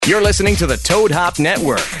You're listening to the Toad Hop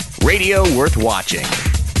Network, radio worth watching.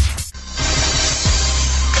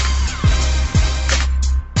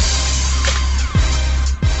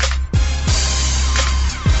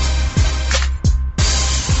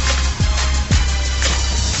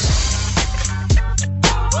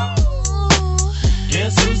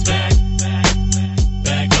 Guess who's back?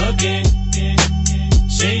 Back again.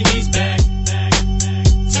 Shady's back.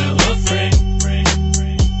 Tell a friend.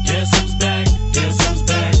 Guess who's back? Guess who's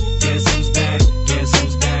back? Guess who's back? Guess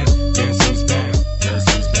who's back? Guess who's back? Guess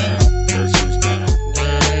who's back? Guess who's back?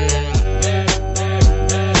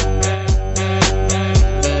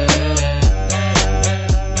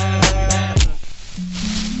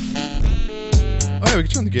 All right, we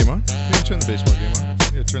can turn the game on. We can turn the baseball game on. We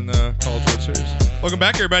can turn the College World Series. Welcome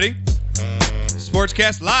back, everybody.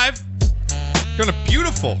 Sportscast live. On a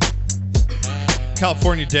beautiful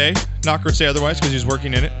California day. Knocker would say otherwise because he's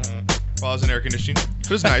working in it while I was in air conditioning. It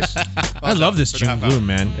was nice. I love this June gloom,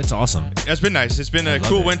 man. It's awesome. It's been nice. It's been a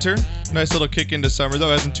cool winter. Nice little kick into summer, though.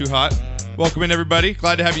 It hasn't too hot. Welcome in, everybody.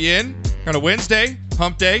 Glad to have you in. On a Wednesday,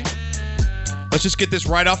 hump day. Let's just get this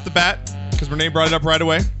right off the bat because Renee brought it up right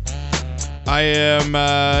away. I am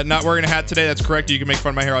not wearing a hat today. That's correct. You can make fun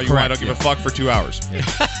of my hair all you want. I don't give a fuck for 2 hours.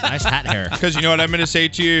 Nice hat hair. Because you know what I'm going to say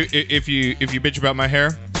to you if you bitch about my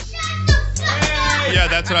hair? Yeah,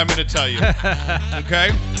 that's what I'm going to tell you. Okay?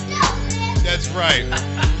 That's right.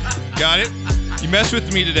 Got it? You mess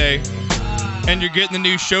with me today, and you're getting the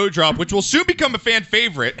new show drop, which will soon become a fan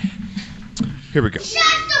favorite. Here we go.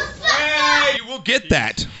 Hey, you will get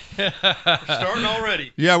that. Starting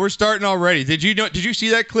already. Yeah, we're starting already. Did you see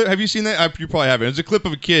that clip? Have you seen that? You probably haven't. It was a clip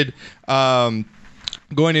of a kid going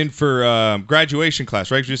in for graduation class,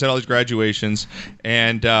 right? Because we just had all these graduations,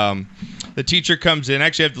 and the teacher comes in.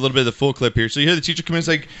 Actually, I have a little bit of the full clip here. So you hear the teacher come in, it's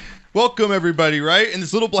like, "Welcome, everybody," right? And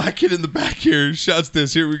this little black kid in the back here shouts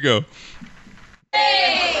this. Here we go.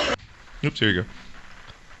 Hey! Oops, here we go.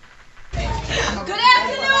 Good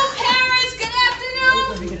afternoon, parents. Good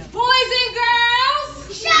afternoon, boys and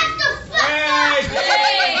girls. Shut the fuck up.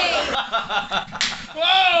 Hey!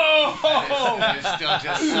 Whoa! It's still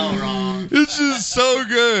just so wrong. This is so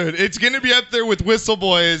good. It's going to be up there with Whistle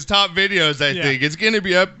Boy's top videos, I think. It's going to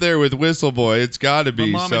be up there with Whistle Boy. It's got to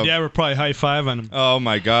be. My mom and dad were probably high-fiving him. Oh,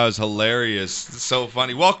 my God. It's hilarious. It's so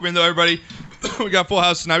funny. Welcome in, though, everybody. We got full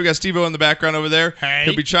house tonight. We got Steve-O in the background over there. Hey.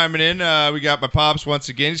 He'll be chiming in. We got my pops once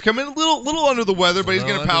again. He's coming a little under the weather, but he's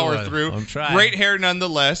going to power through. I'm trying. Great hair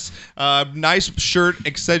nonetheless. Nice shirt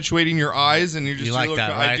accentuating your eyes, and you like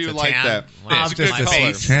that, right? I do It's a like tan. that. Wow. It's a good Just a color.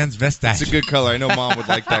 Transvestite. It's a good color. I know Mom would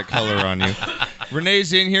like that color on you.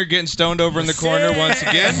 Renee's in here getting stoned over in the corner once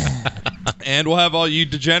again. And we'll have all you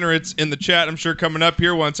degenerates in the chat, I'm sure, coming up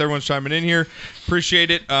here once everyone's chiming in here.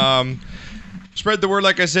 Appreciate it. Spread the word,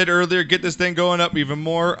 like I said earlier. Get this thing going up even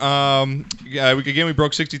more. We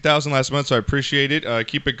broke 60,000 last month, so I appreciate it.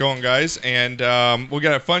 Keep it going, guys. And we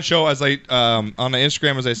got a fun show, on the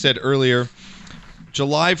Instagram, as I said earlier.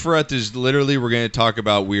 July for us is literally we're going to talk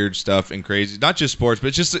about weird stuff and crazy. Not just sports,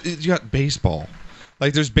 but just you got baseball.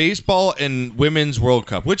 Like there's baseball and Women's World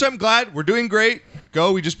Cup, which I'm glad. We're doing great.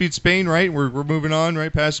 Go. We just beat Spain, right? We're moving on,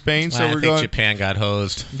 right, past Spain. So I we're think going. Japan got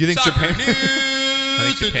hosed. You think Japan? I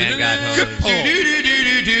think Japan got hosed.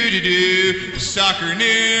 Soccer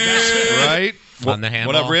news. Right? On the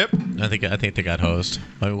handball. What up, Rip? I think they got hosed.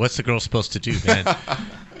 I mean, what's the girl supposed to do, man?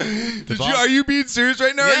 Are you being serious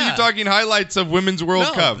right now? Or are Yeah. you talking highlights of Women's World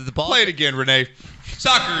No, Cup? the ball- Play it again, Renee.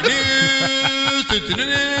 Soccer news.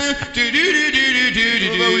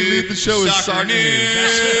 Although we leave the show with soccer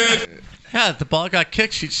news. Yeah, the ball got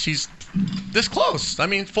kicked. She's this close. I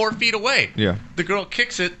mean, 4 feet away. Yeah. The girl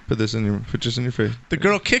kicks it. Put this in your face. The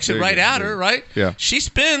girl kicks it There you right go. at her, right? Yeah. She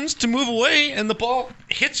spins to move away, and the ball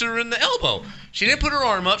hits her in the elbow. She didn't put her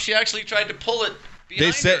arm up. She actually tried to pull it behind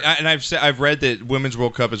They said, her. and I've read that Women's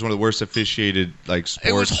World Cup is one of the worst officiated sports.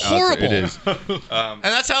 It was out there. horrible. It is. And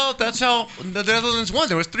that's how the Netherlands won.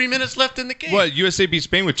 There was 3 minutes left in the game. Well, USA beat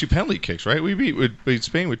Spain with 2 penalty kicks, right? We beat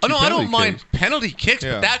Spain with 2 Oh, no, I penalty don't mind kicks. penalty kicks,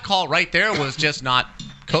 Yeah. but that call right there was just not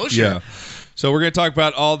kosher. Yeah. So we're going to talk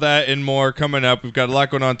about all that and more coming up. We've got a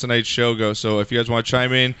lot going on tonight's show. So if you guys want to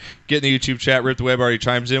chime in, get in the YouTube chat. Rip the Web already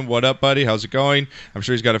chimes in. What up, buddy? How's it going? I'm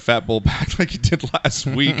sure he's got a fat bull back like he did last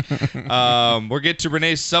week. We'll get to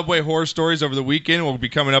Renee's Subway horror stories over the weekend. We'll be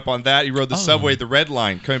coming up on that. He rode the Subway, the Red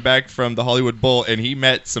Line, coming back from the Hollywood Bowl, and he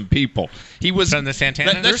met some people. He was From the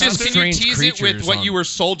Santana Let's just There's can you some tease strange it with creatures what on- you were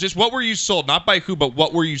sold? Just what were you sold? Not by who, but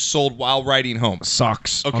what were you sold while riding home?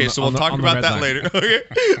 Socks. Okay, so we'll talk about that later. Okay.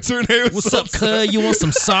 So Renee was What's sold up, cuz? You want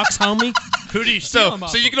some socks, homie? Who do you steal them So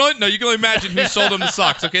off you of? can only imagine who sold him the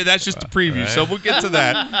socks. Okay, that's just a preview. So we'll get to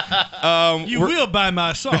that. You will buy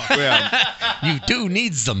my socks. Yeah. You do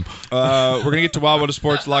need them. We're gonna get to Wild World of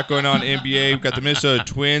Sports. A lot going on in NBA. We've got the Minnesota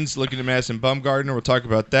Twins looking to Madison Bumgarner. We'll talk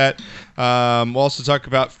about that. We'll also talk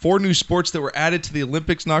about 4 new sports that were added to the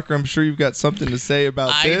Olympics. Knocker, I'm sure you've got something to say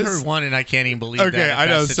about I this. heard one and I can't even believe Okay, that. I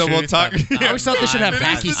know. That's the So we'll truth. talk. I always thought they should have It is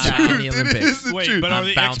hacky the sack in the truth. It Olympics. is the Wait, truth. but are I'm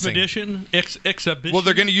the bouncing. exhibition? Well,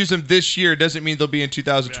 they're going to use them this year. Doesn't mean they'll be in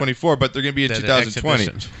 2024, but they're going to be in They're the 2020.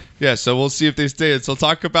 exhibitions. Yeah, so we'll see if they stay. So we'll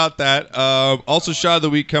talk about that. Also, Shot of the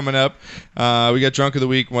Week coming up. We got Drunk of the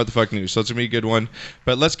Week and What the Fuck News. So it's going to be a good one.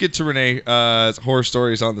 But let's get to Renee. Horror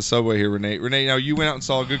stories on the subway here, Renee. Renee, now you went out and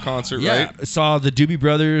saw a good concert, right? I saw the Doobie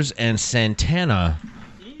Brothers and Santana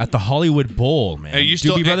at the Hollywood Bowl, man. Hey, you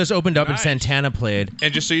still- Doobie Brothers opened up Nice. and Santana played.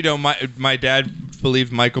 And just so you know, my dad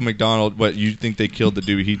believed Michael McDonald. What, you think they killed the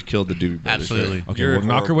Doobie? He killed the Doobie Brothers. Absolutely. right? Okay, You're well,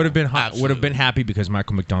 Knocker would have been Absolutely. happy because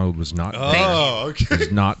Michael McDonald was not there. Oh, okay.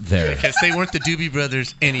 Was not there. Because they weren't the Doobie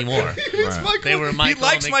Brothers ananymore. They were Michael he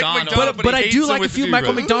likes Mike McDonald. McDonald, But he I hates do him like a with few the Doobie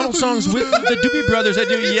Michael Brothers. McDonald songs with the Doobie Brothers. I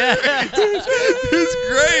do, yeah. It's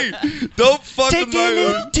great. Don't fuck with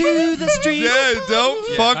Michael. to the street. Yeah, don't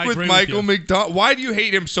fuck I with agree with Michael you. McDonald. Why do you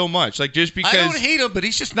hate him so much? Like just because? I don't hate him, but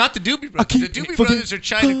he's just not the Doobie Brothers. The Doobie Brothers are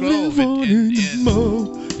China Grove.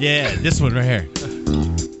 Yeah, this one right here.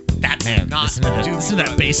 That's Man, not listen to that, Doobie listen to that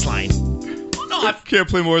Brothers. bass line. No, I Can't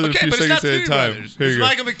play more than Okay, a few but it's not seconds the at a Doobie time. Brothers. Here It's you go.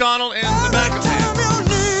 Michael McDonald and the backup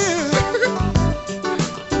band.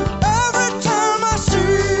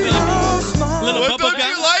 Little What bubble don't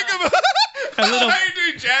you gum. like him? little- Why are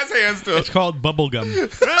you doing jazz hands to him? It's called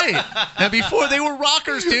bubblegum. Right. And before they were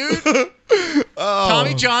rockers, dude.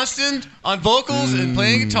 Tommy Johnston on vocals and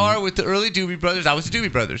playing guitar with the early Doobie Brothers. I was the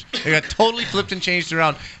Doobie Brothers. They got totally flipped and changed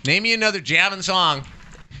around. Name me another jamming song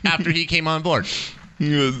after he came on board.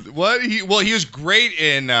 He was what? He was great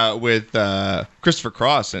in with Christopher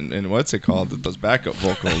Cross and what's it called? Those backup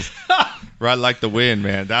vocals. Ride Like the Wind,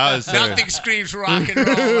 man. That was Nothing screams rock and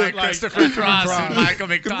roll like Christopher Cross and Michael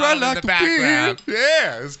Ride McDonald in Like the background. Wind.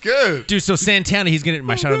 Yeah, it's good. Dude, so Santana, he's getting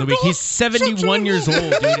my shot of the week. He's 71 years old,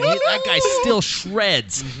 dude. That guy still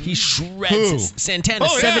shreds. He shreds. Santana's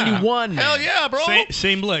Oh, yeah. 71, man. Hell yeah, bro.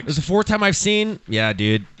 Same lick. It was the 4th time I've seen. Yeah,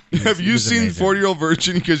 dude. Have you was seen amazing. 40-Year-Old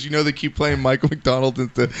Virgin? Because you know they keep playing Michael McDonald in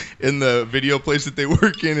the video place that they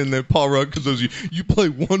work in, and then Paul Rudd comes over, you play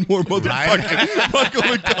one more motherfucking Michael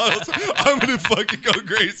McDonald, I'm gonna fucking go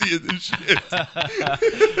crazy in this shit.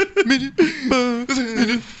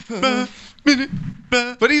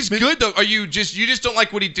 But he's good though. You just don't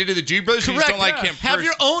like what he did to the G Brothers? You just don't like him? Have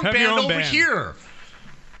your own Have band your own over band. here.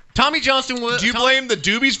 Tommy Johnston was. Do you blame the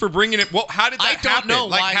Doobies for bringing it? Well, how did that I don't happen? know.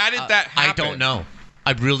 Like, why, how did that happen? I don't know.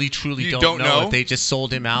 I really, truly You don't don't know? if they just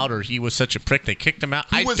sold him out or he was such a prick they kicked him out.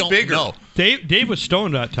 Who I was don't bigger? know. Dave was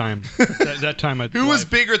stoned that time. that time. Who was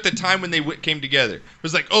bigger at the time when they came together? It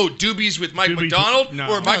was like, Doobies with Mike Doobies- McDonald no.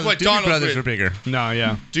 or Mike The Doobie McDonald Brothers with were bigger. No,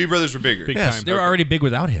 yeah. Doobie Brothers were bigger. Big Yes, time. They were already big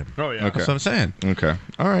without him. Oh, yeah. Okay. That's what I'm saying. Okay.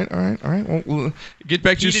 All right. Well, we'll get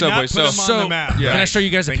back to your He did subway. not put him on So, the map. Yeah. can I show you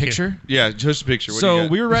guys a Thank you. picture? Yeah, just a picture. What do you So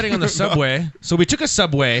got? we were riding on the subway. So we took a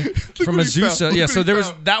subway from what he found. Azusa. Look Yeah, what so he there was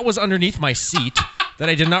found. that was underneath my seat that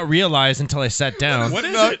I did not realize until I sat down. What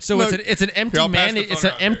is No, it? So no. it's an empty Here, I'll pass the mayonnaise. phone It's an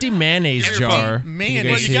around here. empty mayonnaise Your jar. phone. Can you guys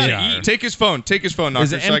Mayonnaise see jar. it? Take his phone. Take his phone.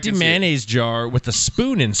 There's Knocker, an so I empty can see it. mayonnaise jar with a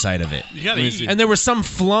spoon inside of it. You gotta Let me eat. see. And there was some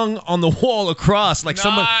flung on the wall across, like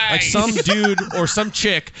someone, like Nice. some dude or some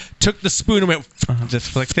chick took the spoon and went, Just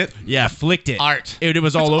flicked it. yeah, flicked it. Art. It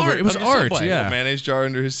was all over. art It was on the art. subway. Yeah. Mayonnaise jar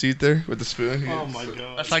under his seat there with the spoon. Oh, my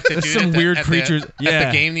God. That's like the That's dude some at the, weird at creatures. The, at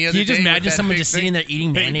the game the other Can you just day with imagine that someone big just thing? sitting there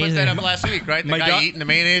eating Hey, you mayonnaise? put that and- up last week, right? The My guy God. eating the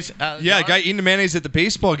mayonnaise. Yeah, guy eating the mayonnaise at the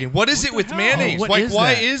baseball game. What is it with hell? mayonnaise? What Like, is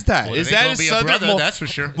why that? is that? Well, Is it ain't that gonna a be a southern? brother, well, that's for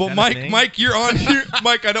sure. Well, Is that a Mike, thing? Mike, you're on here.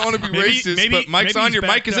 Mike, I don't want to be Maybe- racist, maybe- but Mike's maybe on he's here. Mike,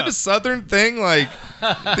 backed is it a up. southern thing, like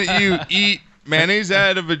that you eat mayonnaise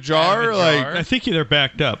out of a jar? I think they're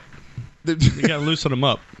backed up. You Like, gotta loosen them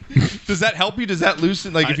up. does that help you? Does that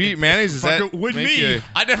loosen? Like, if you eat mayonnaise, does that Fucker, would make me. you?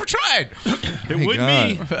 I never tried. It would God.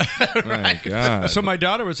 be. Oh my God. So my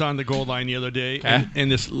daughter was on the goal line the other day,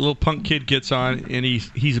 and this little punk kid gets on, and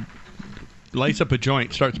he's lights up a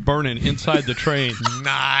joint, starts burning inside the train.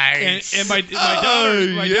 Nice. And my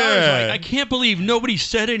daughter's yeah. like, I can't believe nobody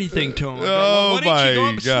said anything to him. I go, Oh, why didn't you go my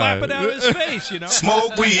up and slap God. it out of his face, you know?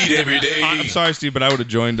 Smoke weed every day. I'm sorry, Steve, but I would have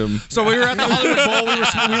joined him. So we were at the Hollywood Bowl.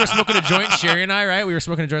 We were smoking a joint, Sherry and I, right? We were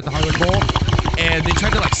smoking a joint at the Hollywood Bowl. and they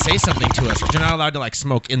tried to like say something to us because you're not allowed to like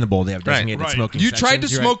smoke in the bowl. They have designated right. smoking. You tried to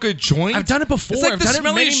sections. You're smoke a joint? I've done it before. It's like I've the done it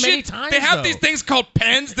smelliest many shit. times. They have though. these things called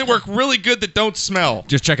pens that work really good that don't smell.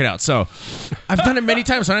 Just check it out. So, I've done it many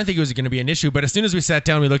times, so I didn't think it was going to be an issue. But as soon as we sat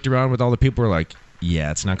down, we looked around with all the people. We're like,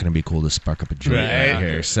 yeah, it's not going to be cool to spark up a joint right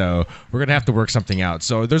here. So we're going to have to work something out.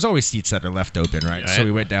 So there's always seats that are left open, right? So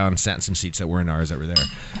we went down and sat in some seats that weren't ours that were there.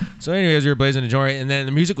 So anyways, we were blazing a joint, and then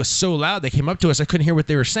the music was so loud, they came up to us, I couldn't hear what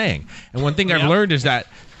they were saying. And one thing I've learned is that,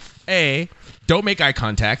 A, don't make eye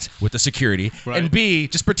contact with the security, and B,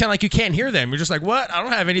 just pretend like you can't hear them. You're just like, what? I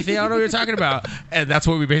don't have anything. I don't know what you're talking about. And that's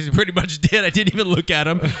what we basically pretty much did. I didn't even look at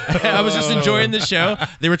them. I was just enjoying the show.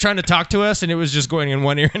 They were trying to talk to us, and it was just going in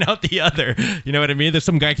one ear and out the other. You know what I mean? There's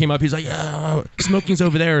some guy came up. He's like, yeah, smoking's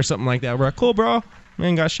over there or something like that. We're like, cool, bro. We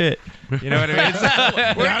ain't got shit. You know what I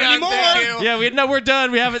mean? We're not anymore. Yeah, we're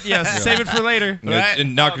done. We haven't. Save it for later.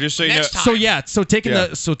 And knock, just so you know. Next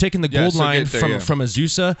time. So taking the gold line get there, from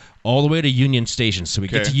Azusa all the way to Union Station. So we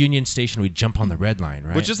get to Union Station, we jump on the red line,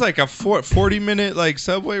 right? Which is like a 40-minute like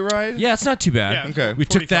subway ride. yeah, it's not too bad. Yeah, Okay. We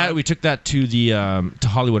took 45. that to the to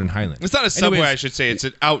Hollywood and Highland. It's not a subway, Anyways. I should say. It's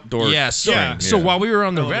an outdoor. Yeah, so, Yeah. so Yeah. while we were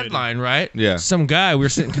on the Elevated. red line, right? Yeah. Some guy, we were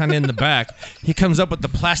sitting kind of in the back. He comes up with the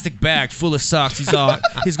plastic bag full of socks.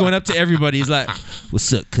 He's going up to everybody. He's like,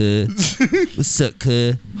 "What's up, cuz? What's up,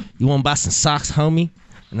 cuz? You want to buy some socks, homie?"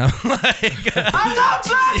 And I'm like,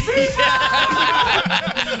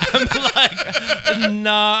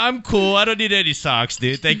 nah, I'm cool. I don't need any socks,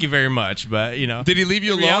 dude. Thank you very much. But, you know. Did he leave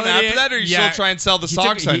you alone Reality- after that, or you yeah. still try and sell the He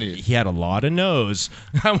socks took- I he, need? he had a lot of nose.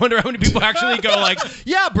 I wonder how many people actually go like,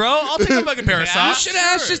 yeah, bro, I'll take a fucking pair of You socks. should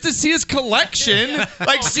ask just to see his collection,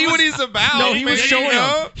 like see what he's about. No, he was maybe, showing you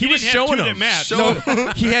know? them. He was didn't have showing two them.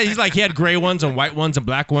 that matched. He had gray ones and white ones and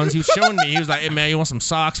black ones. He was showing me. He was like, "Hey man, you want some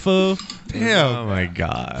socks, fool?" Damn. my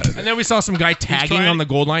god. And then we saw some guy tagging trying- on the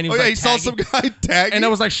gold line. He Oh was yeah, like, he saw tagging. some guy tagging. And I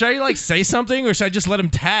was like, should I like say something or should I just let him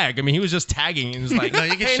tag? I mean, he was just tagging. He was like, No,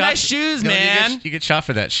 you get "Hey, shot. nice shoes, No, man." You get shot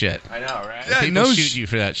for that shit. I know, right? Yeah, People no shoot sh- you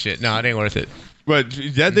for that shit. No, it ain't worth it. But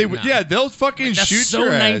they'll fucking That's shoot so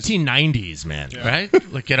your ass. 1990s, man. Right?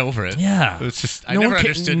 Like, get over it. Yeah. It's just, I no never one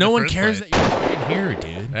understood. no in the one first cares place. that you're fucking here,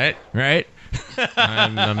 dude. Right? Right?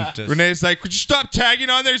 I'm just, Renee's like, could you stop tagging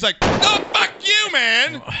on there? He's like, oh, fuck you,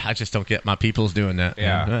 man. I just don't get my people's doing that.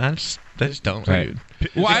 Yeah. I just don't, Right. dude.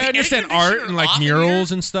 Well, I the understand air art conditioner and like off in murals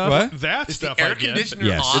here? and stuff. What? That Is stuff the air I get. conditioner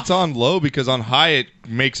Yes. off? It's on low because on high it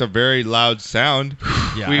makes a very loud sound.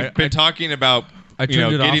 Yeah, We've been talking about I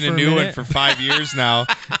turned it off getting a for a new one minute. for 5 years now,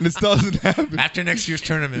 and it still doesn't happen. After next year's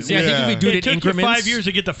tournament. See, I think if we do it It in took you increments. 5 years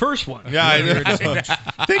to get the first one. Yeah, I know.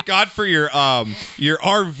 Thank God for your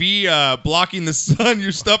RV blocking the sun.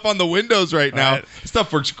 Your stuff on the windows right now. Right.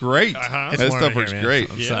 Stuff works great. Uh-huh. It's That warm stuff in works here, man.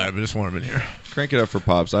 great. I'm sorry, but it's warm in here. Crank it up for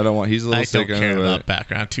Pops. I don't want. He's a little I sick. don't care about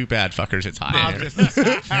background. Too bad, fuckers. It's hot in here.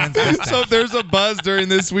 So if there's a buzz during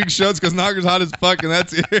this week's show, it's because Knocker's hot as fuck, and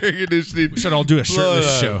that's the air conditioning. We should all do a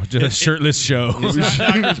shirtless show. Just a shirtless show.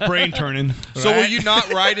 Doctor's brain turning. So will you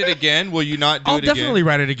not ride it again? Will you not do I'll it again? definitely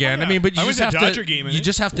write it again. Oh, yeah. I mean, but you I just went have to Dodger to game in you it.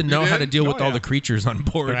 just have to know how to did? deal with Oh, all yeah. the creatures on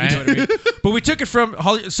board. You Right. know what I mean? But we took it from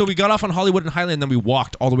so we got off on Hollywood and Highland, and then we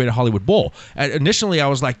walked all the way to Hollywood Bowl. And initially, I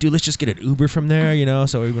was like, dude, let's just get an Uber from there,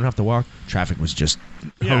 so we wouldn't have to walk. Traffic was just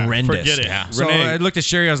Yeah, horrendous. forget it. Yeah. So Renee. I looked at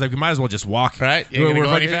Sherry. I was like, we might as well just walk. Right? You ain't gonna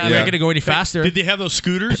go any faster. We ain't gonna go any faster. Did they have those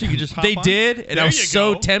scooters you could just hop They on? did, and There I was you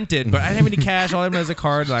so go. tempted, but I didn't have any cash. All I had was a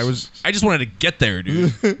card. And I just wanted to get there,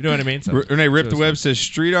 dude. You know what I mean? So, Renee, Rip so the it's Web says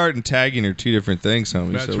street art and tagging are two different things,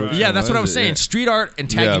 homie. That's so right. Yeah, that's what I was is it? saying. Yeah. Street art and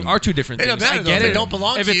tagging Yeah. are two different It things. don't matter, I though. get If it. it don't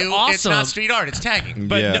belong if to it's you, awesome, it's not street art. It's tagging.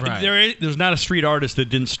 But Yeah. there's not a street artist that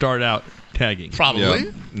didn't start out tagging. Probably.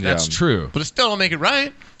 Yeah. that's Yeah. true. But it still don't make it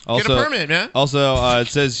right. Also- Get a permit, man. Also, it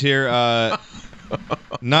says here,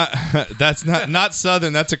 not that's not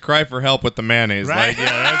Southern. That's a cry for help with the mayonnaise. Right. Like,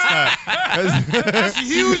 yeah,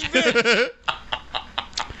 that's not.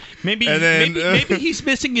 Maybe And then, maybe he's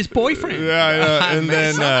missing his boyfriend. Yeah, I know. And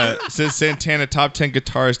then it says Santana, top 10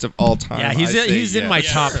 guitarist of all time. Yeah, he's I say in my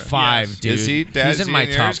yes. top Yes. 5, Yes. dude. Is he? Dad, He's is in my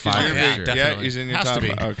yours? top 'Cause 5. you're Yeah, big- definitely. Yeah, he's in your Has top to be.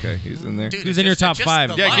 5. Okay, he's in there. Dude, Who's in your top just 5?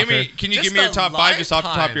 the Yeah, life- can you just give me your the top 5 just off the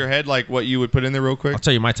top of lifetime. your head, like what you would put in there real quick? I'll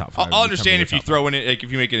tell you my top 5. I'll understand if you throw in it, like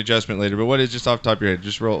if you make an adjustment later. But what is just off the top of your head?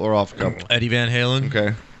 Just roll off a couple. Eddie Van Halen.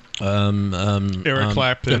 Okay. Eric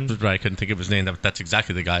Clapton. Right, I couldn't think of his name. That's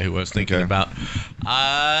exactly the guy who I was thinking Okay. about.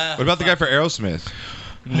 What about the guy for Aerosmith?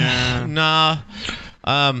 Nah. Nah.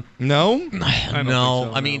 No. No, think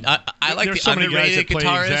so, I mean, I like There's the so many guys underrated that play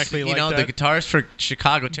guitarist. exactly you like know, that. the guitarist for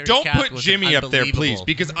Chicago. Terry Don't Kath put was Jimmy up there, please, unbelievable.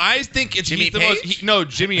 because I think it's Jimmy he's the most. Page? No,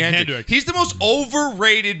 Jimi Hendrix. Hendrix. He's the most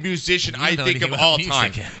overrated musician I You know think of anything all about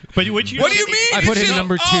time. music. But would you? What do you mean? I put It's him just,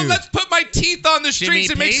 number Oh, 2. let's put my my teeth on the Jimmy streets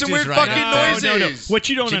and make Page some is weird right fucking up there. noises. No. What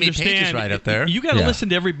you don't Jimmy Page is understand, right up there. You got to Yeah. listen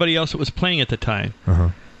to everybody else that was playing at the time.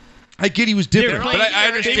 I get he was different, They're but I They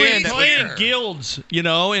understand were that. playing guilds, and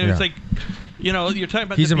Yeah. it's like, you're talking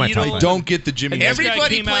about He's the in my top Beatles. five. Don't get the Jimmy. And Hendrix. guy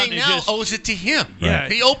Everybody came out playing and now just- owes it to him. Yeah.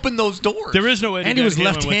 He opened those doors. There is no Eddie And he was Van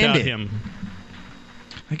Halen without left-handed. him.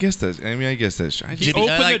 I guess that's. He Jimmy-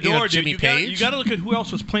 opened like, the you know, door, dude. Jimmy You Page? got to look at who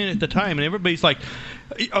else was playing at the time, and everybody's like,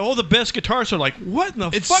 all the best guitarists are like, what in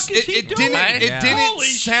the fuck is he doing? It Yeah. didn't Holy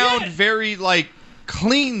sound shit. very like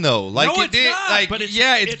clean though. Like No, it it's did. not, Like but it's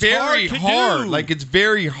very hard to hard. do. Like it's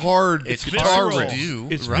very hard. It's guitar visceral. riff. Do,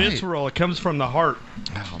 It's right. visceral. It comes from the heart.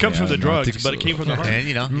 It comes from the man, I drugs, think but it so. came from the heart.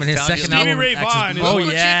 And, I mean, his nostalgia- second Stevie album, Ray Access Vaughan to- is- Oh, Look what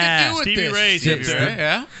you yeah. can do with Stevie this. Ray's up Yeah. there.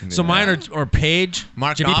 Yeah. So mine are Page,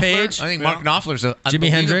 Mark Jimmy Knopfler. Page, I think Mark Knopfler's a Jimi unbelievably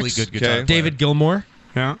Hendrix, good guitar player. David Gilmour,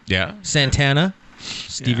 Yeah. Yeah. Santana,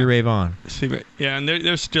 Stevie Yeah. Ray Vaughan, Yeah, and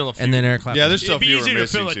there's still a few. and then Eric Clapton. Yeah, there's still It'd be a few easier we're to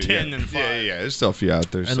fill missing a too, 10 yeah. than 5. Yeah, there's still a few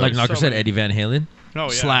out there. and so- like Knocker so said, many. Eddie Van Halen. Oh, yeah.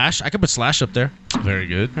 Slash. I could put Slash up there. Very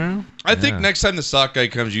good. I think Yeah. next time the sock guy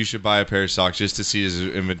comes, you should buy a pair of socks just to see his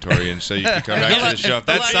inventory, and so you can come back to the show. If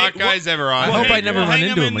that sock guy's ever on, I hope hey, I never we'll run hang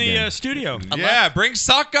into him him in again. the studio. Yeah, bring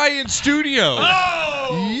sock guy in studio.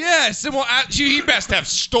 Oh! Yes, and we'll ask you. He best have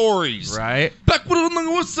stories. Right? Like,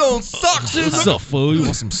 what's on socks? What's up, fool? You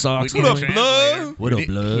want some socks? We need a up, homie? blood? What up, We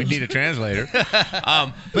blood? need a translator.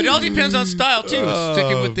 But it all depends on style too.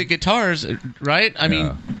 Sticking with the guitars, right? I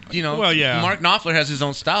mean, Well, yeah. Mark Knopfler has his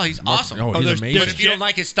own style. He's awesome. Oh, there's- he's amazing. But if you don't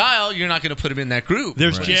like his style, you're not going to put him in that groove.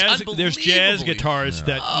 There's But jazz. it's There's jazz unbelievably- guitars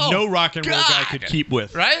that Oh, no rock and roll guy God. could keep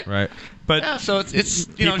with. right? Right. But Yeah. So it's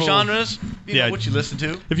you know People- genres. You Yeah. know what you listen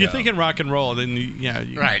to. if you're thinking rock and roll, then you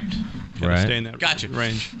Right. gotta Right. stay in that Gotcha.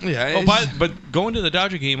 range. Yeah. Oh, but going to the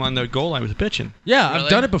Dodger game on the goal line was bitching. Yeah, I've Really?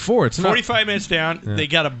 done it before. It's not. 45 minutes down, they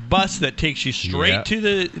got a bus that takes you straight Yeah.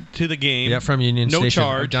 to the game. Yeah, from Union No Station.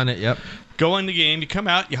 charge. I've done it. Yep. Go in the game, you come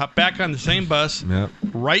out, you hop back on the same bus, Yep.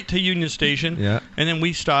 right to Union Station, Yeah. and then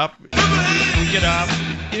we stop, we get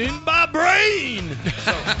off in my brain.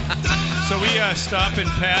 So we stop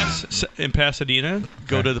in Pasadena,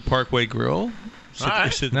 go to the Parkway Grill, sit, All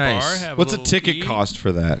right. sit at the Nice. bar, have What's a a little ticket eat. cost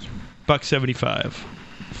for that? $1.75.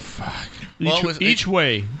 Well, Each, it was- each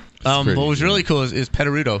way. What pretty was really cool is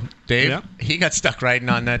Petarudo, Dave. Yeah. He got stuck riding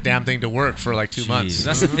on that damn thing to work for like 2 months.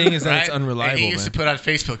 That's the thing is that it's Right? unreliable, And he used man. to put on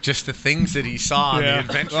Facebook just the things that he saw on Yeah. the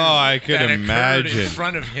adventure. Oh, I could that occurred imagine. in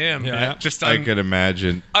front of him. Yeah. Just I could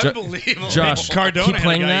imagine. unbelievable. Josh, Cardona keep had a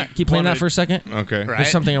playing guy that. Keep playing that wanted- for a second. Okay. Right.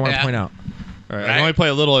 There's something I want Yeah. to point out. All right. I Right. can only play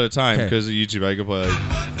a little at a time Okay. because of YouTube. I can play like.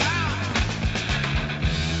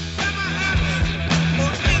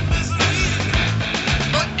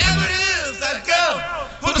 Whatever it is, that girl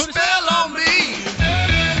put a spell on me.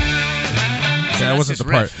 Okay, that wasn't his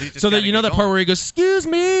the part. riff. He just So that gotta you know get that part going. where he goes, "Excuse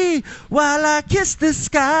me, while I kiss the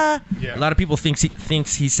sky." Yeah. A lot of people thinks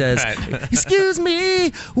he says, Right. "Excuse me,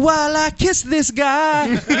 while I kiss this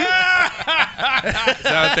guy."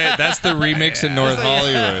 That's the remix in North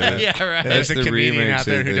Hollywood. yeah, right. That's There's a the comedian remix out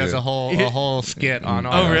there who of does the- a whole skit on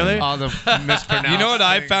all, really? all the mispronounced. You know what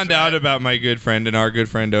I things, found right? out about my good friend and our good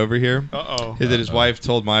friend over here? Uh-oh. Is that his wife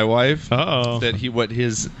told my wife Uh-oh. that what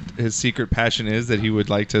his secret passion is that he would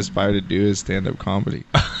like to aspire to do is stand-up comedy.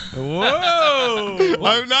 Whoa!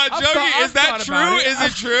 I'm not joking. Is that true? Is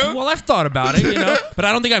it true? Well, I've thought about it, but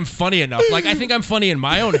I don't think I'm funny enough. Like, I think I'm funny in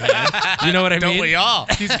my own head. You know what I Don't mean? we all?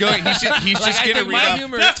 He's going. He's Like, just I gonna think read my off.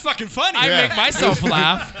 humor. That's fucking funny. I Yeah. make myself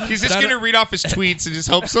laugh. He's just That- gonna read off his tweets and just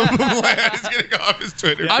hope someone he's gonna go off his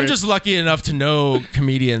Twitter. I'm feed. just lucky enough to know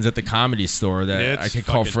comedians at the Comedy Store that It's I could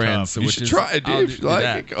call fucking friends. tough. You which should is, try it, I'll dude. do If you like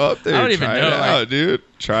that. it, go up there. I don't and even try know, it like- out, dude.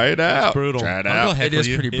 Try it out. brutal. Try it I'll go out. ahead It is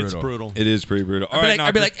for you. pretty brutal. It's brutal. It is pretty brutal. All I'd be, right, like,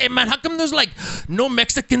 I'd be Knocker. like, hey man, how come there's like no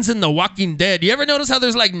Mexicans in The Walking Dead? You ever notice how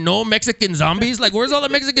there's like no Mexican zombies? Like, where's all the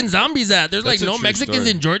Mexican zombies at? There's like That's a no true Mexicans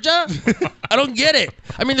story. in Georgia? I don't get it.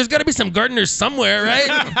 I mean, there's got to be some gardeners somewhere, right?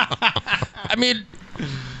 I mean,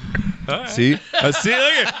 See, look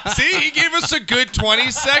at, see, he gave us a good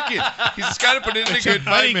 20 seconds. He's just got to put it in a good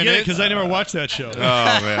 5 I didn't get it minutes. because I never watched that show. Oh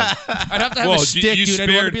man, I'd have to have Well, a you- stick, you dude. I'd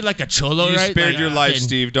want to spared- be like a cholo, you right? spared Like, your life, and-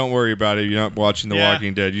 Steve. Don't worry about it. You're not watching The Yeah.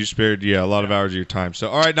 Walking Dead. You spared, a lot of hours of your time. So,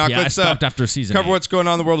 all right, Knock, Yeah, I let's stopped after season cover 8. what's going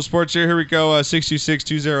on in the world of sports here. Here we go.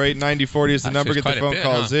 626-208-9040 is the That's number. just Get the quite a phone bit,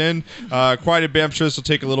 calls huh? in. Quite a bit. I'm sure this will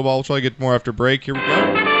take a little while. We'll try to get more after break. Here we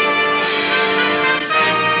go.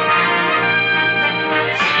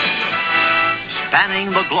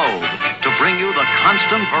 spanning the globe to bring you the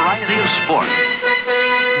constant variety of sport.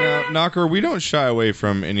 Now, Knocker, we don't shy away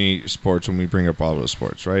from any sports when we bring up all those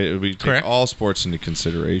sports, right? We take Correct. all sports into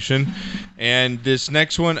consideration. And this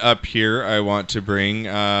next one up here I want to bring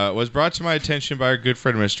was brought to my attention by our good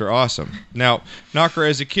friend, Mr. Awesome. Now, Knocker,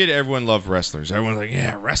 as a kid, everyone loved wrestlers. Everyone's like,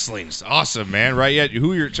 yeah, wrestling's awesome, man, right? Yet,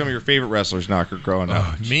 who are some of your favorite wrestlers, Knocker, growing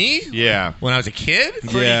up? Me? Yeah. When I was a kid?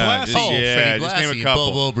 Yeah, Blassie. just, Oh, yeah, Freddie just name Blassie, a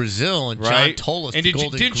couple. Bobo Brazil, and Right? John Tolos. And the did you,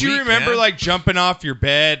 Golden did you Greek, remember man. like jumping off your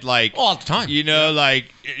bed, like all the time? you know,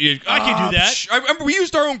 like I can do that. I remember we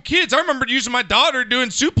used our own kids. I remember using my daughter doing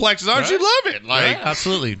suplexes. I should love it. Like Yeah,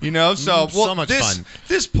 absolutely. you know, so So much this, fun.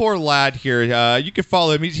 This poor lad here, you can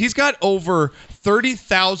follow him. He's got over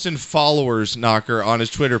 30,000 followers, Knocker, on his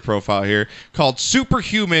Twitter profile here, called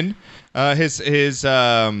Superhuman. His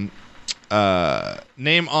name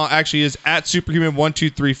actually is at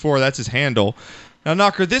Superhuman1234. That's his handle. Now,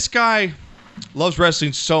 Knocker, this guy loves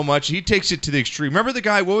wrestling so much. He takes it to the extreme. Remember the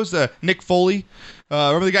guy? What was the Nick Foley?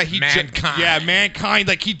 Remember the guy? Mankind. Mankind.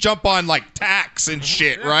 Like he jump on like tacks and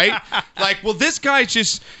shit, right? Like, well, this guy's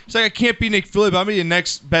just. It's like I can't be Nick Foley, but I'm gonna be the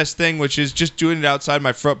next best thing, which is just doing it outside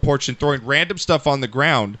my front porch and throwing random stuff on the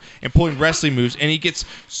ground and pulling wrestling moves. And he gets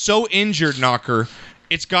so injured, Knocker.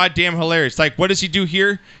 It's goddamn hilarious. Like, what does he do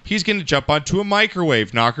here? He's going to jump onto a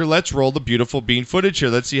microwave, Knocker. Let's roll the beautiful bean footage here.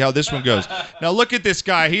 Let's see how this one goes. Now, look at this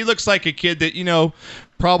guy. He looks like a kid that, you know,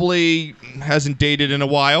 probably hasn't dated in a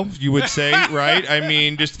while, you would say, right? I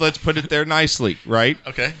mean, just let's put it there nicely, right?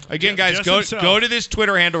 Okay. Again, guys, Just go himself. to this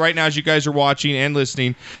Twitter handle right now as you guys are watching and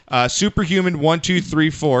listening.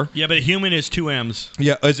 Superhuman1234. Yeah, but human is 2 M's.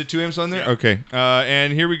 Yeah, is it 2 M's on there? Okay.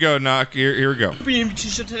 And here we go, Knock. Here we go. Being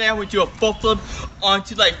t-shirt today, I would do a full flip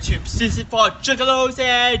onto like tubes. This is for juggalos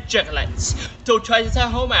and juggalettes. Don't try this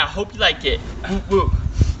at home. I hope you like it. Woo.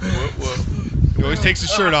 He always takes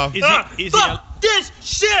his shirt off. Is he Fuck this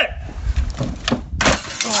shit!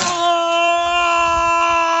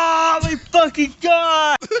 Oh my fucking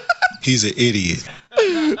god! He's an idiot.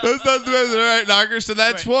 That's not the best. All right, Knocker. So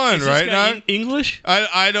that's one, is this right? guy Knock? English?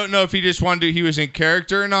 I don't know if he just wanted to, he was in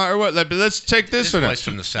character or not, or what. But let's take this This one. boy's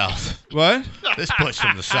from the South. What? This boy's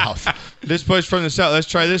from the South. This boy's from the South. Let's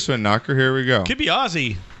try this one, Knocker. Here we go. Could be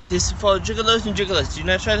Aussie. This is for juggalos and juggalettes. Do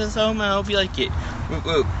not try this at home. I hope you like it. Woo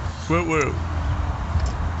woo. Woo woo.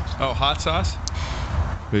 Oh, hot sauce?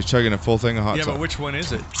 He's chugging a full thing of hot Yeah, sauce. but which one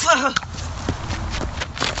is it?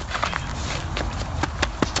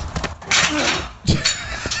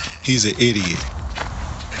 He's an idiot.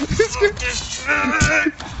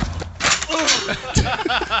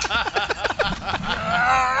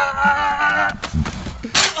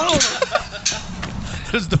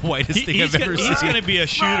 That is the whitest thing I've ever seen. He's going to be a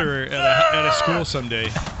shooter at a school someday.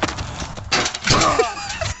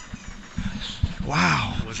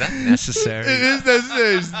 Wow. Was that necessary? It is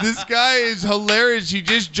necessary. This guy is hilarious. He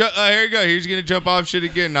just here you go. He's gonna jump off shit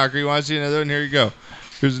again, Knocker. You want to see another one? Here you go.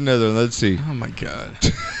 Here's another one. Let's see. Oh my god.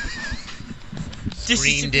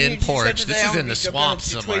 Screened in porch. This is in the swamp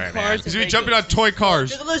somewhere, man. He's gonna be jumping on toy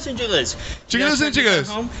cars. Juggalos and juggalettes. Juggalos and juggalettes.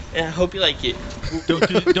 Home, and I hope you like it.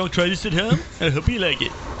 Don't try this at home. I hope you like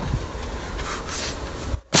it.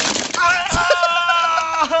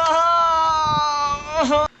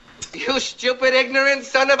 You stupid, ignorant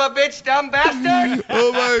son of a bitch, dumb bastard!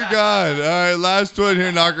 Oh my god. All right, last one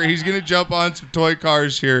here, Knocker. He's gonna jump on some toy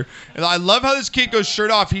cars here. And I love how this kid goes shirt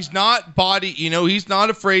off. He's not body, he's not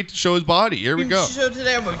afraid to show his body. Here we go. So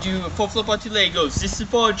today I'm gonna do a full flip onto Legos. This is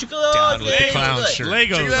for juggalos. Down with the and clown juggalettes. shirt.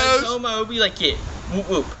 Legos. Legos. Home, I hope you like it. Whoop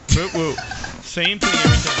whoop. Whoop, whoop. Same thing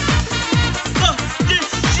every time. Fuck this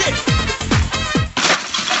shit!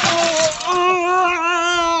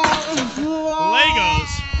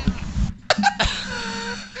 Legos.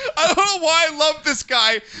 I don't know why I love this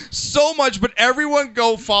guy so much, but everyone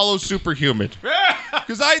go follow Superhuman.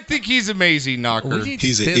 Because I think he's amazing, Knocker. We need to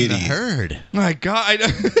He's an thin the idiot. herd. My God.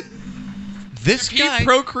 This He guy.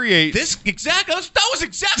 procreate. That was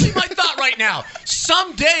exactly my thought right now.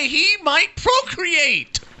 Someday he might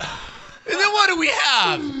procreate. And then what do we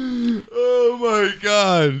have? Oh my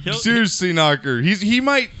God. He'll- Seriously, Knocker. He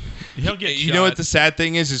might. He'll get You know what shot. the sad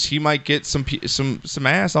thing is he might get some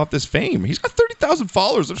ass off this fame. He's got 30,000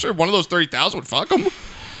 followers. I'm sure one of those 30,000 would fuck him.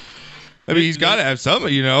 I mean, he's got to have some,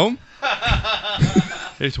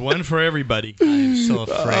 There's one for everybody. I'm so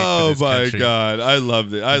afraid. for Oh this my country. God, I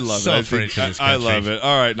love it. I love so it. afraid for this I country. love it.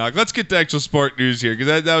 All right, Knock. Let's get to actual sport news here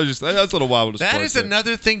because that was a little wild. That is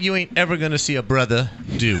another thing you ain't ever gonna see a brother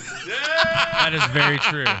do. That is very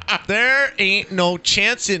true. There ain't no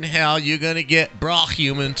chance in hell you're gonna get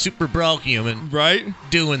super bra human, right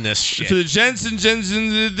doing this shit. So the Jensen,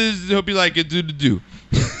 he'll be like, do. Don't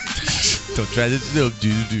Don't try this. No,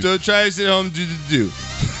 do. Don't try to sit home. Do.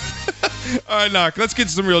 All right, Knock. Let's get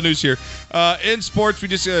some real news here. In sports, we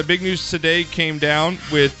just big news today came down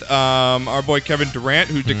with our boy Kevin Durant,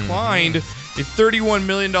 who declined a $31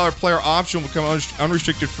 million player option, will become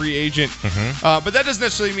unrestricted free agent. But that doesn't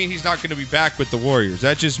necessarily mean he's not going to be back with the Warriors.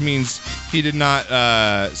 That just means he did not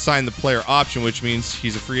sign the player option, which means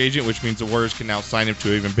he's a free agent, which means the Warriors can now sign him to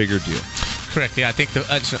an even bigger deal. Correct. Yeah, I think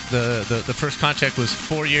the first contract was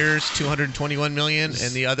 4 years, $221 million,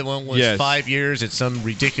 and the other one was 5 years. It's some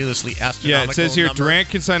ridiculously astronomical. Yeah, it says here number. Durant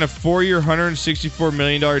can sign a 4-year, $164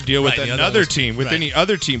 million deal with another team, with any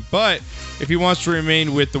other team. But if he wants to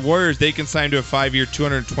remain with the Warriors, they can sign to a 5-year,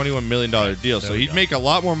 $221 million deal. So he'd make a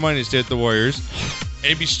lot more money to stay with the Warriors. And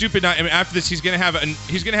it'd be stupid not. I mean, after this, he's gonna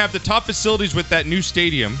have the top facilities with that new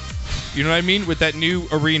stadium. You know what I mean? With that new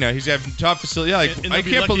arena, he's having top facility. Yeah, And I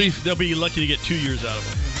can't believe they'll be lucky to get 2 years out of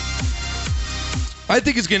him. I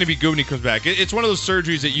think it's going to be good when he comes back. It's one of those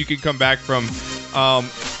surgeries that you can come back from.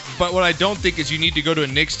 But what I don't think is you need to go to a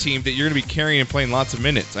Knicks team that you're going to be carrying and playing lots of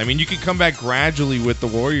minutes. I mean, you can come back gradually with the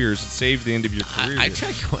Warriors and save the end of your career. I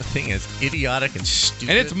tell you one thing is idiotic and stupid.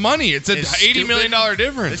 And it's money. It's an $80 million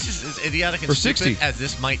difference. This is as idiotic and For stupid 60. as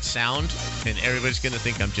this might sound, and everybody's going to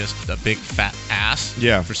think I'm just a big fat ass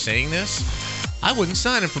for saying this. I wouldn't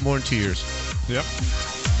sign him for more than 2 years. Yep.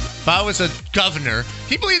 If I was a governor,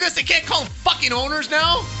 can you believe this? They can't call them fucking owners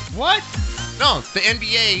now? What? No, the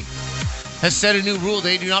NBA has set a new rule.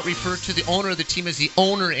 They do not refer to the owner of the team as the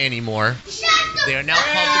owner anymore. They are now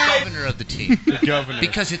called the governor of the team. The governor.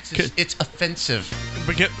 Because it's offensive.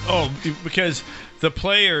 Because the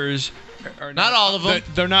players are not all of them.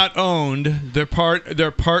 They're not owned.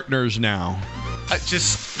 They're partners now.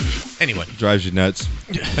 Anyway, drives you nuts.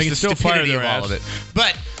 I can still fire their all of it.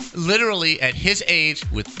 But literally, at his age,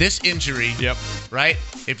 with this injury, right?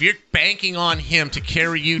 If you're banking on him to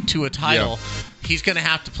carry you to a title, he's going to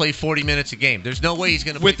have to play 40 minutes a game. There's no way he's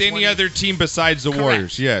going to play with any other team besides the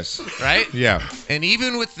Warriors. Yes. Right? Yeah. And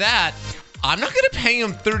even with that, I'm not going to pay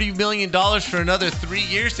him $30 million for another 3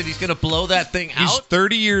 years that he's going to blow that thing He's out.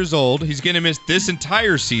 30 years old. He's going to miss this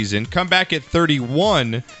entire season, come back at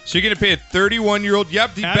 31. So you're going to pay a 31-year-old.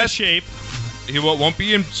 Yep, the best shape. He won't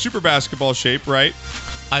be in super basketball shape, right?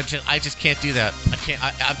 I just can't do that. I can't.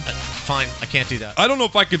 Fine. I can't do that. I don't know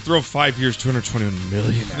if I could throw 5 years, $221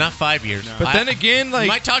 million. Not 5 years. No. But then again, like, you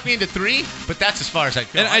might talk me into 3, but that's as far as I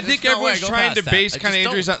go. And I think everyone's trying to base kind of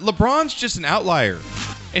injuries on LeBron's just an outlier.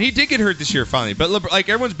 And he did get hurt this year finally, but like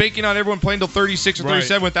everyone's banking on everyone playing till 36 or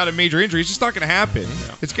 37 without a major injury. It's just not going to happen.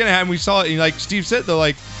 It's going to happen. We saw it. Like Steve said, though,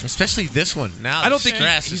 like especially this one. Now I don't think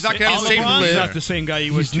he's not going to have the same LeBron's live. not the same guy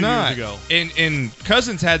he was 2 years ago. And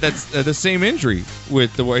Cousins had that the same injury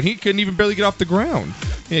with the Warriors. He couldn't even barely get off the ground.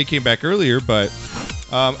 Yeah, he came back earlier, but.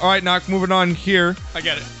 All right, Knock, moving on here. I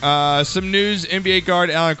got it. Some news. NBA guard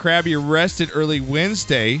Alan Krabby arrested early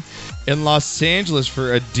Wednesday in Los Angeles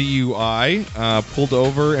for a DUI. Pulled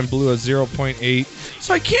over and blew a 0.8.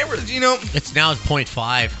 So I can't really, It's now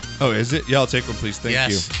 0.5. Oh, is it? Yeah, I'll take one, please. Thank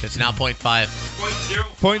you. Yes, it's now 0.5.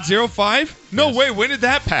 0.05? No way. When did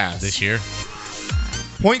that pass? This year.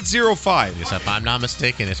 0.05. Yes, if I'm not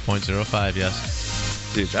mistaken, it's 0.05, yes.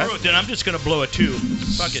 Dude, then I'm just going to blow a 2.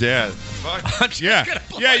 Fuck it. Yeah.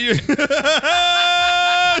 Yeah, you. If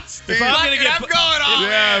I'm going to get... I'm going on.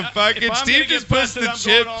 Yeah, fucking Steve just puts the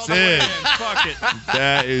chips in. Fuck it.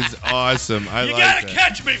 That is awesome. I You like got to that.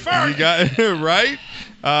 catch me first. You got right?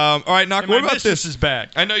 All right, Knock, what about this? Is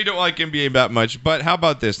back. I know you don't like NBA that much, but how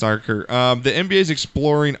about this, Knocker? The NBA is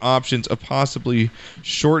exploring options of possibly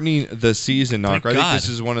shortening the season, Knocker. I think this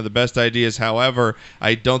is one of the best ideas. However,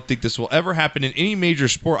 I don't think this will ever happen in any major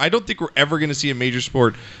sport. I don't think we're ever going to see a major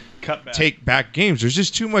sport take back games. There's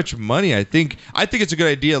just too much money. I think it's a good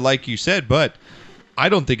idea, like you said, but I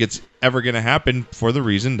don't think it's ever going to happen for the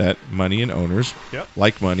reason that money and owners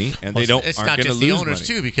like money, and they aren't going to lose money. It's not just the owners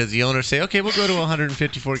too, because the owners say, okay, we'll go to a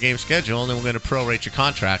 154 game schedule, and then we're going to prorate your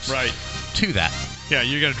contracts to that. Yeah,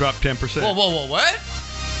 you're going to drop 10%. Whoa, what?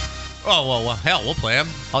 Oh, well, hell, we'll play them.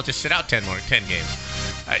 I'll just sit out 10 games.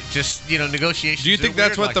 Negotiations. Do you think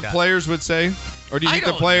that's what the players would say? Or do you think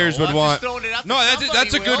the players would want? No,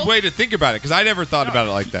 that's a good way to think about it, because I never thought about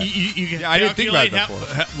it like that. I didn't think about it before.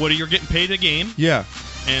 What are you getting paid a game? Yeah.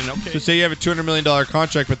 And okay. So say you have a $200 million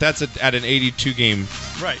contract, but that's at an 82 game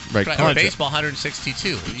contract. Or baseball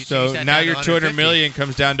 162. So now your $200 million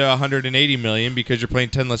comes down to $180 million because you're playing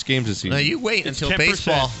 10 less games this season. Now you wait until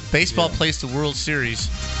baseball plays the World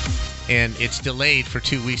Series. And it's delayed for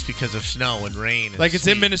 2 weeks because of snow and rain. And it's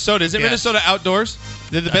in Minnesota. Is it Minnesota outdoors?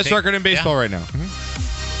 They're the best record in baseball right now.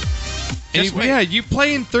 And Just wait. yeah, you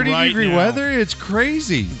play in 30-degree now. weather. It's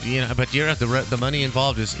crazy. You know, but the money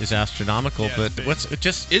involved is astronomical. Yeah, but it's what's it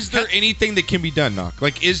just Is there anything that can be done, Knock?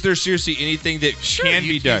 Like, is there seriously anything that can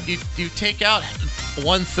be done? You take out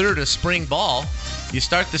 1/3 of spring ball. You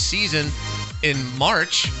start the season in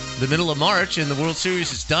March, the middle of March, and the World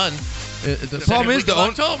Series is done. The problem is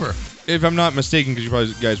October. If I'm not mistaken, because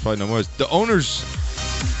you guys probably know more, the owners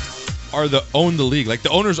own the league. Like the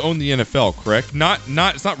owners own the NFL, correct? Not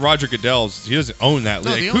it's not Roger Goodell's. He doesn't own that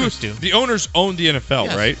No, league. the owners do. The owners own the NFL,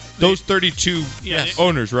 Yes. right? Those 32 Yes.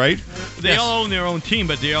 owners, right? They all own their own team,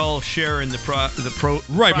 but they all share in the pro.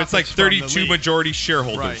 Right, but it's like profits from the 32 league. majority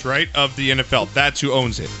shareholders, right, of the NFL. That's who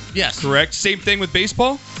owns it. Yes. Correct? Same thing with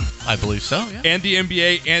baseball I believe so. Yeah. and the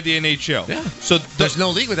NBA and the NHL. Yeah. So There's no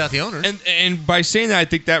league without the owners. And by saying that, I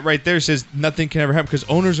think that right there says nothing can ever happen because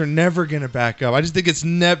owners are never going to back up. I just think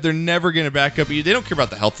they're never going to back up. They don't care about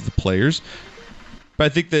the health of the players. But I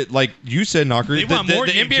think that, like you said, Knocker, They the want more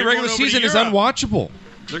NBA games. They're regular going over to season is Europe. unwatchable.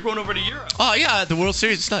 They're going over to Europe. Oh yeah, the World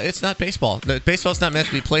Series. It's not baseball. Baseball's not meant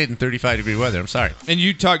to be played in 35-degree weather. I'm sorry. And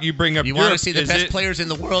you bring up You want to Europe. see the Is best it- players in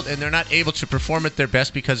the world, and they're not able to perform at their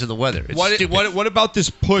best because of the weather. It's stupid. What about this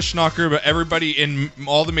push, Knocker, about everybody in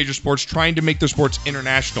all the major sports trying to make their sports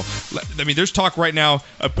international? I mean, there's talk right now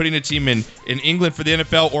of putting a team in England for the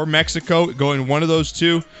NFL or Mexico, going one of those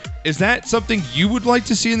two. Is that something you would like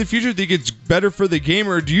to see in the future? Think it's better for the game,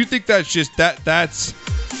 or do you think that's just that's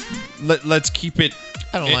let's keep it?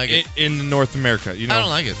 I don't like it. In North America. You know, I don't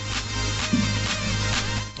like it.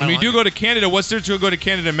 When you do go to Canada, what's there to go to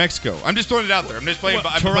Canada and Mexico? I'm just throwing it out there. I'm just playing.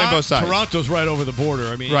 I'm playing both sides. Toronto's right over the border.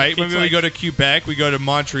 I mean, Right. When it's we like- go to Quebec, we go to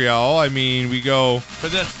Montreal. I mean, we go.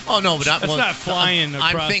 But that's, Oh no, but that's not flying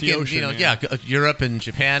across I'm thinking, the ocean. you know, man. yeah, Europe and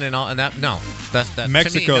Japan and all, and that. No, that's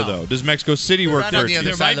Mexico, to me, no. though. Does Mexico City work right for on a the team? other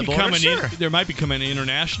There side might of the border, become sure. there might become an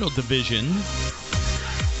international division.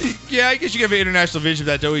 Yeah, I guess you have an international vision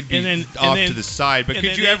that would be off to the side. But and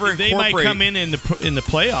could then you ever They incorporate? might come in the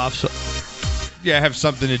playoffs. Yeah, have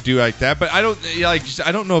something to do like that. But I don't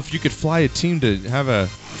I don't know if you could fly a team to have a.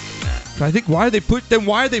 I think why are they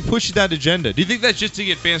pushing that agenda? Do you think that's just to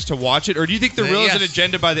get fans to watch it, or do you think there really is an Yes.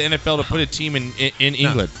 agenda by the NFL to put a team in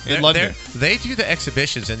England, No, in London? They do the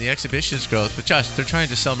exhibitions, and the exhibitions growth. But Josh, they're trying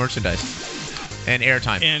to sell merchandise and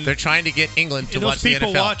airtime. And- They're trying to get England to And watch those the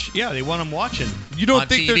people NFL. watch. Yeah, they want them watching. You don't on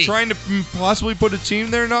think they're TV. trying to possibly put a team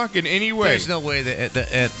there, Knock, in any way? There's no way that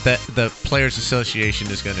the Players Association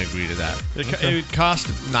is going to agree to that. It would cost.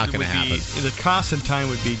 Not it gonna would be- happen. The cost and time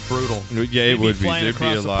would be brutal. Yeah, They'd it would be. flying There'd be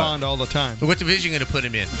across a the lot. pond all the time. But what division are you going to put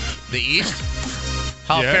him in? The East?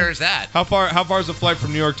 How Yeah. fair is that? How far is the flight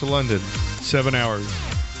from New York to London? 7 hours.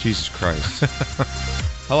 Jesus Christ.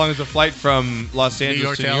 How long is the flight from Los Angeles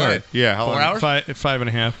York to to New LA? York? Yeah, how 4 long? hours?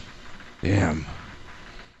 5.5. Damn.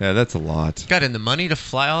 Yeah, that's a lot. Got in the money to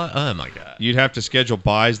fly all. Oh my God. You'd have to schedule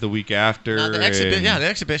buys the week after. No, the exhibition. and, Yeah, the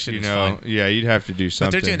exhibition You is know, fine. yeah, you'd have to do But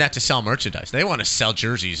something. they're doing that to sell merchandise. They want to sell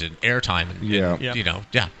jerseys and airtime. And, Yeah. and, you know,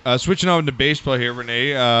 yeah. Switching on to baseball here,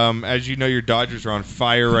 Renee. As you know, your Dodgers are on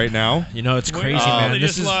fire right now. You know, it's crazy, Well, man. they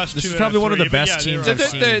This just lost is 2 out probably of one of the 3, but best yeah, teams they're I've on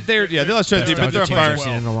seen. They lost 2 out of 3, but they're on Dodger teams fire. I've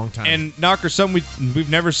seen in a long time. And Knocker, something we've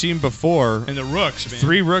never seen before. And the Rooks, man.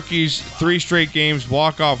 3 rookies, 3 straight games,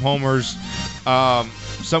 walk-off homers.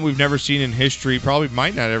 Something we've never seen in history. Probably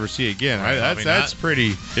might not ever see again. Right? That's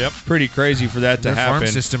pretty crazy for that to Our happen.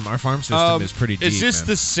 farm system is pretty deep. Is this man.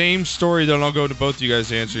 the same story, though? And I'll go to both of you guys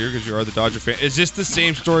to answer here because you are the Dodger fan. Is this the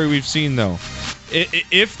same story we've seen, though?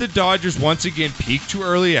 If the Dodgers once again peak too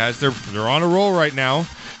early, as they're on a roll right now,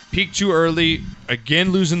 peak too early,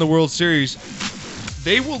 again losing the World Series,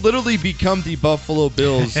 they will literally become the Buffalo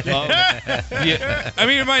Bills. Yeah. I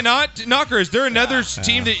mean, am I not? Knocker, is there another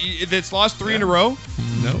team that's lost 3 in a row?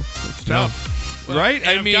 No. It's tough. Right?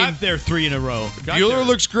 I mean, got there 3 in a row. Bueller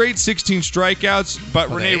looks great, 16 strikeouts, but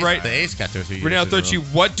Well, Renee, the A's got their 3 years Renee, I'll in a throw it to row. you.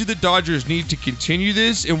 What do the Dodgers need to continue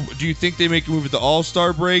this? And do you think they make a move at the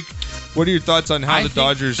All-Star break? What are your thoughts on how the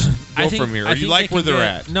Dodgers go from here? Or you like where they're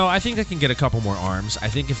at? No, I think they can get a couple more arms. I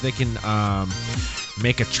think if they can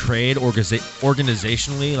make a trade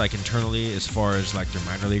organizationally, like internally, as far as like their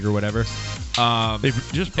minor league or whatever.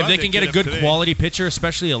 If they can get a good quality pitcher,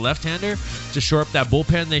 especially a left-hander, to shore up that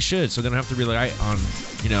bullpen, they should. So they don't have to rely on,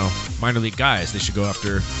 minor league guys. They should go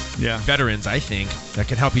after veterans, I think, that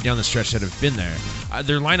can help you down the stretch that have been there.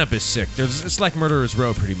 Their lineup is sick. It's like Murderer's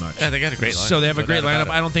Row, pretty much. Yeah, they got a great lineup. So they have a No great doubt about lineup.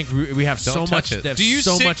 it. I don't think we have Don't so touch much. it. They have Do you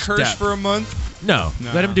so sit much Kersh depth. for a month? No,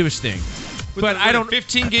 let him do his thing. But I don't.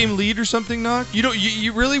 15-game lead or something, Knock? You don't.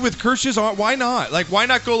 You really with Kershaw's on? Why not? Like, why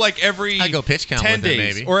not go like every? I go pitch count 10 with him,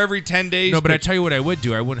 days maybe. or every 10 days. No, but I tell you what I would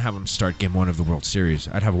do. I wouldn't have him start Game 1 of the World Series.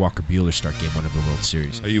 I'd have Walker Buehler start Game 1 of the World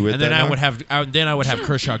Series. Are you with and that? then I Knock? would have. Then I would have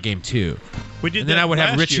Kershaw Game 2. We did And then that I would have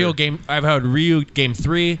last Rich year. Hill Game. I've had Ryu Game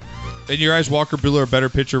 3. In your eyes, Walker Buehler a better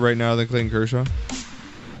pitcher right now than Clayton Kershaw?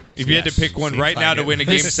 If you had to pick one Seems right like now to it. win a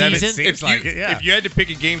Game This 7, season? Seems like it, yeah. if you had to pick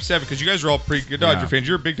a Game 7, because you guys are all pretty good Dodger Yeah. fans,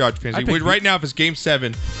 you're a big Dodger fan. I So pick- right now, if it's Game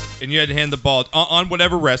 7 and you had to hand the ball on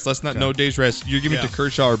whatever rest, let's not no days rest, you're giving it Yeah. to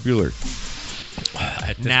Kershaw or Buehler.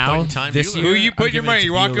 At this Now, point in time, this Buehler. year- Who you I'm put your giving it money? to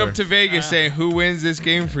You walk Buehler. up to Vegas saying, who wins this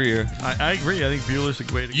game for you? I agree. I think Bueller's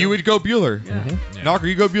the way to go. You would go Buehler. Yeah. Knocker,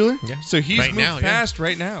 you go Buehler? Yeah. So he's Right moved now, yeah. past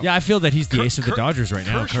right now. Yeah, I feel that he's the Ker- ace of the Ker- Dodgers right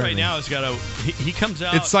now. Kersh right currently. now has got a. He comes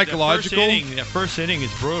out. It's psychological. That first inning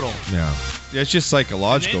is brutal. Yeah. Yeah, it's just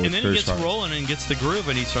psychological And with then he gets Kershaw. rolling and gets the groove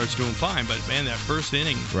and he starts doing fine. But man, that first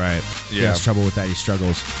inning. Right. He Yeah. has trouble with that. He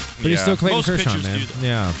struggles. But he's Yeah. still Clayton Most Kershaw, pitchers man. do that.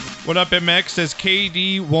 Yeah. What up, MX says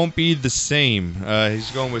KD won't be the same.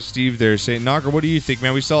 He's going with Steve there, saying, Knocker, what do you think,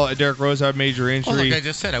 man? We saw Derek Rose have a major Well, injury. like I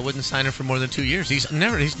just said, I wouldn't sign him for more than 2 years. He's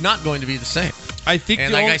not going to be the same. I think And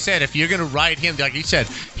the like only- I said, if you're going to ride him, like you said,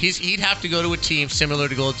 he'd have to go to a team similar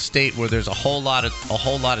to Golden State where there's a whole lot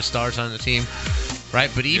of stars on the team, right?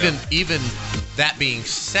 But even that being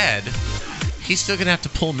said, he's still going to have to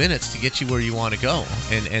pull minutes to get you where you want to go,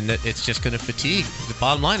 and that it's just going to fatigue. The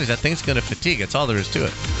bottom line is that thing's going to fatigue. That's all there is to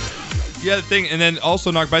it. Yeah, the thing, and then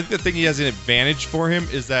also, Knock, but I think the thing he has an advantage for him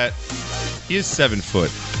is that he is 7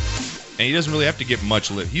 foot. And he doesn't really have to get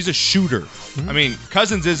much lift. He's a shooter. I mean,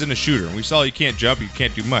 Cousins isn't a shooter. And we saw you can't jump, you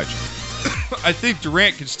can't do much. I think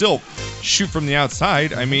Durant can still shoot from the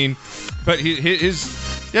outside. I mean, but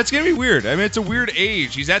that's going to be weird. I mean, it's a weird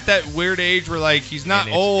age. He's at that weird age where, like, he's not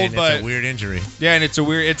old, but it's a weird injury. yeah, and it's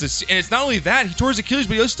not only that, he tore his Achilles,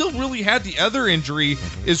 but he still really had the other injury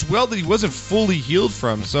as well that he wasn't fully healed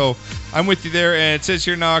from. So I'm with you there. And it says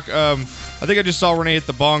here, Knock, I think I just saw Renee hit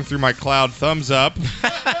the bong through my cloud. Thumbs up.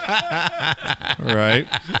 All right.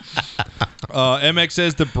 MX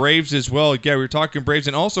says the Braves as well. Yeah, we were talking Braves,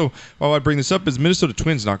 and also while I bring this up is Minnesota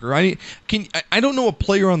Twins, Knocker. I don't know a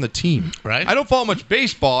player on the team. Right. I don't follow much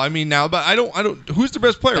baseball. I mean now, but I don't. Who's the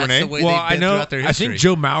best player, That's Renee? the way Well, they've I been know. throughout their I history. think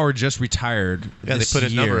Joe Mauer just retired. Yeah, they this put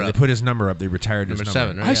his year. number up. They put his number up. They retired Number his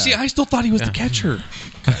 7, number. right? I see. I still thought he was the catcher.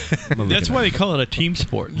 That's why they call it a team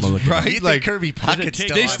sport. Right? Like Like Kirby Puckett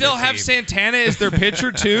still they on still the have team. Santana as their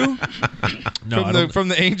pitcher too. No, I don't- from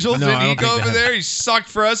the Angels. No, Did I he don't go think over they have- there? He sucked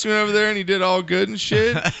for us. We went over there and he did all good and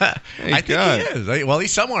shit. Thank I think God. he is. Well,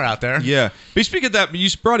 he's somewhere out there. Yeah. But speaking of that, you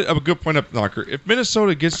brought up a good point up, Knocker. If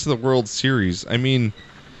Minnesota gets to the World Series, I mean,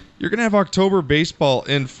 you're gonna have October baseball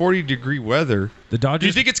in 40-degree weather. The Do you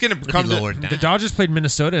Dodgers. think it's gonna come to lowered down. The Dodgers played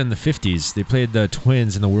Minnesota in the 50s. They played the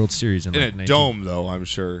Twins in the World Series in, in like a 19 dome though? I'm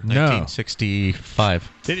sure. No,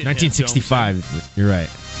 1965. They didn't have domes. 1965. You're right.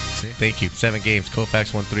 Thank you. 7 games.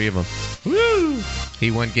 Koufax won 3 of them. Woo!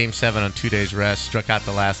 He won Game 7 on 2 days rest. Struck out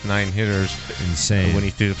the last 9 hitters Insane. when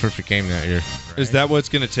he threw the perfect game that year. Is that what it's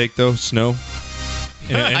gonna take though? Snow.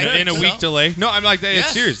 In I a think week so. delay? No, I'm like that. It's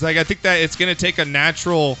Yes. serious. Like I think that it's gonna take a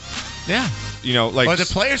natural, Yeah. like Or the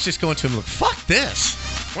players just going to him, look, fuck this.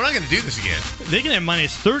 We're not going to do this again. They can have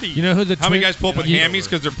minus 30. You know who the how many Twins- guys pull up with You know, hammies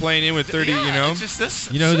because they're playing in with 30? Yeah, You know. It's just this.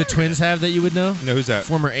 You know who the Twins have that you would know? You know who's that?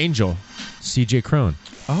 Former Angel, C.J. Crone.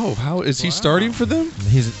 Oh, how is he starting for them?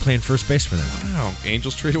 He's playing first base for them. Wow,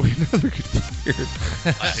 Angels trade away another good player.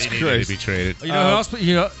 He needed to be traded. You know who else?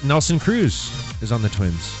 You know, Nelson Cruz is on the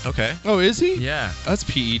Twins. Okay. Oh, is he? Yeah. That's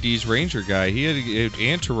PED's Ranger guy. He had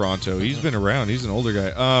and Toronto. He's been around. He's an older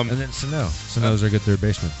guy. And then Sano. Sano's our good third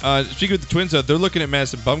baseman. Speaking of the Twins, they're looking at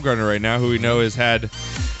Madison Bumgarner right now, who we know has had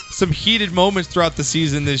some heated moments throughout the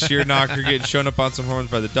season this year. Knocker getting shown up on some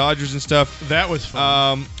horns by the Dodgers and stuff. That was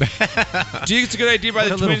fun. Do you think it's a good idea by What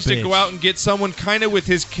the a little Twins to bitch. go out and get someone kind of with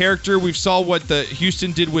his character? We saw what the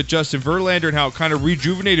Houston did with Justin Verlander and how it kind of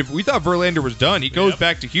rejuvenated. We thought Verlander was done. He goes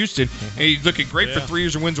back to Houston, and he's looking great for 3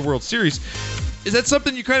 years and wins a World Series. Is that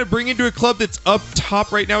something you kind of bring into a club that's up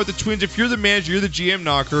top right now with the Twins? If you're the manager, you're the GM,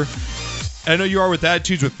 Knocker. I know you are with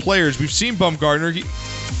attitudes with players. We've seen Bumgarner.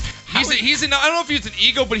 He's an, I don't know if he's an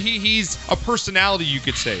ego, but he's a personality, you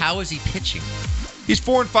could say. How is he pitching? He's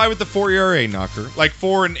 4-5 with the 4 ERA, Knocker. Like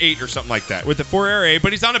 4-8 or something like that with the 4 ERA,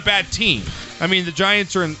 but he's on a bad team. I mean, the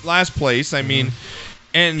Giants are in last place. I mean,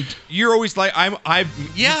 and you're always like,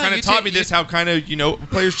 you kind of taught me this, how kind of,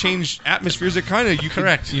 players change atmospheres. It kind of,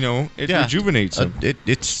 Correct. It rejuvenates them.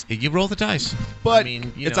 It's you roll the dice. But I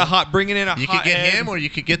mean, it's bringing in a you hot could get end. him or you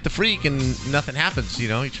could get the freak and nothing happens. He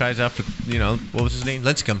tries out for, what was his name?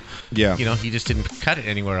 Lincecum. Yeah. He just didn't cut it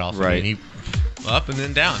anywhere else. I Right. mean, up and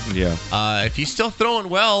then down. Yeah. If he's still throwing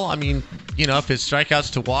well, I mean, you know, if his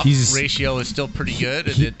strikeouts to walk ratio is still pretty good.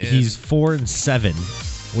 He's 4-7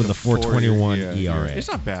 with a 4.21 ERA. It's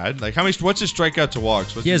not bad. Like, what's his strikeout to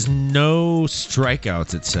walks? He has no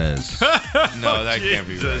strikeouts, it says. No, that can't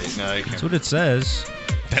be right. No, that can't That's what it says.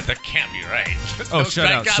 That can't be right. Oh,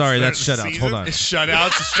 shutouts. Sorry, that's shutouts. Hold on.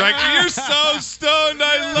 Shutouts, strike. You're so stoned.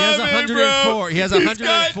 I love it, bro. He has 104. He's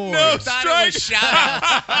got no He thought it was shout-outs.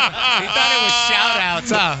 He thought it was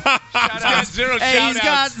shout-outs, huh? He's got zero He's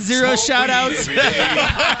got zero shout-outs.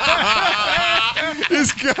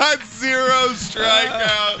 He's got zero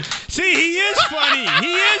strikeouts. See, he is funny.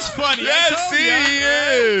 He is funny. Yes, he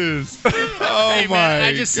is. Oh, Hey, my man,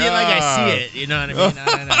 I just see it like I see God. it. You know what I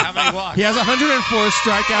mean? How many walks? He has 104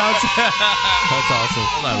 strikeouts. That's awesome.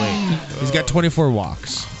 Hold on, wait. He's got 24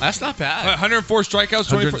 walks. That's not bad. 104 strikeouts,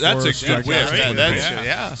 24. That's a good strikeouts, whiff. 24.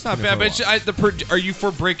 That's not bad. But are you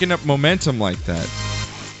for breaking up momentum like that?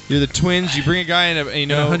 You're the Twins. You bring a guy in,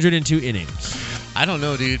 102 innings. I don't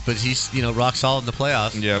know, dude, but he's, rock solid in the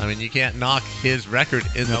playoffs. Yeah. I mean, you can't knock his record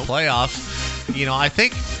in the playoffs. I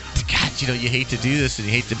think, God, you hate to do this and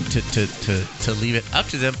you hate to leave it up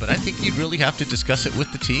to them, but I think you'd really have to discuss it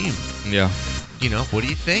with the team. Yeah. What do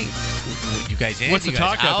you think? You guys in? What's You the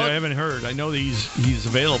guys talk out there? I haven't heard. I know that he's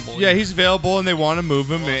available. Yeah, he's available, and they want to move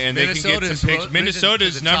him, and they can get Minnesota's some picks. risen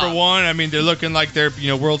Minnesota's to the number top. one. I mean, they're looking like they're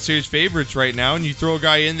World Series favorites right now, and you throw a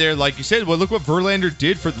guy in there, like you said. Well, look what Verlander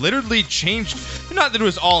did for literally changed. Not that it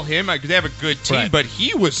was all him, because they have a good team, Right. but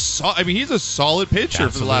he was. He's a solid pitcher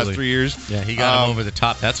for the last Absolutely. 3 years. Yeah, he got him over the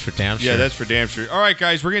top. That's for damn sure. Yeah, that's for damn sure. All right,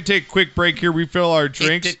 guys, we're gonna take a quick break here. Refill our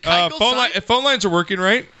drinks. did Keuchel Phone lines are working,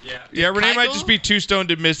 right? Yeah. Yeah, Renee might Keuchel? just be too stoned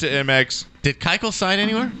to miss it. MX. Did Keuchel sign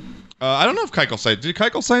anywhere? I don't know if Keuchel signed. Did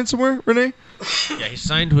Keuchel sign somewhere, Renee? Yeah, he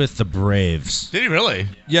signed with the Braves. Did he really?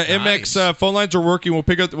 Yeah, Nice. MX phone lines are working. We'll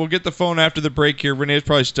get the phone after the break here. Renee's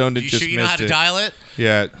probably stoned and You just sure you know how missed to it. dial it?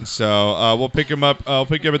 Yeah, so we'll pick him up. I'll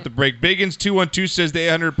pick him up at the break. Biggins 212 says the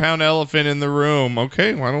 800-pound elephant in the room.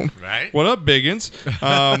 Okay, well, I don't. Right. What up, Biggins?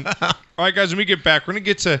 All right, guys. When we get back, we're gonna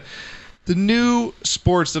get to the new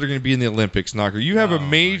sports that are going to be in the Olympics. Knocker, you have a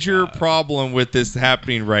major problem with this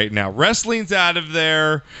happening right now. Wrestling's out of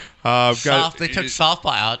there. They took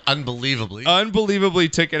softball out unbelievably. Unbelievably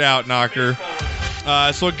took it out, Knocker.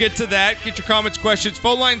 So we'll get to that. Get your comments, questions.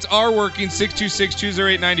 Phone lines are working.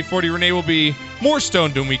 626-208-9040. Renee will be more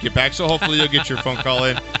stoned when we get back, so hopefully you'll get your phone call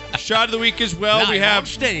in. Shot of the week as well. We Live have on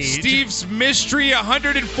stage. Steve's Mystery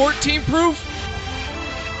 114 proof.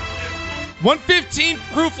 115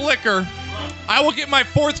 proof liquor. I will get my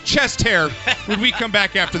fourth chest hair when we come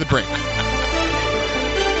back after the break.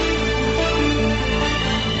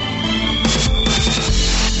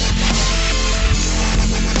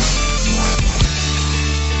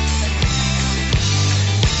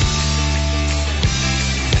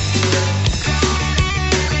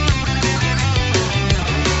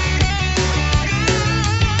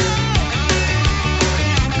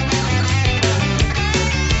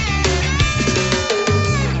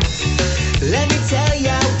 Let me tell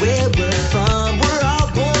ya where we're from. We're all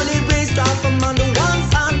born and raised off from under one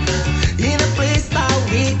sun. In a place that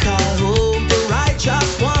we call home, the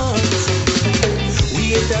righteous ones.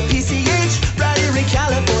 We hit the PCH right here in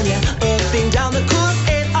California. Up and down the coast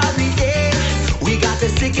and REA. We got the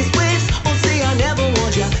sickest waves. Oh, say I never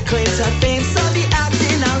warned ya. Claim to fame, so be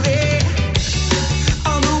acting array.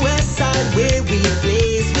 On the west side where we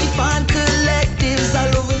blaze, we find collectives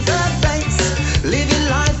all over the place. Living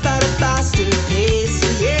life at a faster pace,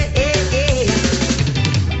 yeah, yeah, yeah.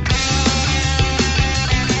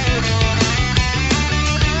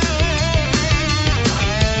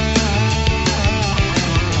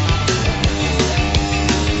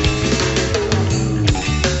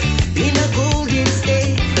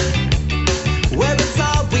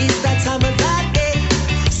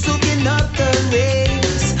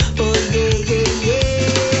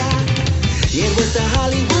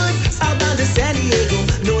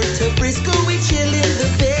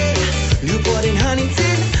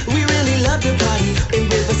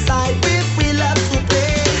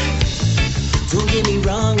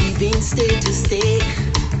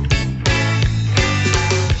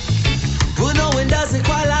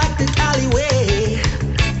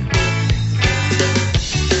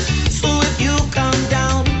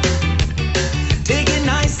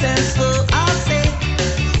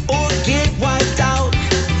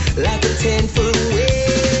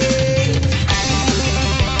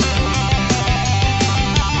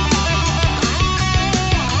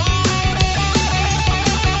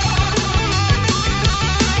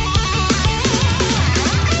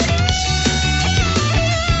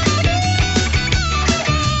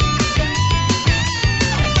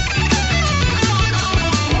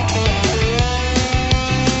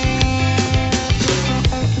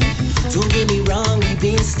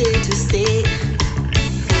 stay to stay.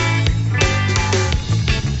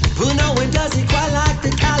 But no one does it quite like the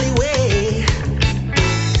Cali way.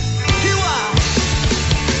 You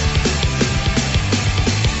are.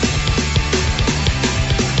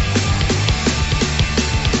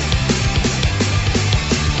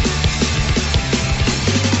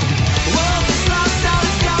 Well, this lifestyle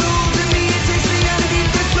has got hold of me. It takes me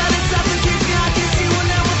underneath the ground and suffocates me. I can see when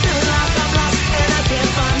now I'm feeling like I'm lost and I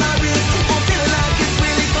can't find my roots. I'm feeling like it's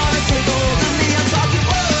really gonna take hold of me. I'm talking,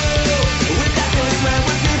 whoa, with that first man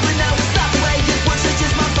with me, but now it's not the way it works. It's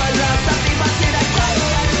just my fun love. Something I said I cry.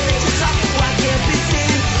 Just talking why I can't be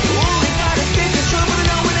seen. Only gotta stay control, but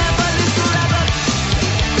no one ever lives forever.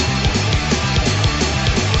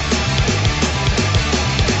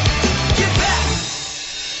 Get back.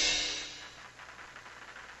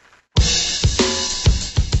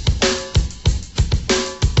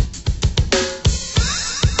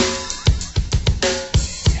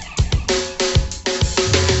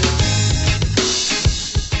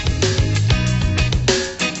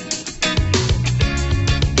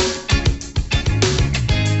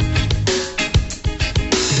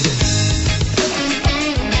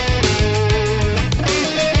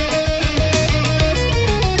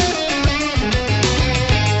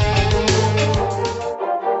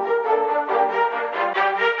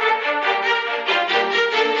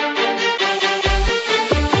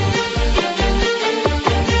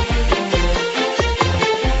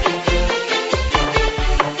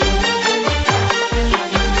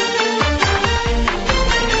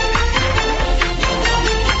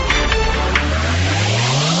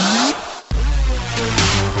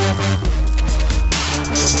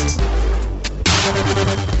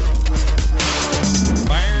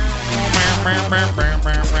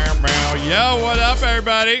 Yo, what up,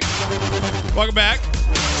 everybody? Welcome back.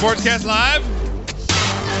 Sportscast Live.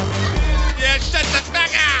 Yeah, shut the fuck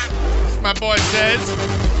up, as my boy says.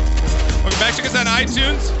 Welcome back. Check us out on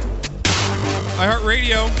iTunes,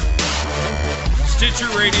 iHeartRadio, Stitcher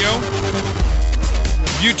Radio,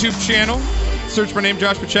 YouTube channel. Search my name,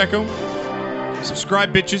 Josh Pacheco.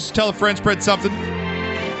 Subscribe, bitches. Tell a friend, spread something.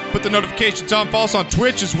 Put the notifications on. Follow us on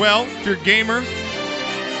Twitch as well if you're a gamer.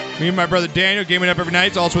 Me and my brother Daniel gaming up every night.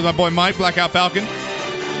 It's also with my boy Mike, Blackout Falcon.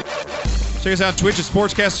 Check us out on Twitch at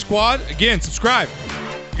Sportscast Squad. Again, subscribe.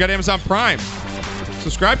 You got Amazon Prime.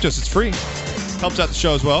 Subscribe to us. It's free. Helps out the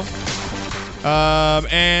show as well.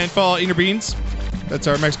 And follow Inner Beans. That's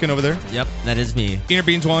our Mexican over there. Yep, that is me. Inner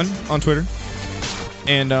Beans 1 on Twitter.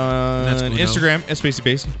 And on That's Uno. Instagram,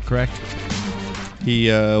 Spacey. Correct. He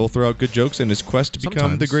will throw out good jokes in his quest to become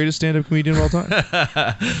Sometimes. the greatest stand-up comedian of all time.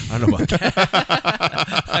 I don't know about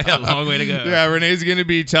that. I got a long way to go. Yeah, Renee's going to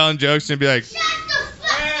be telling jokes and be like,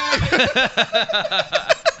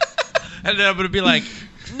 And then I'm going to be like,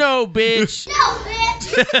 no, bitch.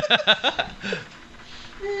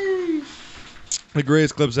 the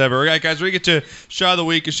greatest clips ever. All right, guys, we're going to get to Shot of the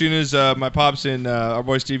Week as soon as my pops and our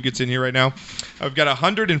boy Steve gets in here right now. I've got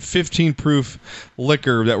 115 proof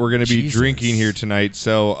liquor that we're going to be Jesus. drinking here tonight.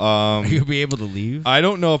 So Are you be able to leave? I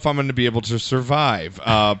don't know if I'm going to be able to survive.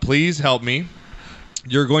 Please help me.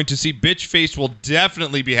 You're going to see Bitch Face will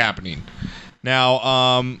definitely be happening. Now,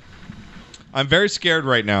 I'm very scared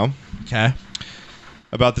right now. Okay.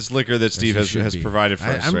 About this liquor that Steve Yes, you has should be. provided for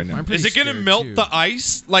us I'm- right now. I'm pretty Is it going to scared, melt too. the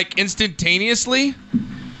ice like instantaneously?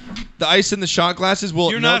 The ice in the shot glasses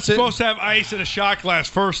will You're melt not supposed to have ice in a shot glass,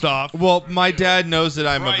 first off. Well, my dad knows that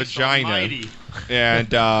I'm a Christ vagina almighty.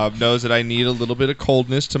 and knows that I need a little bit of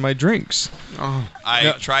coldness to my drinks.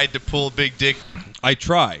 I tried to pull Big Dick. I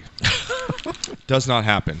try. Does not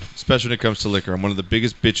happen, especially when it comes to liquor. I'm one of the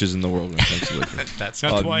biggest bitches in the world when it comes to liquor. That's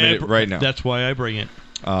I'll why admit it right now. That's why I bring it.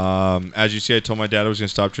 As you see, I told my dad I was going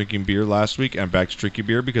to stop drinking beer last week, and I'm back to drinking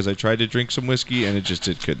beer because I tried to drink some whiskey, and it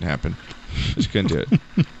couldn't happen. Just couldn't do it.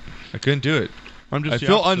 I couldn't do it. I'm just I the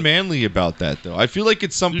feel opposite. unmanly about that, though. I feel like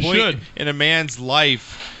at some You point should. in a man's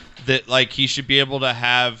life that like he should be able to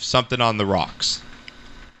have something on the rocks.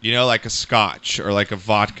 You know, like a scotch or like a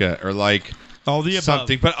vodka or like all the above.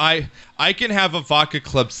 something. But I can have a vodka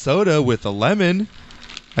club soda with a lemon.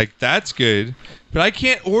 Like that's good. But I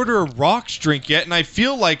can't order a rocks drink yet, and I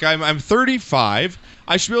feel like I'm 35.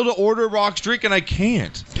 I should be able to order a rocks drink, and I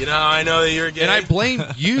can't. You know, I know that you're gay. And I blame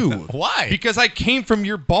you. Why? Because I came from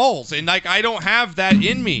your balls, and like I don't have that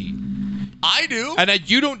in me. I do. And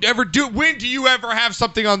you don't ever do. When do you ever have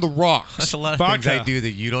something on the rocks? That's a lot of things I do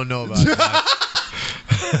that you don't know about.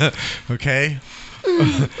 Okay.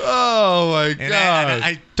 Oh my god! And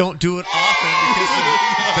I don't do it often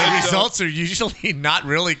because the results are usually not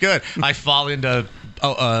really good. I fall into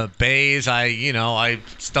Bays. I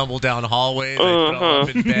stumble down hallways. I throw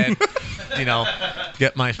up in bed.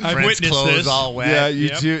 Get my friend's witnessed clothes this. all wet. Yeah, you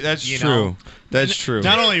do. That's true. That's true.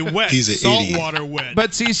 Not only wet, He's an saltwater wet.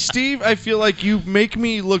 But see, Steve, I feel like you make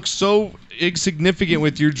me look so insignificant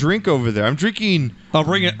with your drink over there. I'm drinking. I'll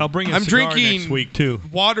bring a I'm cigar drinking next week too.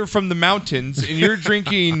 Water from the mountains, and you're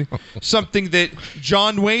drinking something that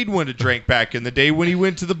John Wayne would have drank back in the day when he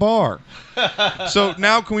went to the bar. So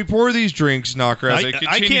now, can we pour these drinks, Knocker? As I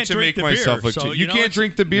continue can't to drink make the myself beer, look. so, You know, can't it's-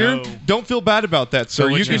 drink the beer. No. Don't feel bad about that, sir. So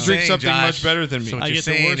what You can you're drink saying, something Josh, much better than me. So what I you're get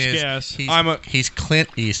the saying worst is gas. He's Clint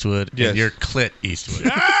Eastwood, Yes. and you're Clit Eastwood.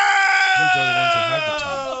 Man,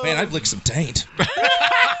 I've licked some taint.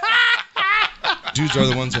 Dudes are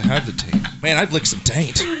the ones that have the taint. Man, I've licked some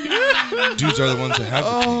taint. Dudes are the ones that have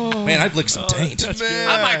the taint. Man, I've licked some taint.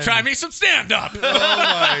 I might try me some stand-up. Oh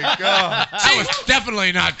my god! I was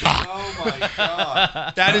definitely not cocked. Oh my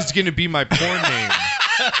god! That is going to be my porn name.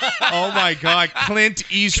 Oh my god! Clint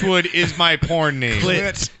Eastwood is my porn name.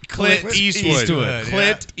 Clint Eastwood.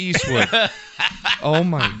 Clint Eastwood. Oh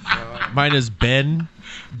my god! Mine is Ben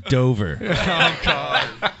Dover. Oh God!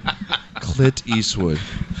 Clint Eastwood.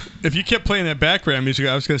 If you kept playing that background music,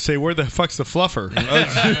 I was going to say, where the fuck's the fluffer? I need a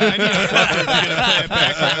fluffer if you're going to play that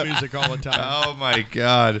background music all the time. Oh my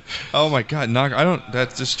god! Oh my god! Knock!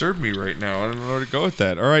 That disturbed me right now. I don't know where to go with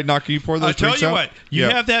that. All right, Knock. Can you pour those I'll tell drinks you out? what. You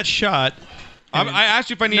have that shot. I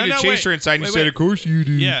asked you if I needed a wait. chaser inside, and you Wait, said, wait. "Of course you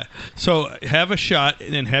do." Yeah. So have a shot,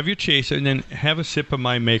 and then have your chaser, and then have a sip of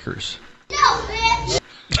my makers. No, bitch.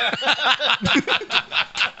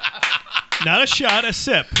 Not a shot, a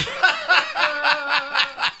sip.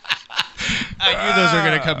 I knew those were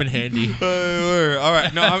going to come in handy. All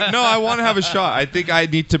right. No, I want to have a shot. I think I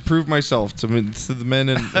need to prove myself to the men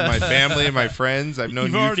in my family and my friends. I've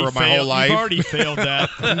known you for my whole life. You've already failed that.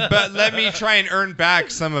 But let me try and earn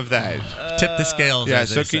back some of that. Tip the scales. Yeah, as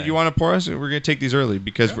so they say. you want to pour us? We're going to take these early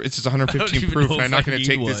because it's just 115 even proof, know and I'm if not I going to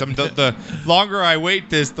need take this. one. The longer I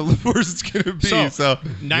wait this, the worse it's going to be. So,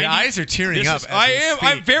 Your eyes are tearing up. I am.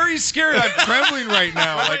 I'm very scared. I'm trembling right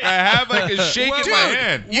now. Like I have like a shake in my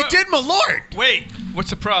hand. You did Malort. Wait, what's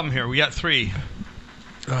the problem here? We got 3.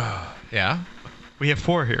 Yeah. We have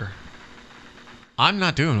 4 here. I'm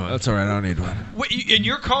not doing one. That's all right. I don't need one. Wait, and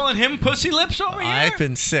you're calling him Pussy Lips over here? I've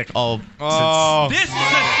been sick Oh. This is the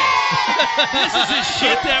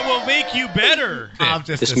shit that will make you better.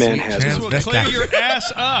 This man has This will clear your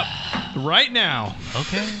ass up right now.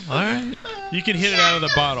 Okay, all right. You can hit it out of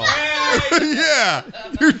the bottle. Yeah,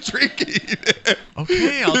 you're drinking.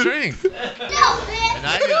 Okay, I'll drink.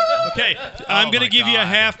 Okay, I'm going to give you a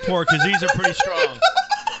half pour because these are pretty strong.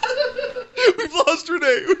 We've lost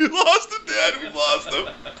Renee. We lost him, Dad. We lost him.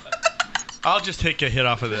 I'll just take a hit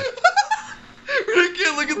off of this. Renee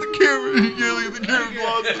can't look at the camera. He can't look at the camera. We've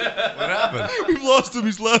lost him. What happened? We've lost him.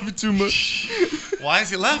 He's laughing too much. Why is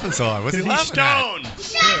he laughing so hard? What's he He's laughing stoned.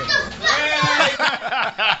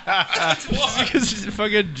 Because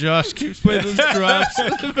fucking Josh keeps playing those drops.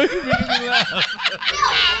 Fucking making me laugh.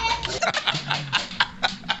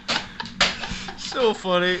 So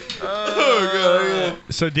funny. Oh, God.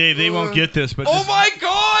 So, Dave, they won't get this, but Oh, my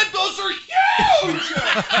God. Those are huge.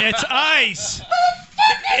 it's ice.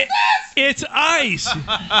 It's ice.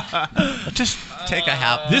 Just take a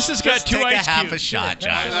half. This has got just 2 take ice a half cubes. a shot,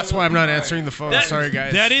 Josh. That's why I'm not answering the phone. Sorry,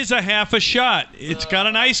 guys. That is a half a shot. It's got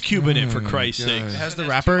an ice cube in it, for Christ's sake. It has the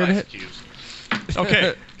wrapper in it.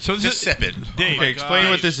 Okay, so this Just is, sip it. Dave. Okay, explain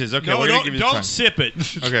what this is. Okay, No, we're going don't, to give you the don't time. sip it.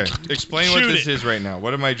 Okay, explain what Shoot this it. is right now.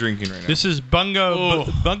 What am I drinking right now? This is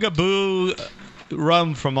Bungaboo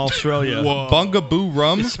rum from Australia. Bungaboo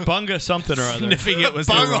rum? It's Bunga something or other. Sniffing it was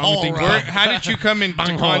the wrong thing. How did you come into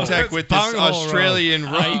contact with this Bunghole Australian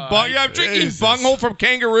rum? Yeah, I'm drinking Jesus. bunghole from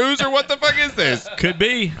kangaroos, or what the fuck is this? Could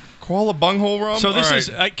be. Koala bunghole rum? So this All is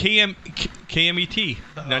KMET,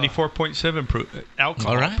 94.7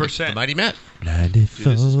 alcohol All right. percent. The Mighty Met. Dude, this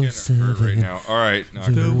is gonna hurt right now. All right. No,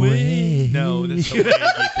 The way. No, that's the way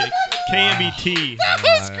you think. KMET.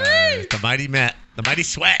 The Mighty Met. The Mighty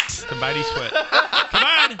Sweat. The mighty sweat. Come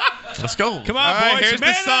on. Let's go. Come on, All right, boys. here's the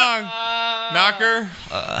Man song. up. Knocker.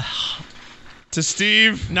 To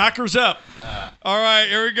Steve. Knockers up. All right,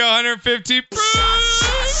 here we go. 150 proof.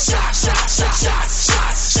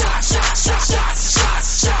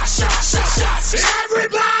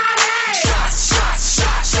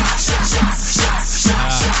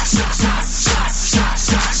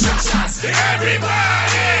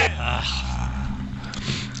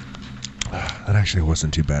 That actually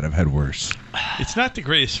wasn't too bad. I've had worse. It's not the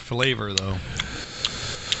greatest flavor, though.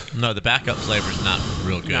 No, the backup flavor's not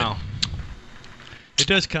real good. No. It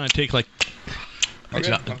does kind of take like Good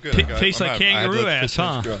job. I'm good. Tastes like kangaroo ass,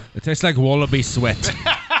 huh? It tastes like wallaby sweat.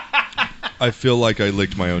 I feel like I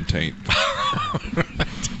licked my own taint.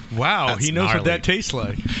 Wow, That's he knows what gnarly. that tastes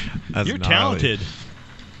like. That's You're gnarly. talented.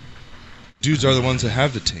 Dudes are the ones that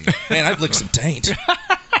have the taint. Man, I've licked some taint.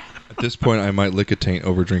 At this point, I might lick a taint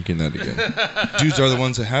over drinking that again. Dudes are the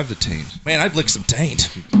ones that have the taint. Man, I've licked some taint.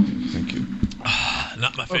 Thank you.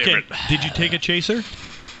 Not my Okay, favorite. did you take a chaser?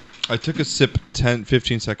 I took a sip 10,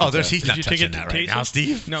 15 seconds. Oh, there's after. he's not you take touching it that to right taste now, it?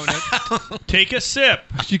 Steve. No. Take a sip.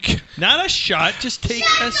 You can't- Not a shot, just take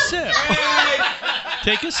a sip.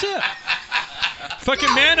 Take a sip.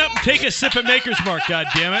 Fucking man up and take a sip of Maker's Mark,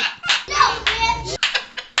 goddammit. No, bitch.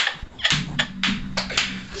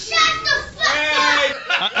 Shut the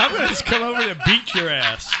fuck up. I'm going to just come over to beat your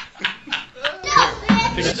ass. No,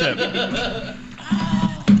 bitch. Take a sip.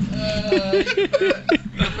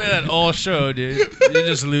 Man, all show, dude. You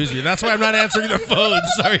just lose me. That's why I'm not answering the phone.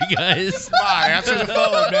 Sorry, guys. Come on, answer the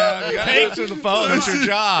phone, man. You gotta answer the phone. That's your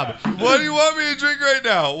job. What do you want me to drink right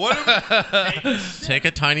now? What? Take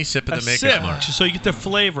a tiny sip of A the Maker's sip, Mark. just so you get the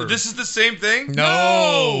flavor. This is the same thing?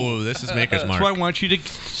 No, this is Maker's That's Mark. why I want you to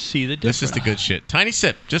see the difference. This is the good shit. Tiny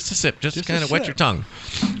sip, just a sip, just Just to kind a of wet sip. your tongue.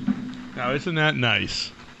 Now, isn't that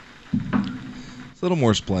nice? It's a little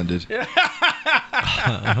more splendid.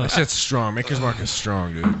 That shit's strong. Maker's Mark is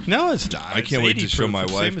strong, dude. No, it's not. I can't wait to show my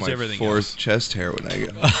wife my everything fourth chest hair when I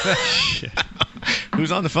get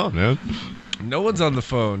Who's on the phone, man? No one's on the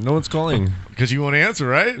phone. No one's calling. Because you won't answer,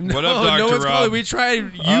 right? What up, No, Dr. no one's Rob? calling. We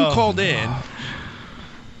tried. You called in,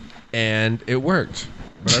 and it worked.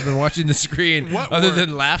 But I've been watching the screen other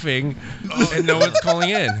than laughing, and no one's calling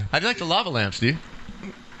in. How do you like the lava lamp, Steve?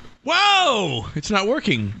 Whoa! It's not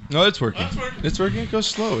working. No, it's working. It's working. It goes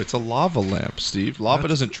slow. It's a lava lamp, Steve. Lava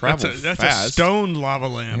doesn't travel That's fast. a stone lava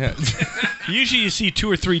lamp. Yeah. Usually you see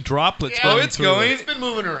 2 or 3 droplets Oh, going it's through going. it. It's been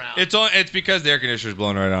moving around. It's on. It's because the air conditioner's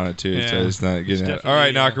blowing right on it too. Yeah. So it's not getting It's out. All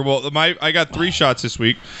right, definitely, Knocker. Well, I got 3 shots this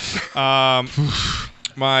week.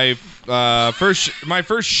 My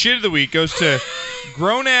first shit of the week goes to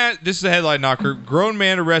this is a headline, Knocker. Grown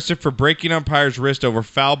man arrested for breaking umpire's wrist over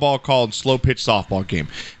foul ball call in slow pitch softball game.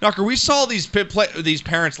 Knocker, we saw these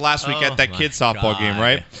parents last week at that kids softball game,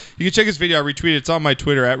 right? You can check this video. I retweeted. It's on my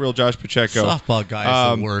Twitter at Real Josh Pacheco. Softball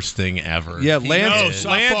guy is the worst thing ever. Yeah, He Lance is.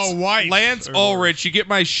 Lance Ulrich, you get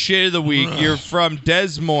my shit of the week. You're from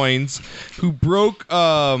Des Moines, who broke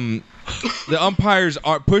the umpires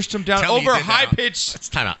pushed him down Tell me you over did that high on- pitch. Let's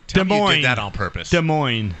time out. Tell me you did that on purpose. Des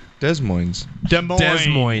Moines. Des Moines. Des Moines. Des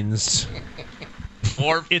Moines. It's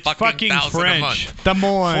fucking fucking thousand a French. month. Des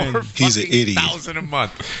Moines. $4 He's an idiot. thousand a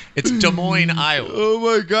month. It's Des Moines, Iowa. Oh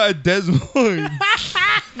my God, Des Moines.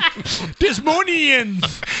 Desmonians.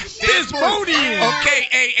 Desmonians. Okay,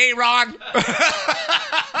 hey, Ron.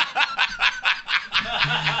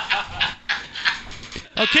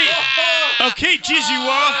 Okay,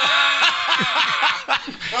 Jizua.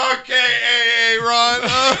 Okay, hey, Ron.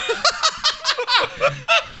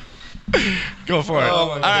 Go for it. Oh,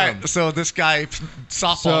 my All God. right, so this guy,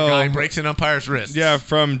 softball guy, breaks an umpire's wrist. Yeah,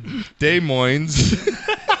 from Des Moines.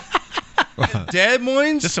 Des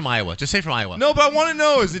Moines? Just from Iowa. Just say from Iowa. No, but I want to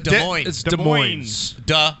know, is it Des Moines. It's Des Moines.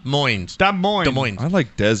 Des Moines. Des Moines. Des Moines. I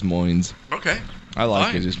like Des Moines. Okay. I like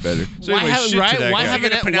Fine. it just better. So Why anyway, have- shit right, to that why guy. have You're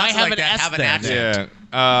gonna an- pronounce why it have like an that, S have an then? accent. Yeah.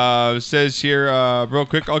 Says here, real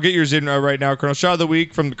quick, I'll get yours in right now. Colonel Shot of the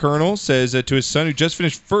Week from the Colonel says to his son, who just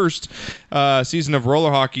finished first season of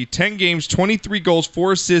roller hockey, 10 games, 23 goals,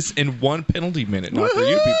 4 assists, and 1 penalty minute. Now, for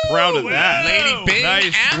you to be proud of that. Lady Bing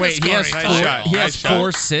Nice. and Wait, the he has scoring Nice four. shot. title. He Nice has shot. 4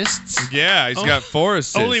 assists. Yeah, he's got 4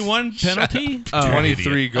 assists. Only 1 penalty?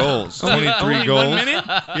 23 goals. 23 Only goals. 1 minute?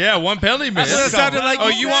 Yeah, 1 penalty minute. what it sounded like Oh,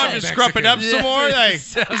 you you want him to said. scruff it up Mexican. some more? Like,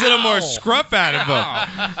 there's a little more scruff out of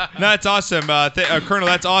him. No, that's awesome. Colonel,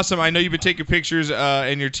 that's awesome. I know you've been taking pictures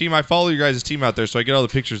and your team. I follow you guys' team out there, so I get all the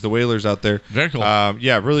pictures, the Whalers out there. Very cool.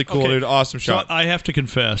 Yeah, really cool, Okay. dude. Awesome So shot. I have to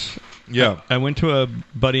confess. Yeah. I went to a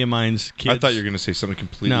buddy of mine's kids. I thought you were going to say something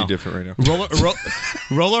completely No. different right now.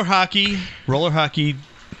 roller hockey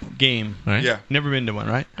game. Right? Yeah. Never been to one,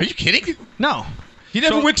 right? Are you kidding? No. You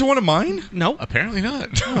never went to one of mine? No. Apparently not.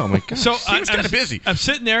 Oh, my God. So He was kinda busy. I'm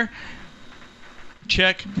sitting there.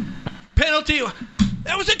 Check. Penalty.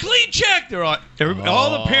 That was a clean check. They're all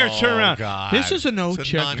the parents turn around. God. This is a no It's a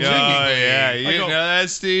check. Oh, non-check. yeah. I You go, know that,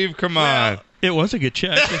 Steve? Come on. It was a good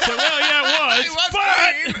check. They said, well, yeah, it was. It was but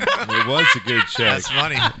clean. It was a good check. That's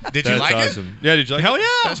funny. Did you That's like awesome. Yeah, did you like Hell it? yeah.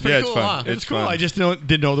 That's pretty Yeah, it's cool, fun. huh? It's cool. fun. I just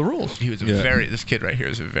didn't know the rules. He was this kid right here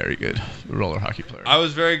is a very good roller hockey player. I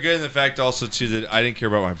was very good in the fact also too that I didn't care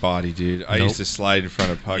about my body, dude. I used to slide in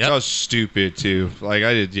front of pucks. Yep. I was stupid too. Like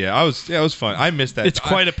I did. Yeah, it was fun. I missed that. It's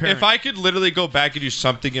quite apparent. If I could literally go back and do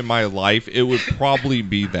something in my life, it would probably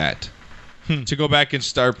be that. To go back and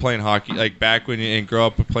start playing hockey, like back when and grow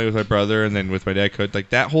up and play with my brother and then with my dad coach, like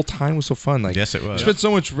that whole time was so fun. Like Yes, it was. I spent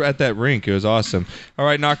so much at that rink. It was awesome. All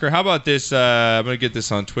right, Knocker, how about this? I'm gonna get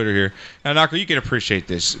this on Twitter here. Now, Knocker, you can appreciate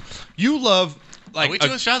this. You love like Are we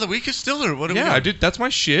doing shot of the week still, or what are we yeah, doing? I did. That's my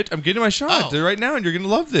shit. I'm getting my shot right now, and you're gonna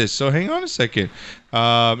love this. So hang on a second.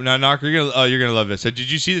 Now, Knocker, you're gonna love this. Did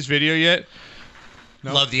you see this video yet?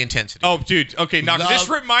 No. Love the intensity. Oh, dude. Okay, Knocker. This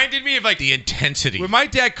reminded me of like the intensity. When my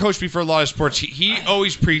dad coached me for a lot of sports, he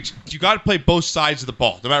always preached you got to play both sides of the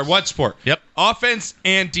ball, no matter what sport. Yep. Offense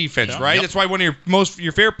and defense, right? Yep. That's why one of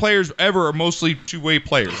your favorite players ever are mostly two-way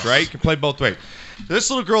players, right? Can play both ways. So this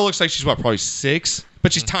little girl looks like she's probably 6.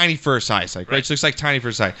 But she's tiny for her size, like right. She looks like tiny for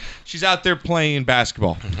her size. She's out there playing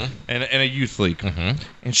basketball in a youth league,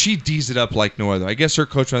 and she D's it up like no other. I guess her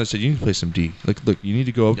coach around said, "You need to play some D. Look, you need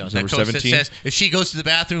to go number 17." Says if she goes to the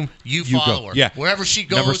bathroom, you follow her. Yeah, wherever she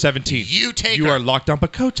goes, number 17. You take You her. are locked on.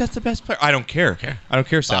 But coach, that's the best player. I don't care. I don't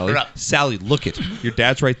care, Sally. her up. Sally, look it. Your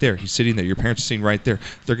dad's right there. He's sitting there. Your parents are sitting right there.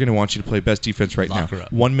 They're gonna want you to play best defense right Lock now. her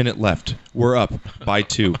up. 1 minute left. We're up by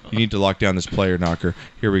 2. You need to lock down this player, Knocker.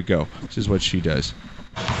 Here we go. This is what she does.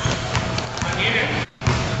 Have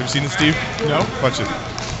you seen this, Steve? No. Watch it.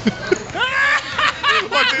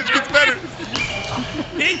 Watch it. It gets better.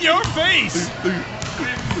 In your face.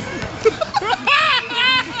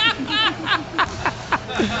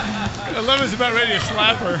 I love it's about ready to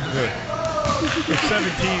slap her. Or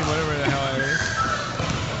 17, whatever the hell it is.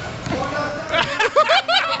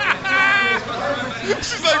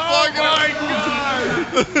 She's like vlogging. Oh my god.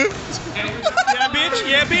 Yeah, bitch.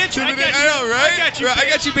 Yeah, bitch. I got you. I know, right? I got you, I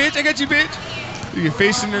got you, bitch. I got you, bitch. You're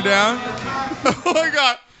facing her down. Oh my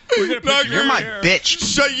god. You're my bitch.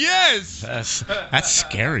 So yes. That's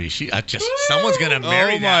scary. Someone's gonna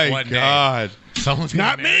marry that one day. Oh my god. Someone's gonna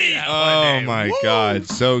Not marry me. that one day. Oh my Woo. god.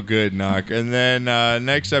 So good, Knock. And then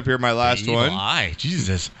next up here, my last Evil one. eye.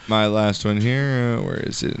 Jesus. My last one here. Where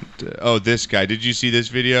is it? This guy. Did you see this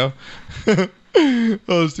video?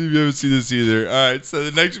 Oh, Steve, you haven't seen this either. All right. So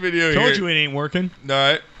the next video here. Told you it ain't working.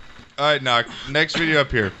 All right, Knock. Next video up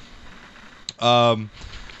here.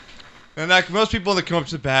 And like most people that come up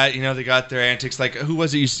to the bat, you know, they got their antics. Like, who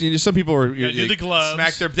was it? Some people were do the gloves.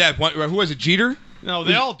 smack their dad. Who was it? Jeter? No,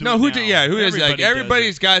 they all do. No, it who now. did? Yeah, who is like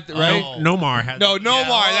everybody's got right. Nomar had. No,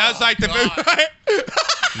 Nomar. That was like the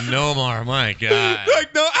Nomar, my God.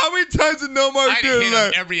 Like, no, how many times did Nomar I'd do hit him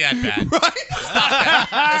that? every at bat. Right?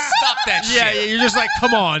 Stop that shit. Yeah, you're just like,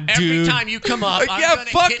 come on, dude. Every time you come up, Like, I'm yeah, gonna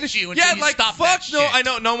fuck. hit you until Yeah, you like stop fuck. that No, shit. I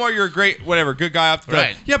know Nomar. You're a great, whatever, good guy off the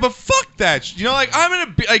Right. Yeah, but fuck that. You know, like I'm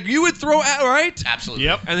gonna be like you would throw at right. Absolutely.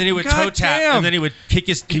 Yep. And then he would God toe tap, damn. and then he would kick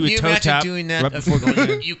his. Can he would you toe imagine tap doing that? right before going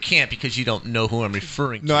in. You can't because you don't know who I'm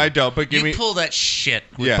referring to. No, I don't. But give you me. pull that shit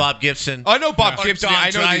with Yeah. Bob Gibson. I know Bob or Gibson. Don I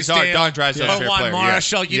know these are Drysdale, Don Drysdale. or Juan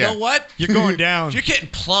Marshall. You know what? You're going down. You're getting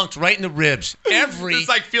plunked right in the ribs. It's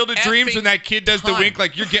like Field of Dreams when that kid does the wink.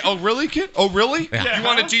 Like you're getting. Oh really, kid? Oh really? Yeah. You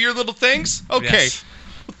want to do your little things? Okay. Yes.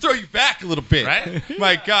 We'll throw you back a little bit. Right?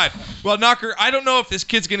 My God. Well, Knocker, I don't know if this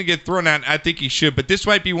kid's gonna get thrown out. I think he should, but this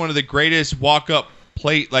might be one of the greatest walk-up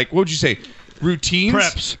plate. Like, what would you say?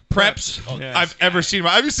 Routines. Preps. Oh, yes. I've ever seen.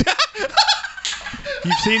 Have you seen?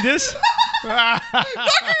 You've seen this? Knock on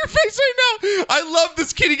your face right now. I love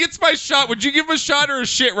this kid. He gets my shot. Would you give him a shot or a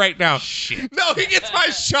shit right now? Shit. No, he gets my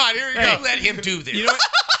shot. Here we go. Let him do this. You know what?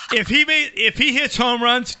 If he hits home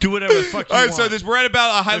runs, do whatever the fuck you All right, want. so we're at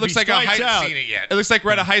about a high. If Looks he like a high. strikes out- seen it yet. It looks like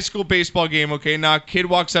we're at a high school baseball game. Okay, now kid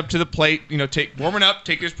walks up to the plate. You know, warming up,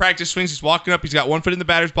 taking his practice swings. He's walking up. He's got 1 foot in the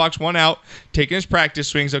batter's box, 1 out, taking his practice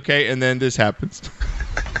swings. Okay, and then this happens.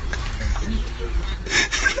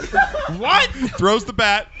 What? Throws the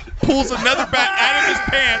bat, pulls another bat out of his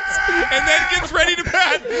pants, and then gets ready to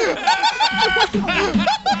bat.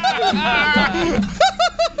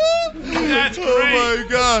 That's great. Oh my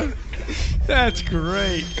God. That's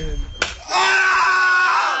great.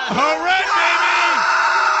 All right,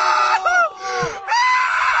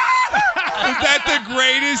 Is that the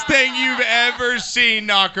greatest thing you've ever seen,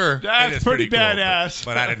 Knocker? baby. That's pretty cool, badass.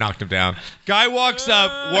 But I'd have knocked him down. Guy walks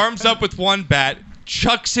up, warms up with 1 bat,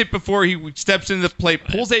 chucks it before he steps into the plate,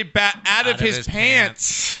 pulls a bat out of his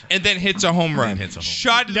pants, and then hits a home run.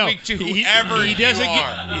 Shot of the week to whoever he doesn't you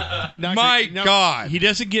are. get. My God. He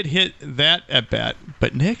doesn't get hit that at bat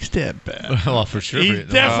But next at bat, well, for sure. he's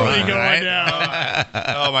definitely going down.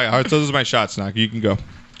 Oh my God! So those are my shots, Knock. You can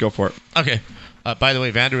go for it. Okay. By the way,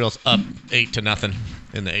 Vanderbilt's up 8-0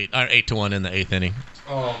 in the 8-1 in the 8th inning.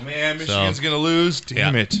 Oh man, Michigan's gonna lose.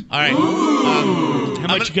 Damn it! All right.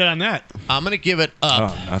 How much you got on that? I'm gonna give it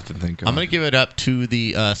up. Oh, nothing. Thank God. I'm gonna give it up to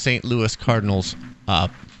the St. Louis Cardinals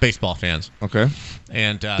baseball fans. Okay.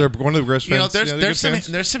 And they're one of the greatest fans.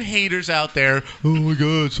 There's some haters out there. Oh my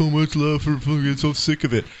God, so much love for fucking so sick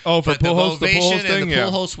of it. Oh, for Pujols, the Pujols thing, and the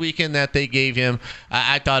Pujols weekend that they gave him,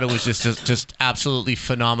 I thought it was just absolutely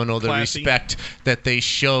phenomenal. The respect that they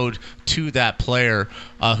showed to that player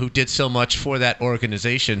who did so much for that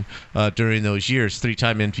organization during those years.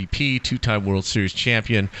 3-time MVP, 2-time World Series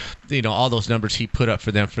champion. You know, all those numbers he put up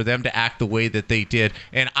for them to act the way that they did.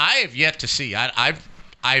 And I have yet to see.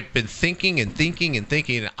 I've been thinking and thinking and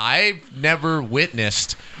thinking. I've never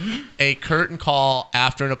witnessed a curtain call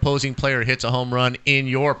after an opposing player hits a home run in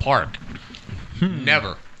your park.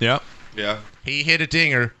 Never. Yeah. Yeah. He hit a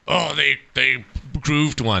dinger. Oh, they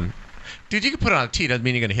grooved one. Dude, you can put it on a tee. Doesn't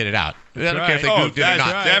mean you're going to hit it out. I don't care if they grooved it or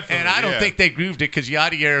not. And I don't think they grooved it because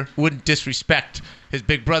Yadier wouldn't disrespect his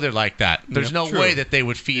big brother like that. There's no way that they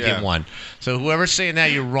would feed him one. So whoever's saying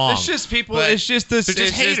that, you're wrong. It's just people. But It's just the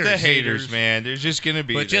haters. the haters, man. They're just gonna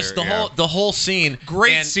be. But just there, the whole scene.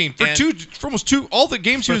 Great scene for almost two. All the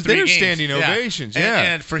games he was there, standing ovations.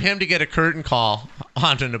 And for him to get a curtain call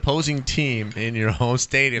on an opposing team in your home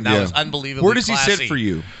stadium, that was unbelievably. Where does he classy. sit for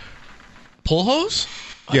you? Pujols?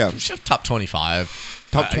 Yeah, top 25.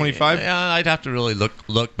 Top 25? Yeah, I'd have to really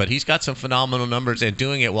look, but he's got some phenomenal numbers and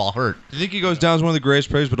doing it while hurt. Do you think he goes down as one of the greatest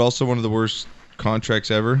players, but also one of the worst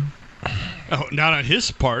contracts ever? Oh, not on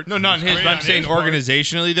his part. No, not on his. But I'm saying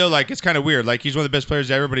organizationally, though, like it's kind of weird. Like he's one of the best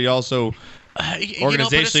players ever, but he also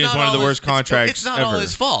organizationally is one of the worst contracts It's not ever. all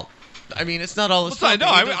his fault. I mean, it's not all his Well, fault.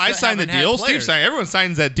 no, I signed the deal. Steve signed. Everyone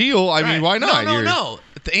signs that deal. I mean, why not? No.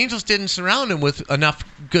 The Angels didn't surround him with enough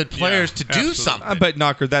good players to do something. But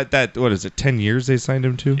Knocker, that what is it? 10 years they signed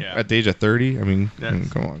him to at the age of 30. I mean,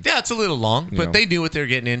 come on. Yeah, it's a little long, but they knew what they were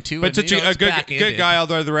getting into. But and, such a good guy all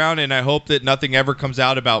the way around, and I hope that nothing ever comes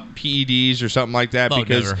out about PEDs or something like that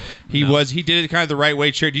because he did it kind of the right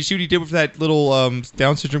way. Do you see what he did with that little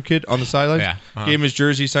Down syndrome kid on the sideline? Yeah, gave him his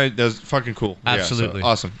jersey signed. That was fucking cool. Absolutely Yeah, so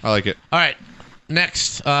awesome. I like it. All right.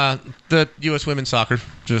 Next, the U.S. women's soccer.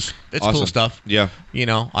 It's awesome. cool stuff. Yeah. You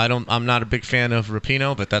know, I'm not a big fan of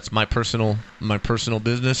Rapinoe, but that's my personal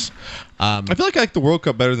business. I feel like I like the World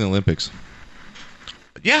Cup better than the Olympics.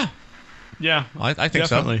 Yeah. Yeah. I think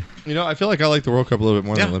definitely. so. You know, I feel like I like the World Cup a little bit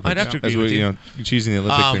more than the Olympics. I'd have to agree with you. You know, choosing the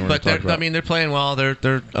Olympic thing. But they're playing well. They're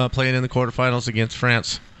playing in the quarterfinals against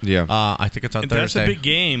France. Yeah. I think it's on And Thursday. that's a big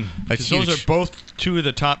game. That's Those huge. are both two of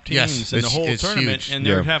the top teams Yes, in the whole it's tournament, huge. and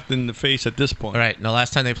they're having to face at this point. All right. Now,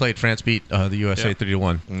 last time they played, France beat the USA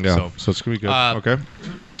 3-1. Yeah. So it's gonna be good. Okay.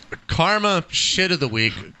 Karma shit of the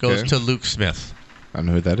week goes to Luke Smith. I don't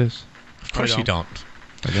know who that is. Of course you don't.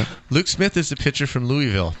 Okay. Luke Smith is the pitcher from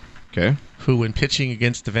Louisville. Okay. Who, when pitching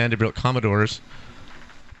against the Vanderbilt Commodores,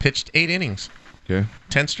 pitched 8 innings. Okay.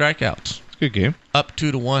 10 strikeouts. It's a good game. Up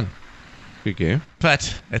 2-1. Good game.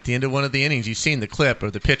 But at the end of one of the innings, you've seen the clip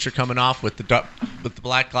of the pitcher coming off with the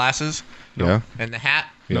black glasses, Yeah. and the hat,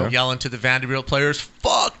 Yeah. yelling to the Vanderbilt players,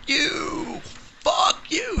 "Fuck you, fuck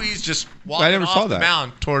you!" He's just walking I never off saw the that.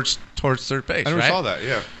 mound towards third base. I never right? saw that.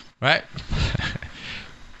 Yeah. Right.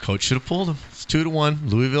 Coach should have pulled him. It's 2-1.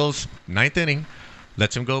 Louisville's 9th inning.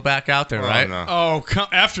 Lets him go back out there, right? No. Oh,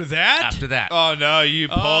 after that? After that. Oh no, you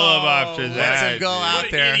pull him after that. Lets him go out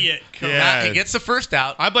What there. an idiot. Now, he gets the first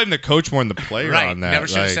out. I blame the coach more than the player Right. on that. Never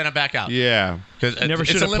should have like- sent him back out. Yeah. Never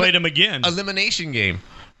should have played him again. Elimination game,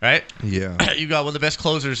 right? Yeah. You got one of the best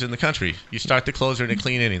closers in the country. You start the closer in a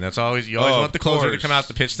clean inning. That's always you always Oh, want the of closer to course. come out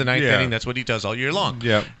to pitch the 9th Yeah. inning. That's what he does all year long.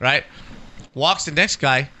 Yeah. Right? Walks the next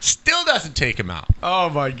guy, still doesn't take him out. Oh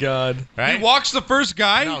my God! Right? He walks the first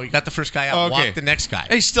guy. No, he got the first guy out. Okay. Walked the next guy.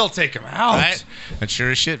 They still take him out. Right? And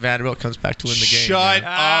sure as shit, Vanderbilt comes back to win the game. Shut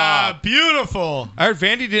man. up. Beautiful. I heard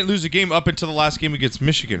Vandy didn't lose a game up until the last game against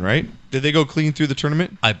Michigan, right? Did they go clean through the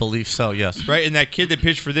tournament? I believe so. Yes. Right, and that kid that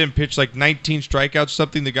pitched for them pitched like 19 strikeouts or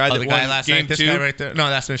something. The guy Oh, that the won guy last game night. This 2. guy right there. No,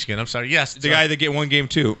 that's Michigan. I'm sorry. Yes. The guy that get won game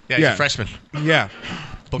 2. Yeah, he's a freshman. Yeah.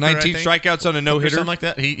 Booker, I 19 think. strikeouts on a no Booker, hitter. something like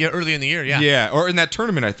that. Early in the year, yeah. Yeah, or in that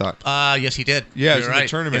tournament, I thought. Yes, he did. Yeah, it was You're in the right.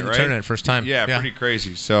 tournament, in the right? tournament, first time. Yeah, pretty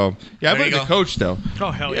crazy. So, yeah, I There you blame the go. coach, though.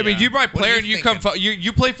 Oh, hell yeah. I mean, you're my player, and you come.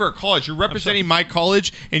 You play for a college. You're representing my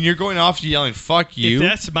college, and you're going off yelling "fuck you." If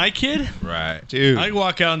that's my kid, right, dude. I'd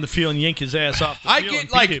walk out on the field and yank his ass off the I field get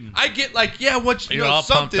and like, beat him. yeah, what's You're all pumped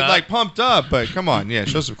something up. like pumped up, but come on, yeah,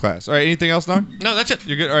 show some class. All right, anything else, Nog? No, that's it.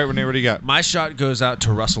 You're good. All right, Renee, what do you got? My shot goes out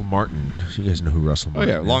to Russell Martin. You guys know who Russell Oh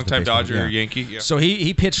Martin yeah, is, longtime the baseball- Dodger, Yankee. Yeah. So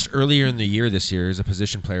he pitched earlier in the year this year as a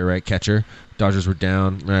position player, right? Catcher. Dodgers were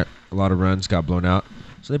down, right? A lot of runs, got blown out.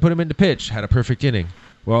 So they put him in to pitch, had a perfect inning.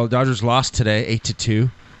 Well, Dodgers lost today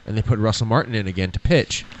 8-2, and they put Russell Martin in again to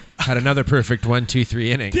pitch. Had another perfect 1, 2,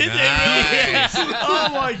 3 inning. Did they really? Oh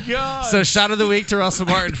my God! So shot of the week to Russell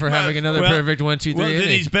Martin for having another perfect 1, 2, 3 Well, then inning.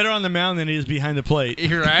 he's better on the mound than he is behind the plate.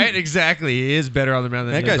 You're right, exactly. He is better on the mound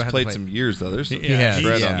than That he is guy's behind played the plate. some years though. There's some He has,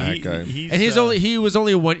 bread yeah. on that guy.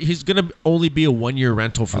 He's gonna only be a 1 year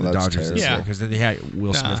rental for Oh, the that's Dodgers this terrible. year because they had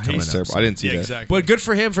Will Smith coming he's up. terrible. I didn't see that. Exactly. But good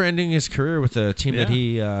for him for ending his career with a team that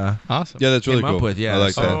he awesome. Yeah, that's really came cool. up with. Yeah, I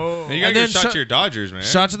like so- that. Oh. And you gotta And give a then shot shot- to your Dodgers, man.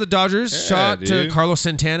 Shot to the Dodgers. Yeah, shot to dude. Carlos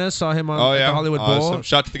Santana. Saw him on Oh at yeah, the Hollywood awesome. Bowl.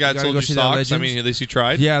 Shot to the guy that Gotta sold go you see that socks. I Legends. mean, at least he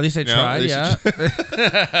tried. Yeah, at least they You know, tried. at least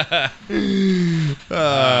Yeah.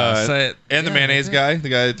 and the mayonnaise guy, the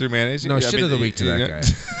guy that threw mayonnaise. No, I shit mean, of the week to that guy.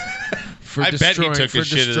 For I bet he destroying- took for a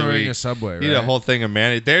shit of the destroying week. a Subway. He did a right? whole thing of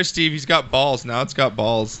mayonnaise. There's Steve. He's got balls now. It's got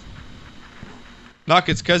balls. Knock,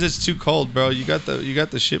 it's because it's too cold, bro. You got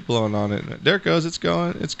the shit blowing on it. There it goes. It's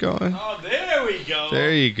going. It's going. Oh, there we go.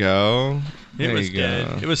 There you go. It There was you go.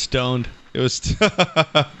 dead. It was stoned. It was. All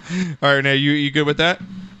right, now you good with that?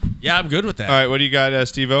 Yeah, I'm good with that. All right, what do you got,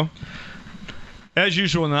 Steve-O? As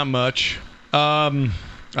usual, not much. I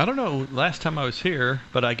don't know last time I was here,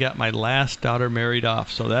 but I got my last daughter married off,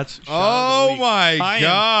 so that's shot of the Oh week. my I am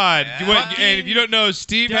God! What- fucking and if you don't know,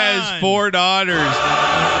 Steve has done. 4 daughters. You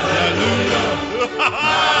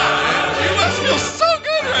must feel so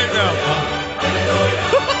good right now.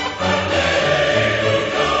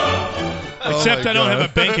 Except my I don't God. have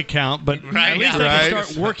a bank account, but at least I can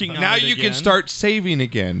start working on now it you again. can start saving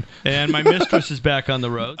again. And my mistress is back on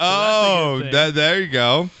the road. So Oh, that's a good thing. there you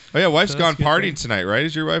go. Oh yeah, wife's So gone that's a good partying thing. tonight, right?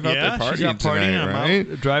 Is your wife out Yeah, there partying she's out partying. tonight, I'm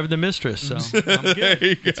right? out driving the mistress, so I'm There good.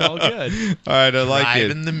 you It's go. all good. All right, I like it.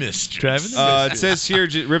 Driving the mistress. Driving the It says here,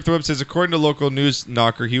 Rip the Whip says, according to local news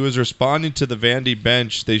knocker, he was responding to the Vandy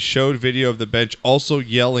bench. They showed video of the bench also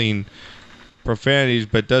yelling profanities,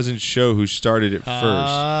 but doesn't show who started it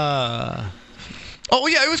first. Oh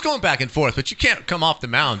yeah, it was going back and forth, but you can't come off the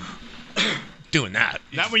mound doing that.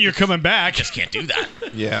 Not when you're coming back. You just can't do that.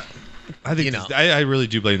 Yeah. I think You know. I really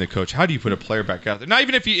do blame the coach. How do you put a player back out there? Not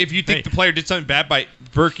even if you think the player did something bad by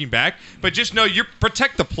working back, but just know you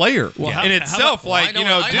protect the player Well, in how itself. about- like Well,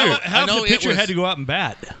 I know- dude, How I know if the it pitcher was- had to go out and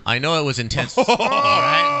bat? I know it was intense. that's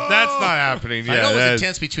not happening. Yeah, I know it was that's-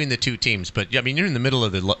 intense between the two teams, but I mean, you're in the middle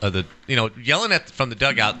of the yelling at from the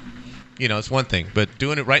dugout. It's one thing, but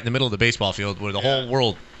doing it right in the middle of the baseball field where the whole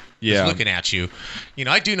world Yeah. is looking at you.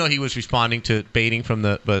 I do know he was responding to baiting from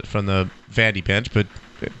the Vandy bench, but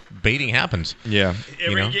baiting happens. Yeah.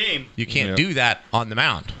 Every game. You can't Yeah. do that on the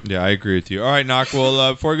mound. Yeah, I agree with you. All right, Knock.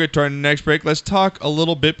 Well, before we go to our next break, let's talk a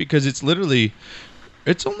little bit because it's only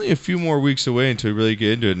a few more weeks away until we really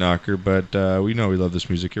get into it, Knocker. But we know we love this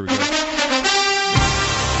music. Here we go.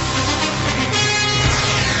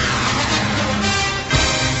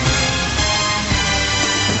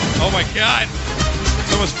 Oh my God!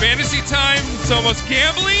 It's almost fantasy time. It's almost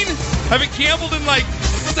gambling. I haven't gambled in like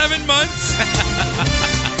 7 months.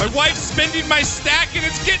 My wife's spending my stack and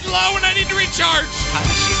it's getting low and I need to recharge. How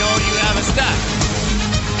does she know you have a stack?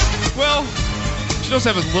 Well, she does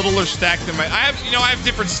have a littler stack than my. I have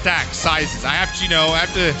different stack sizes. I have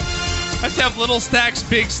to have little stacks,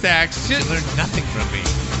 big stacks. You learned nothing from me.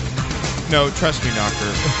 No, trust me,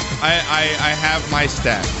 Knocker. I have my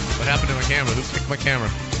stack. What happened to my camera? Who picked my camera?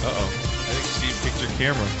 Uh-oh. I think Steve picked your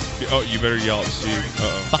camera. Oh, you better yell at Steve.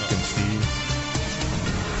 Uh-oh. Fucking Steve.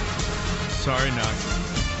 Sorry, Knock.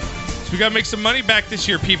 So we got to make some money back this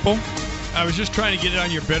year, people. I was just trying to get it on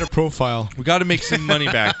your better profile. We got to make some money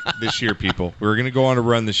back this year, people. We're going to go on a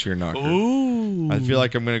run this year, Knocker. Ooh. I feel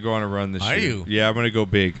like I'm going to go on a run this year. Are you? Yeah, I'm going to go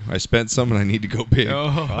big. I spent some and I need to go big. Oh,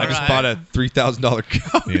 I just all bought right. a $3,000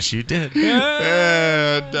 couch. Yes, you did.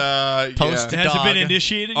 And, Post yeah. a Has it dog. been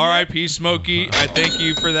initiated? yet? R.I.P. Smokey. I thank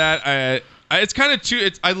you for that. It's kind of too.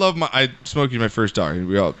 I love Smokey's my first dog.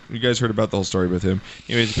 You guys heard about the whole story with him.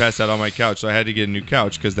 He was passed out on my couch, so I had to get a new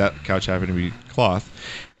couch because that couch happened to be cloth.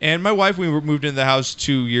 And my wife, when we moved into the house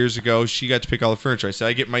 2 years ago, she got to pick all the furniture. I said,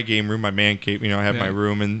 I get my game room, my man cave. I have my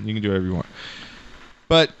room, and you can do whatever you want.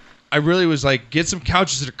 But I really was like, get some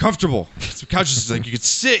couches that are comfortable. Some couches like you could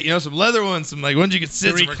sit, some leather ones, some like ones you could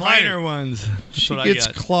sit. The some recliner ones. She That's what gets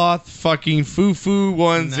I got. cloth fucking foo-foo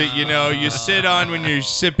ones that, you sit on when you're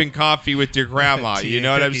sipping coffee with your grandma. Tea You and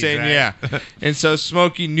know what I'm cookies, saying? right? Yeah. And so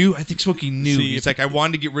Smokey knew. See, He's like, I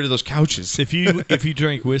wanted to get rid of those couches. If you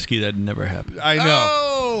drank whiskey, that'd never happen. I know.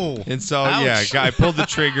 Oh! And so, Ouch. I pulled the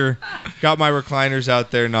trigger, got my recliners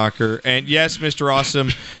out there, Knocker. And yes, Mr. Awesome,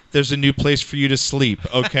 there's a new place for you to sleep,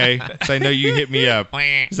 okay? Because I know you hit me up.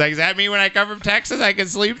 He's like, does that mean when I come from Texas, I can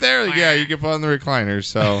sleep there? Like, yeah, you can put on the recliners.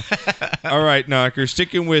 So, all right, Knocker.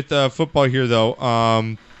 Sticking with football here,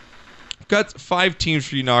 though. Got 5 teams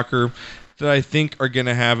for you, Knocker, that I think are going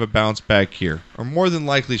to have a bounce back here, or more than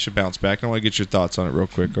likely should bounce back. I want to get your thoughts on it real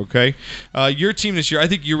quick, okay? Your team this year, I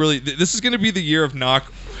think this is going to be the year of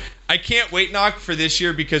Knock. I can't wait, Knock, for this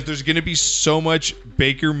year because there's going to be so much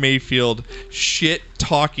Baker Mayfield shit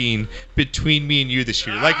talking between me and you this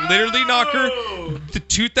year. Like, literally, Knocker, the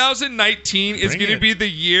 2019 is going to be the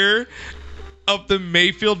year of the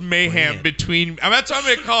Mayfield mayhem between. That's what I'm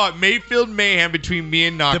going to call it. Mayfield mayhem between me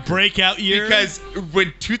and Knocker. The breakout year? Because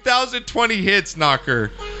when 2020 hits,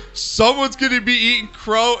 Knocker, someone's going to be eating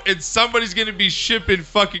crow and somebody's going to be shipping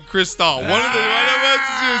fucking Cristal. One of us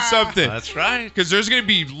is doing something. That's right. Because there's going to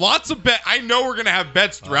be lots of bets. I know we're going to have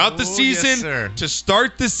bets throughout the season. Yes, sir. To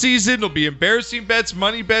start the season, there'll be embarrassing bets,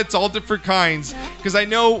 money bets, all different kinds. Because I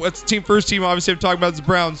know it's first team, obviously, I'm talking about the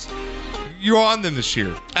Browns. You're on them this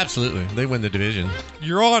year. Absolutely. They win the division.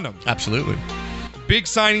 You're on them. Absolutely. Big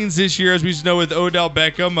signings this year, as we know, with Odell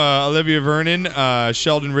Beckham, Olivia Vernon,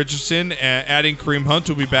 Sheldon Richardson, adding Kareem Hunt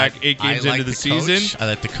will be back 8 games into the season. I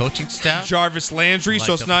like the coaching staff. Jarvis Landry, like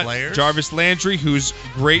so it's the not players. Jarvis Landry, who's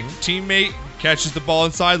great teammate, catches the ball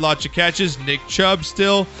inside, lots of catches. Nick Chubb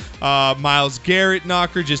still, Myles Garrett,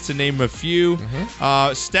 Knocker, just to name a few.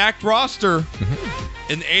 Stacked roster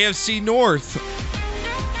in the AFC North.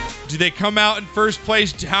 Do they come out in first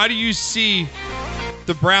place? How do you see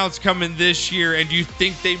the Browns coming this year, and do you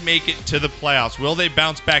think they make it to the playoffs? Will they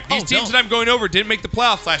bounce back? These teams that I'm going over didn't make the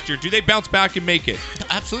playoffs last year. Do they bounce back and make it?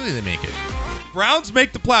 Absolutely, they make it. Browns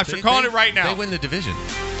make the playoffs. You're calling it right now. They win the division.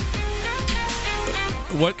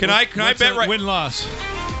 Can I bet right? Win-loss.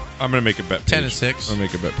 I'm gonna make a bet. 10-6. I'll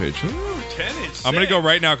make a bet page. 10-6. I'm gonna go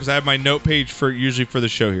right now because I have my note page for usually for the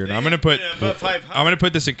show here. Now I'm gonna put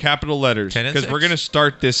this in capital letters because we're gonna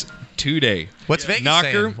start this today. What's Vegas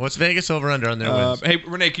saying? What's Vegas over under on their wins? Hey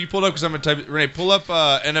Renee, can you pull it up because I'm gonna type it. Renee, pull up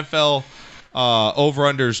NFL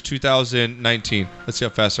over-unders 2019. Let's see how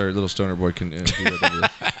fast our little stoner boy can do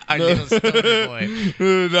that. Our little stoner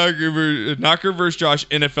boy. Knocker versus Josh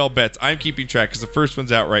NFL bets. I'm keeping track because the first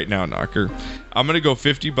one's out right now, Knocker. I'm going to go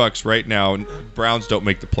 $50 right now. Browns don't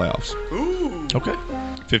make the playoffs. Ooh. Okay.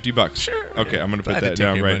 $50. Sure. Okay, I'm going to put Glad to that take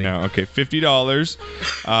down your right money. now. Okay, $50.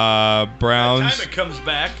 Browns By the time it comes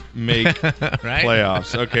back. make Right?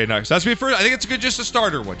 playoffs. Okay, nice. So that's me first. I think it's good, just a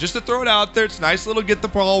starter one, just to throw it out there. It's nice, little get the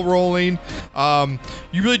ball rolling.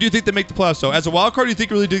 You really do think they make the playoffs? So as a wild card, you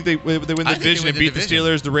think really do they win the I think they division win and the beat division. the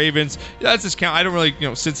Steelers, the Ravens? Yeah, that's just count. I don't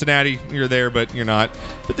really, Cincinnati, you're there, but you're not.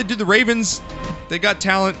 But they do the Ravens. They got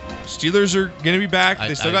talent. Steelers are going to be back.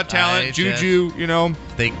 They still got talent. Juju,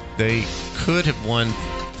 They could have won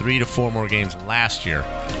 3 to 4 more games last year.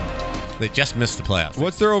 They just missed the playoffs.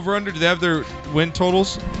 What's their over-under? Do they have their win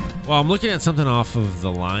totals? Well, I'm looking at something off of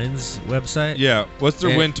the Lions website. Yeah. What's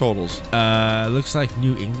their And- win totals? Looks like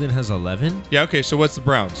New England has 11. Yeah, okay. So what's the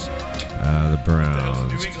Browns? The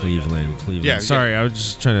Browns, Cleveland. Yeah, Sorry, I was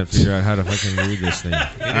just trying to figure out how to fucking read this thing. All right,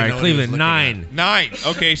 know what he Cleveland, was 9. 9.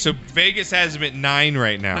 Okay, so Vegas has them at 9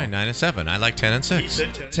 right now. 9-7. I like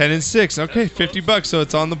 10-6. 10-6. Okay, $50. So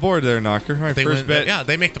it's on the board there, Knocker. All right, They first win, bet. yeah,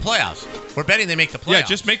 they make the playoffs. We're betting they make the playoffs. Yeah,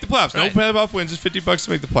 just make the playoffs. Right. No playoff wins. Just $50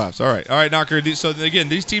 to make the playoffs. All right, Knocker. So again,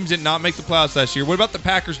 these teams did not make the playoffs last year. What about the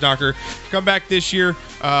Packers, Knocker? Come back this year.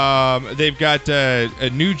 They've got a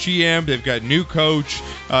new GM. They've got new coach.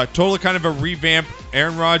 Totally kind of a revamp.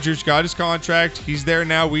 Aaron Rodgers got his contract. He's there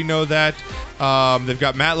now. We know that. They've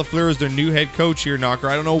got Matt LaFleur as their new head coach here, Knocker.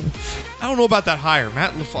 I don't know about that hire.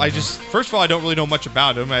 Matt LaFleur, first of all, I don't really know much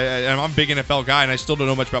about him. I'm a big NFL guy, and I still don't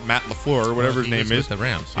know much about Matt LaFleur or whatever his He name was is. with the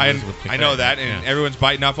Rams. He I was with know McVay. that, and Yeah. everyone's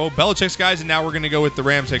biting off. Oh, Belichick's guys, and now we're going to go with the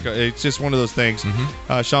Rams. It's just one of those things.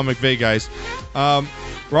 Sean McVay guys.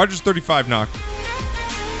 Rodgers 35 knock.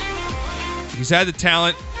 He's had the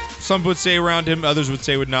talent. Some would say around him, others would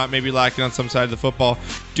say would not, maybe lacking on some side of the football.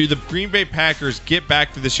 Do the Green Bay Packers get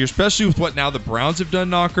back to this year, especially with what now the Browns have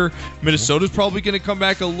done, Knocker? Minnesota's probably going to come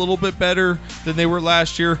back a little bit better than they were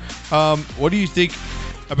last year. What do you think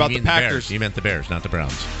about You the mean Packers? Bears. You meant the Bears, not the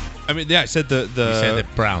Browns. I mean, yeah, I said the. You said the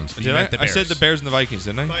Browns. You Did I? meant the I said Bears. the Bears and the Vikings,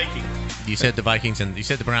 didn't I? Vikings. You said the Vikings and you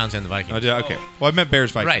said the Browns and the Vikings. Oh, did I? Okay. Well, I meant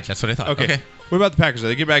Bears, Vikings. Right, that's what I thought. Okay. Okay. What about the Packers? Are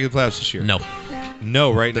they get back to the playoffs this year? No.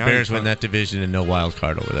 No, right The now. Bears win that division and no wild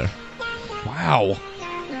card over there. Wow.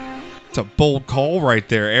 It's a bold call right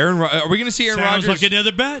there. Are we going to see Aaron Sounds Rodgers? like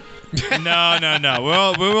another bet. No.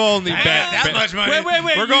 Well, we will only bet. that much money.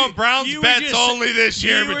 Wait. We're going Browns you were bets just- only this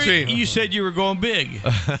year you were- between. You said you were going big.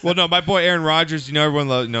 Well, no, my boy Aaron Rodgers. You know,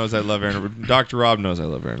 everyone knows I love Aaron. Dr. Rob knows I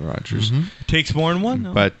love Aaron Rodgers. Takes more than one.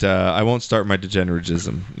 No? But I won't start my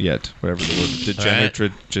degeneratism yet. Whatever the word.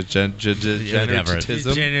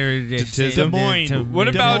 Degeneratism. Des Moines. What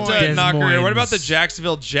about Des Knocker? Moines. What about the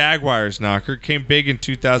Jacksonville Jaguars? Knocker came big in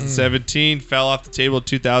 2017, fell off the table in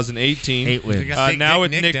 2018. 8 wins. They got Big Now Dick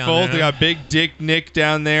with Nick Nick down Foles, there. they got Big Dick Nick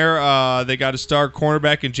down there. They got a star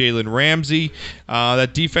cornerback in Jalen Ramsey.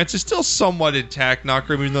 That defense is still somewhat intact,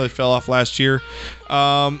 Knocker, even though they fell off last year.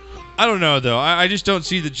 I don't know, though. I just don't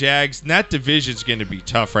see the Jags. And that division's going to be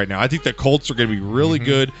tough right now. I think the Colts are going to be really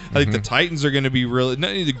good. I think the Titans are going to be really not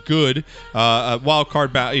only good, wild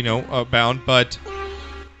card bound, but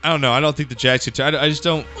I don't know. I don't think the Jags can. I just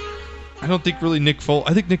don't. I don't think really Nick Foles.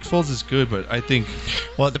 I think Nick Foles is good, but I think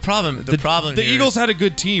Well, the problem the here Eagles is had a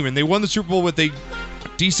good team and they won the Super Bowl with a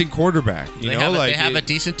decent quarterback. they have a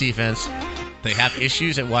decent defense. They have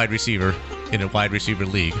issues at wide receiver in a wide receiver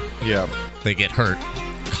league. Yeah. They get hurt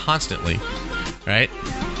constantly, right?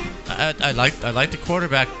 I like the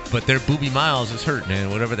quarterback, but their Booby Miles is hurt,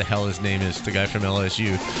 man. Whatever the hell his name is, the guy from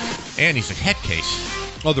LSU, and he's a head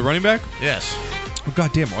case. Oh, the running back? Yes, Oh,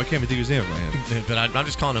 God damn! I can't even think of his name in my head. but I'm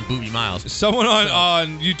just calling him Booby Miles. Someone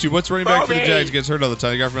on YouTube. What's running back for the Jags gets hurt all the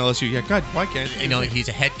time? The guy from LSU. Yeah, God, why can't You know, he's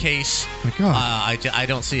a head case. My God. I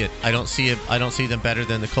don't see it. I don't see it. I don't see them better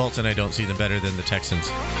than the Colts, and I don't see them better than the Texans.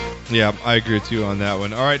 Yeah, I agree with you on that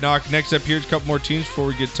one. All right, Knock. Next up, here's a couple more teams before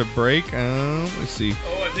we get to break. Let's see.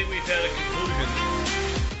 Oh, I think we've had a conclusion.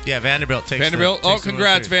 Yeah, Vanderbilt takes Vanderbilt. the- Oh, takes the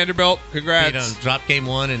congrats, North Vanderbilt. Beat Congrats. them. Dropped game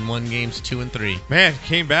 1 and won games 2 and 3. Man,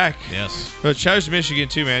 came back. Yes. But shout out to Michigan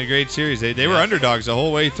too, man. Great series. They were underdogs the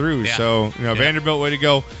whole way through. Yeah. So Vanderbilt, way to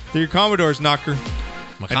go. They're your Commodores, Knocker.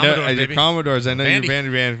 My I know, Commodores, your baby. Commodores. I know Vandy.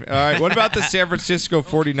 you're Vandy. All right. What about the San Francisco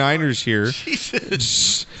 49ers here?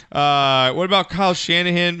 Jesus. What about Kyle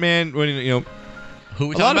Shanahan, man? When Who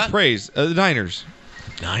we a talking lot about? of praise. The Niners.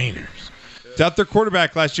 Niners. Without their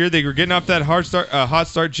quarterback last year, they were getting off that hot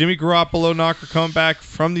start. Jimmy Garoppolo, Knocker, coming back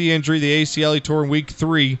from the injury, the ACL he tore in Week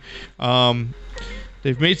 3.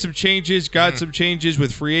 They've made some changes, got some changes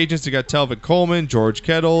with free agents. They got Telvin Coleman, George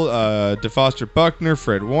Kittle, DeFoster Buckner,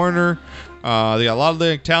 Fred Warner. They got a lot of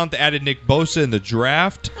the talent. They added Nick Bosa in the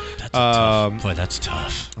draft. That's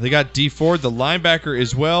tough. They got D Ford, the linebacker,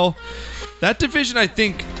 as well. That division, I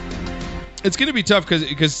think, it's going to be tough because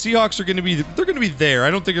Seahawks are going to be there. I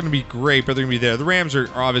don't think they're going to be great, but they're going to be there. The Rams are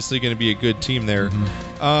obviously going to be a good team there.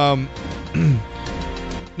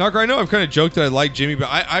 Knocker, I know I've kind of joked that I like Jimmy, but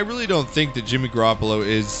I really don't think that Jimmy Garoppolo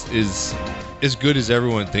is as good as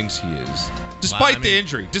everyone thinks he is, despite the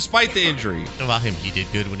injury. Despite the injury. Well, he did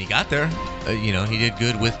good when he got there. He did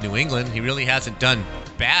good with New England. He really hasn't done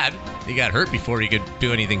bad. He got hurt before he could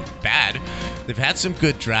do anything bad. They've had some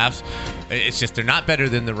good drafts. It's just they're not better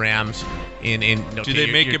than the Rams. Do they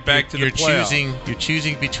make it back to the playoff? You're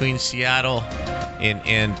choosing between Seattle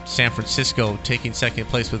and San Francisco taking second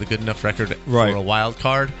place with a good enough record for a wild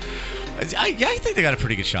card. I think they got a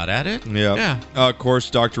pretty good shot at it. Yeah. Of course,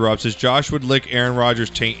 Dr. Rob says Josh would lick Aaron Rodgers'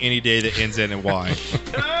 taint any day that ends in a Y.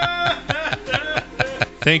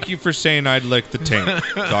 Thank you for saying I'd lick the taint,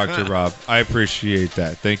 Dr. Rob. I appreciate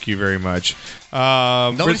that. Thank you very much.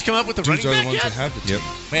 Nobody's come up with the Dudes running are the back ones yet? that have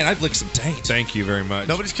the Man, I'd lick some taint. Thank you very much.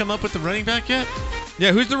 Nobody's come up with the running back yet?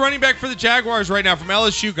 Yeah, who's the running back for the Jaguars right now from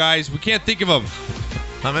LSU, guys? We can't think of him.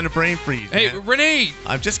 I'm in a brain freeze. Hey, man. Renee.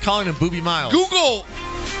 I'm just calling him Booby Miles. Google.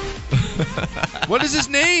 What is his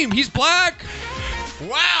name? He's black.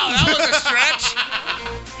 Wow, that was a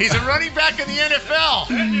stretch. He's a running back in the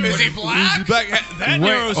NFL. Is he black? That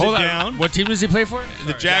narrows it down. What team does he play for?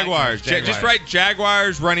 The Jaguars. Just write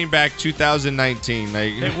Jaguars running back 2019.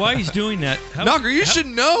 Hey, why he's doing that? Knocker, you should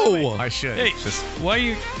know. I should. Hey, why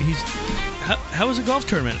you? How was the golf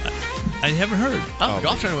tournament? I haven't heard. Oh, the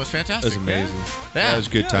golf tournament was fantastic. That was amazing. Yeah. That was a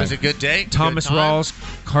good time. It was a good day. Thomas good time.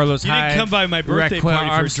 Rawls, Carlos You Hyde, didn't come by my birthday Raquel party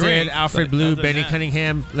for a Armstead, drink, Alfred but Blue, other than Benny that-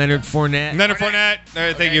 Cunningham, Leonard Fournette, Leonard Fournette. All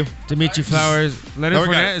right, thank you. Dimitri Flowers. Leonard No,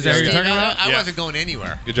 we got Fournette, it. is that what Yeah, you're talking about? I Yeah. wasn't going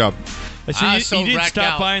anywhere. Good job. So I you, was so you did racked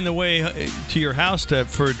stop out. by on the way to your house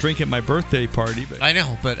for a drink at my birthday party, but I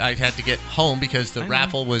know, but I had to get home because the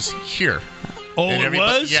raffle was here. oh, And it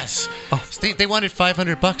everybody- was. Yes. They wanted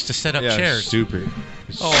 $500 to set up Yeah, chairs. stupid.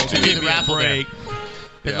 Oh, To do give the me a raffle there. break.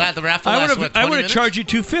 The raffle I last, would have charged you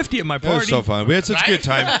 $250 at my That was party. so fun. We had such Right? good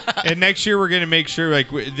time. And next year we're going to make sure,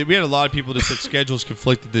 like, we had a lot of people just that schedules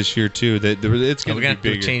conflicted this year too. That it's going we're to gonna be have to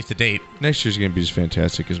bigger. change the date. Next year's going to be just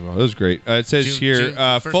fantastic as well. It was great. It says here,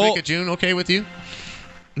 First week of June, okay with you?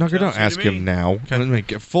 No, don't Sounds good ask to me. him now.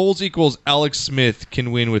 Foles equals Alex Smith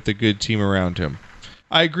can win with a good team around him.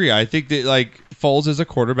 I agree. I think that like Foles is a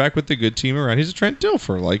quarterback with a good team around. He's a Trent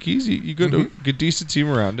Dilfer. Like you good, good decent team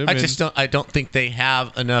around him. I don't think they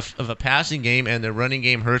have enough of a passing game, and their running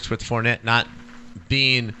game hurts with Fournette not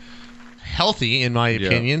being healthy, in my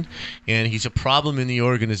opinion. And he's a problem in the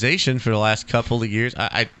organization for the last couple of years.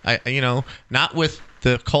 I not with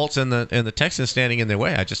the Colts and the Texans standing in their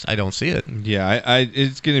way. I don't see it. Yeah,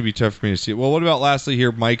 it's going to be tough for me to see it. Well, what about lastly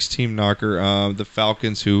here, Mike's team knocker, the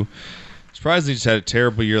Falcons, who surprisingly just had a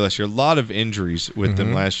terrible year last year. A lot of injuries with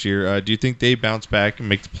them last year. Do you think they bounce back and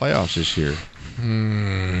make the playoffs this year?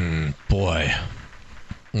 Boy.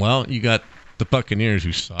 Well, you got the Buccaneers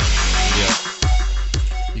who suck. Yeah.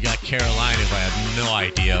 You got Carolina, who I have no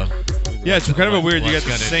idea. Yeah, it's kind of a weird. You got the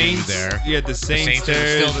what's gonna Saints do there. You had the Saints are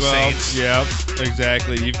there still as the well. Saints. Yep,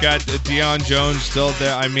 exactly. You've got Deion Jones still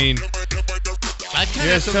there. I mean, I kind Yeah,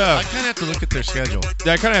 of it's tough. have to look at their schedule.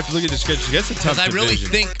 I kind of have to look at the schedule. That's a tough Because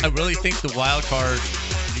division. I really think the wild card,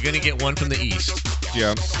 you're going to get one from the East. Yeah.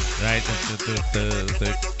 Right?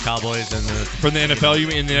 The Cowboys and the... From the NFL, you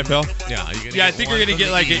mean in the NFL? Yeah. You're gonna Yeah, I get think one you're going to from get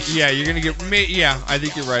the like East. you're going to get yeah, I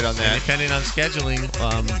think you're right on And that. depending on scheduling,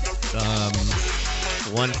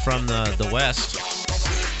 one from the West.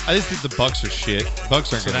 I just think the Bucks are shit.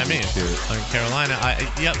 Bucks aren't That's what going I to mean. be shit. In Carolina,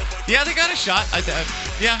 yeah, they got a shot.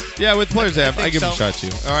 Yeah, with players they have, I think give them a so. shot too.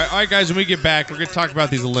 All right, guys. When we get back, we're going to talk about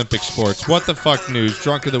these Olympic sports. What the fuck news?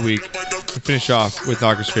 Drunk of the week. And finish off with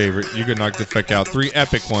Knocker's favorite. You could knock the fuck out. 3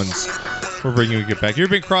 epic ones. We're bringing you get back. You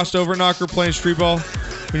ever been crossed over, Knocker, playing street ball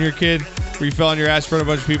when you were a kid? Where you fell on your ass in front of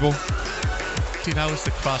a bunch of people? Dude, I was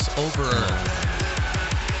the crossover.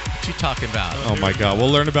 What you talking about? Oh my God. We'll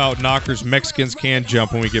learn about Knockers Mexicans can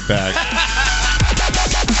jump when we get back.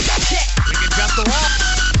 We can jump the wall.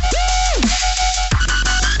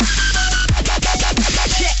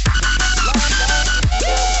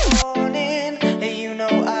 Hey, you know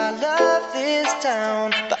I love this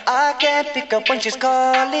town, but I can't pick up when she's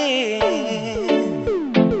calling.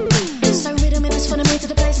 Just a rhythm and it's fun me to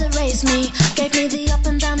the place that raised me. Gave me the up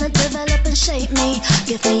and down that develop and shape me.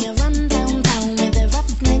 Give me a run downtown with a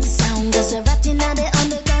roughneck sound. Cause a rat in the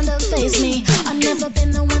underground don't face me. I've never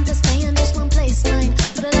been the one to stay in just one place line.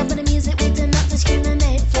 For the love of the music we did not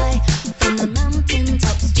discriminate. Fly from the mountain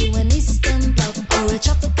tops to an eastern block or a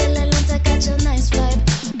tropical island to catch a nice vibe.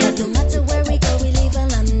 But no matter where we go, we leave a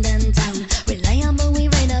London town. Reliable, we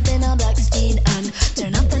rain up in our black speed and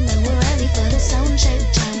turn up and then we're ready for the sound check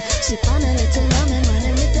jam. Sip on a little rum and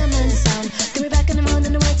running rhythm and sound. Get me back in the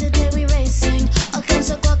morning, the way today we racing. All kinds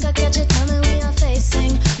of guac, I catch it, tell me we are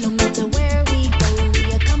facing. No matter where we go, we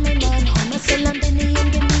are coming on home. I say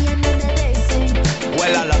Londonian, give me another day sing.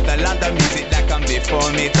 Well, I love the London music that come before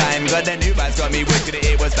me time. Got the new vibes, got me wicked,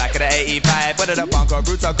 it was back in the 85. Whether the punk or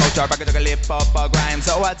roots or culture, back to the lip hop or grime.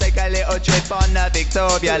 So I take a little trip on the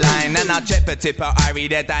Victoria line. And I trip a tipper, I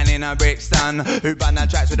read it down in a Brixton. Who bun the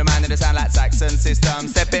tracks with a man in the sound like Saxon system.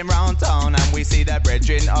 Stepping round town and we see the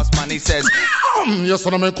brethren, Osman, he says, yes,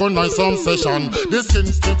 I make a nice session. This King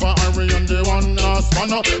Stepper, Harry and the one last one.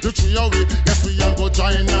 The three of we, yes, we are go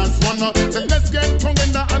join as one. So let's get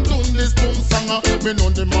together and do this boom song. We know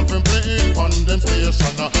them have been playing on them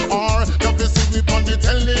station. Or you can see me on the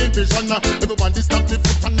television. Everybody stop the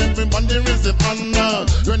foot and everybody raise the hand.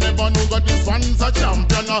 You never know that this one's a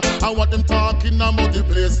champion. And what them talking about the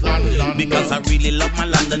place London. Because I really love my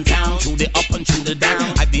London town. Through the up and through the down.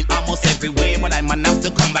 I've been almost everywhere, but I'm enough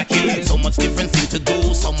to come back here. So much different thing to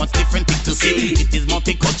do, so much different thing to see. It is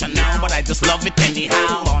multicultural now, but I just love it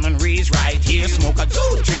anyhow. Born and raised right here, smoke a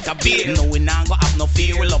joint, drink a beer. No, we now go have no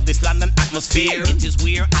fear. We love this London atmosphere. It is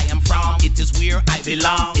where I am from. It is where I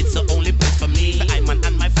belong. It's the only place for me. I'm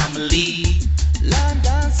and my family.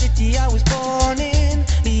 London City I was born in.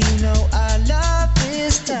 You know I love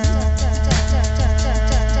this town.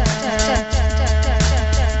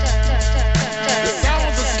 The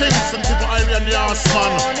sounds of Kingston, people, Harry and the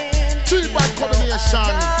Horseman. 3 bad combination.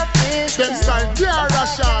 Them style, dear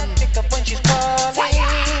Russian. Pick up when she's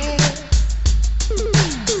calling.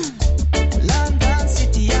 London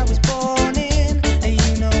City I was born in. And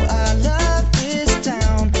you know I love this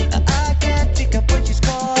town. I can't pick up when she's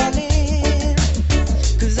calling.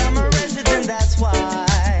 Cause I'm a resident, that's why.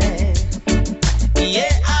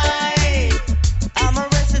 Yeah, I'm a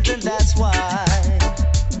resident, that's why.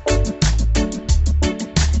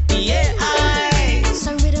 Yeah,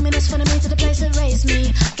 So rhythm and it's fun me to the place that raised raised me.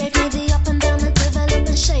 Gave me the up and down to develop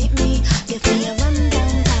and shape me. Give me a run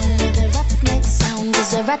downtown with a roughneck sound.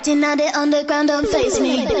 Cause the ratting out the underground don't face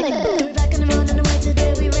me. We're back on the road and the way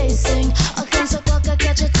today we racing. Against the clock, I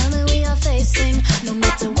catch a time and we are facing. No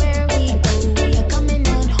matter where we go, we are coming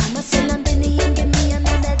out home. I still am Benny and give me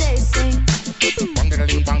another day sing.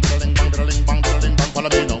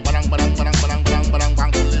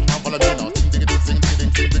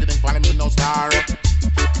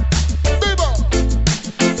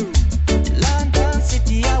 London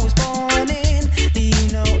City, I was born in. Do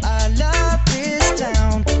you know I love this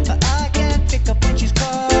town? But I can't pick up when she's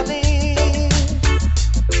calling.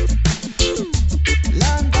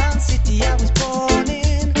 London City, I was born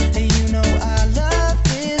in. And you know I love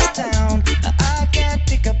this town. But I can't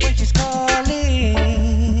pick up when she's calling.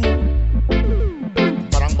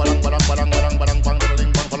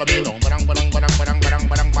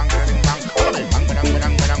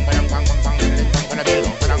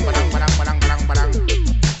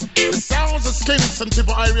 The sounds of Skins and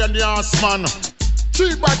Tipo Irie and the Horseman.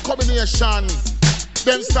 Three bad combination.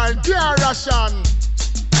 Them style gear Russian.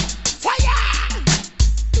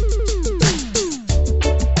 Fire!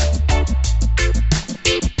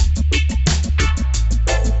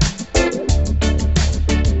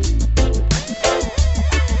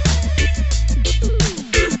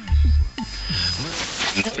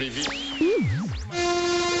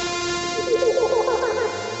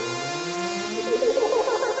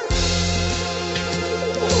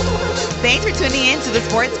 Thanks for tuning in to the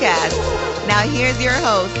Sportscast. Now here's your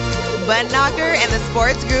host, Bud Knocker and the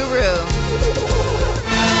Sports Guru.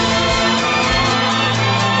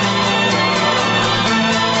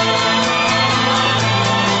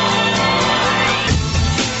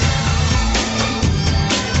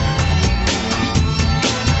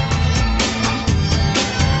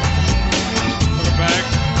 Welcome back.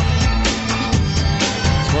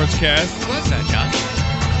 Sportscast. Who was that, Josh?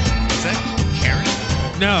 Is that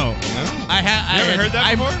Karen? No. I ever heard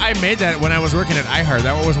that before? I made that when I was working at iHeart.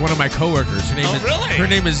 That was one of my coworkers. Her name Oh, is, really? Her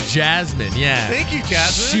name is Jasmine. Yeah. Thank you,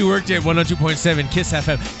 Jasmine. She worked at 102.7 Kiss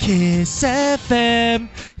FM. Kiss FM.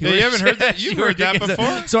 Yeah, you haven't heard that? She You've heard worked that at Kiss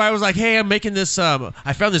before? So I was like, hey, I'm making this.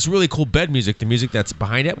 I found this really cool bed music. The music that's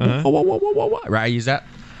behind it. Uh-huh. Right, I use that.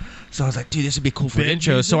 So I was like, dude, this would be cool for an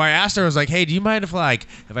intro. So I asked her, I was like, hey, do you mind if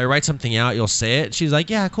if I write something out, you'll say it? She's like,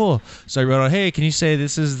 yeah, cool. So I wrote out, hey, can you say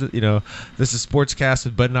this is this is Sportscast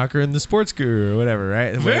with Bud Knocker and the Sports Guru or whatever,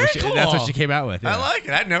 right? And Very cool. That's what she came out with. I yeah. like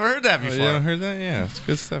it. I'd never heard that before. You haven't heard that? Yeah, it's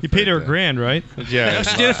good stuff. You paid her right $1,000, right? there. Yeah, No,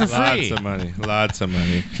 she did it for lots free. of money. Lots of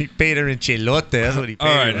money. He paid her in chilote. That's what he paid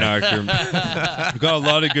All right, her. Knocker. We've got a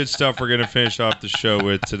lot of good stuff we're going to finish off the show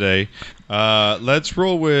with today. Let's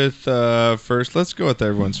roll with first. Let's go with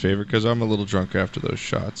everyone's favorite because I'm a little drunk after those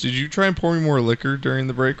shots. Did you try and pour me more liquor during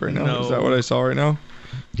the break right now? No. Is that what I saw right now?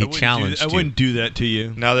 He challenged I you. wouldn't do that to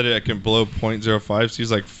you. Now that I can blow 0.05, so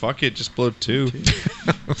he's like, fuck it, just blow 2.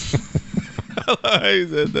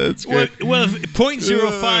 That's good. Well, if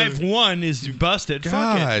 .051 is busted. Fuck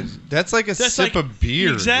God, it. that's like a That's sip like- of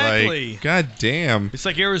beer. Exactly. Like, God damn. It's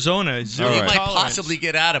like Arizona. It's zero All You right. might tolerance. possibly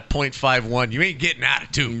get out of .51. You ain't getting out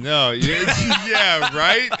of 2. No, yeah,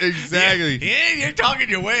 right? Exactly. Yeah, you're talking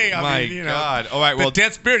your way. I My mean, you know, God. All right, well, the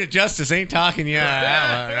dead spirit of justice ain't talking you out of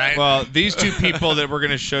that one, right? well, these two people that we're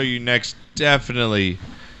going to show you next definitely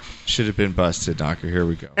should have been busted, Knocker. Here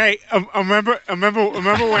we go. Hey, remember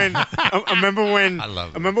when I love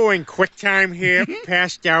it. remember when QuickTime here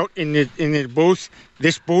passed out in the booth,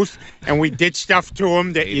 this booth, and we did stuff to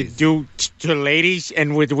him that you do to ladies,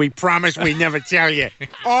 and we promised we'd never tell you.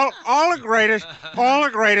 All the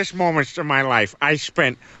greatest moments of my life I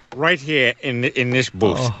spent right here in this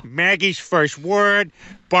booth. Oh. Maggie's first word,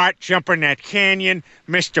 Bart jumping that canyon,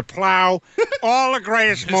 Mr. Plow, all the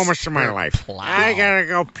greatest moments of my life. I gotta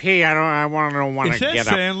go pee. I want to Is that get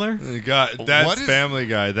up. Sandler? God, that's What is- Family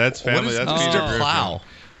Guy. That's Family. What is That's Mr. Peter Griffin. Plow?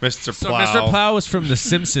 Mr. So Plow. Mr. Plow was from The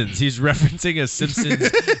Simpsons. He's referencing a Simpsons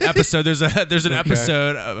episode. There's an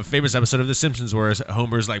episode, a famous episode of The Simpsons where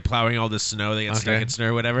Homer's like plowing all this snow. They get stuck Okay. in snow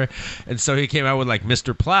or whatever. And so he came out with like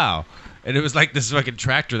Mr. Plow. And it was like this fucking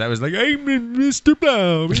tractor that was like, I'm Mr.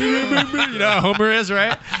 Plow. You know how Homer is,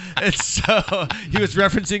 right? And so he was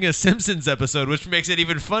referencing a Simpsons episode, which makes it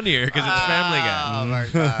even funnier because it's Family Guy. Oh my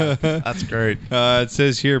god, that's great. It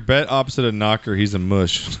says here, bet opposite of Knocker, he's a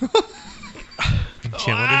mush. Gee,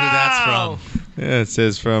 I wonder who that's from. Yeah, it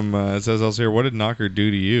says from. It says also here, what did Knocker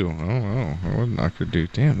do to you? Oh, what did Knocker do?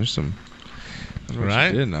 Damn, there's some. I don't know what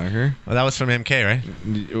Right? she did, Knocker. Well, that was from MK,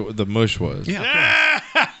 right? The mush was. Yeah.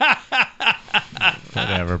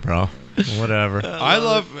 Whatever, bro. Whatever.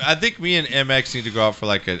 I think me and MX need to go out for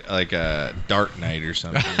like a dark night or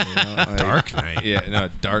something. You know? Like, Dark night? Yeah, no,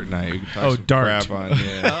 dark night. We can talk Oh, some dart.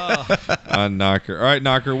 crap on Knocker. All right,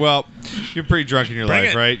 Knocker. Well, you're pretty drunk in your Bring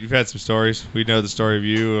life, it. right? You've had some stories. We know the story of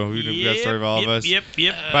you. We know the story of all of us. Yep.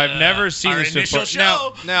 But I've never seen Our this initial before.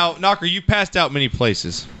 show. Now, Knocker, you passed out many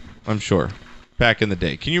places, I'm sure, back in the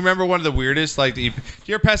day. Can you remember one of the weirdest? Like, you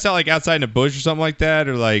ever passed out like outside in a bush or something like that,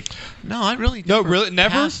 or like? No, I really never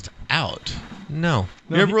passed out. No.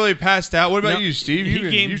 You never really passed out. What about No, you, Steve? he You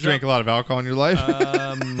games drank up- a lot of alcohol in your life.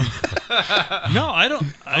 No, I don't.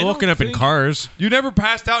 I'm woken up in cars. You never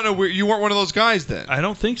passed out in a weird. You weren't one of those guys then. I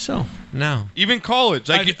don't think so. No. Even college,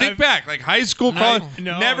 like you think back, like high school, college,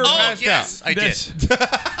 No. never Oh, passed yes, out. I did.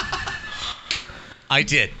 I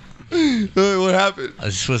did. What happened?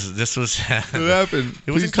 This was. What happened?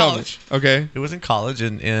 It was in Please tell me. college. Okay. It was in college,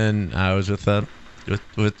 and I was with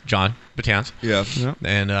John Batanz. Yeah.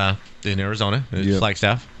 And in Arizona, Yep.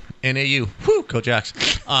 Flagstaff, NAU. Whoo, go Jacks.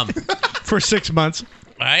 For 6 months.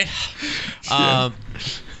 Right.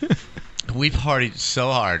 We partied so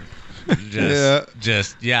hard.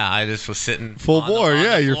 I just was sitting Full on the- bore, on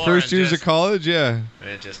yeah. the Your floor first and years of just- college, yeah.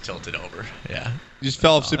 It just tilted over. Yeah. You just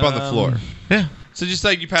fell asleep on the floor. Yeah. So just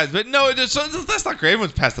like you passed, but no, that's not great.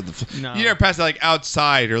 Everyone's passed on the floor. No. You never passed out like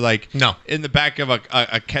outside or like No. in the back of a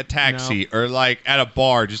taxi or like at a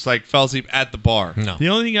bar, just like fell asleep at the bar. No. The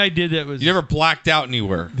only thing I did that was You never blacked out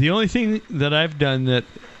anywhere. the only thing that I've done that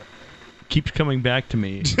keeps coming back to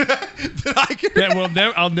me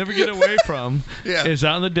that I'll never get away from Yeah. is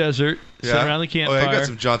out in the desert, sitting around the Oh, campfire. I got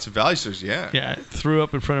some Johnson Valley stories. Yeah. Yeah, threw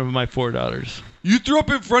up in front of my 4 daughters. You threw up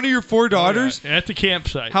in front of your 4 daughters? At the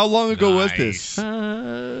campsite. How long ago was this? Yeah,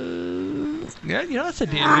 that's a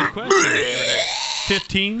damn good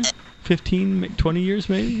question. 15, 20 years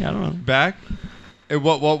maybe? I don't know. Back? And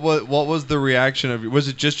what was the reaction of you? Was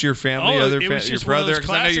it just your family, Oh, other it was your just one of brother? those Because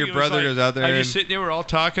I know classic- your it brother like, was out there. I and- just sitting there, we're all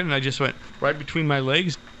talking, and I just went right between my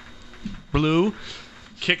legs, blew,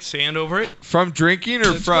 kicked sand over it. From drinking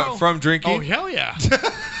or Let's go. from drinking? Oh, hell yeah.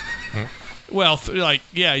 Well,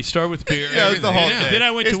 you start with beer. Yeah, it's the whole thing. Then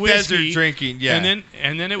I went to It's whiskey. desert drinking, yeah.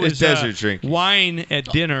 And then it was desert drinking. wine at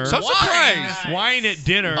dinner. So I'm surprised. Wine at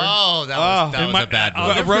dinner. Oh, that was a bad I'll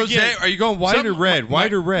one. never Rosé? forget- Are you going white or red?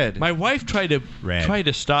 White or red? My wife tried to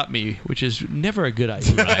stop me, which is never a good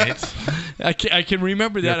idea. Right. I can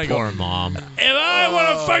remember that. I go, Poor mom. if I want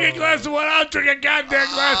a fucking glass of wine, I'll drink a goddamn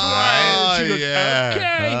glass of wine. And she goes, yeah.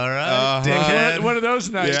 okay. All right, dickhead. One of those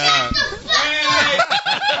nights. Yeah.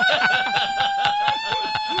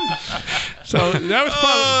 So that was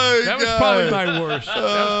probably my worst.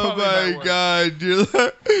 Oh my God! You're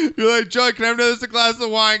like, John, can I have another glass of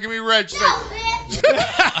wine? Give me red. She's like,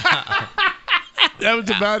 That was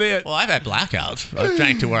about it. Well, I've had blackouts. I've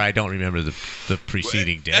drank to where I don't remember the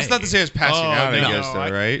preceding day. that's not the same as passing out, I no. guess,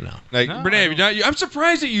 though, right? No. Like, No, Renee, have you not, I'm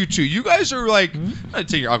surprised at you two. You guys are like, I'd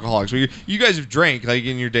say you're alcoholics, but you guys have drank like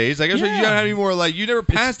in your days. Like, I guess you don't have any more. Like, you never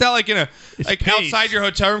passed out like in like pace. outside your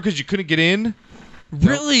hotel room because you couldn't get in.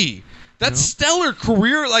 Really? That's stellar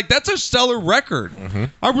career. Like, that's a stellar record.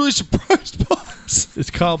 I'm really surprised by this.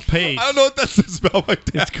 It's called pace. I don't know what that says about my dad.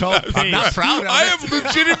 It's called pace. I'm not proud of I it. am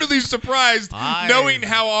legitimately surprised knowing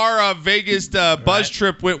how our Vegas buzz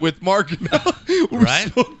trip went with Mark.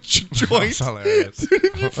 Right? Joints. hilarious.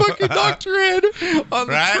 You fucking knocked your head on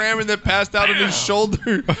the Right? tram and then passed out on his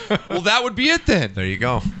shoulder. Well, that would be it then. There you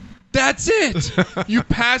go. That's it. You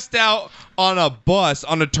passed out on a bus,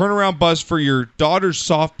 on a turnaround bus for your daughter's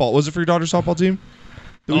softball. Was it for your daughter's softball team?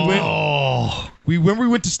 That we went. We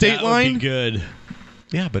went to State That Line. would be good.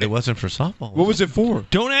 Yeah, but it wasn't for softball. What was it for?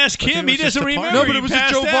 Don't ask him. He it was just doesn't a party. remember. No, but He it was a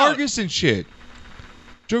passed Joe out. Vargas and shit.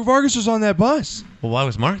 Joe Vargas was on that bus. Well, why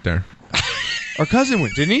was Mark there? Our cousin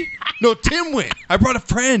went, didn't he? No, Tim went. I brought a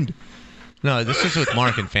friend. No, this was with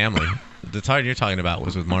Mark and family. The time you're talking about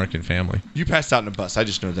was with Mark and family. You passed out in a bus. I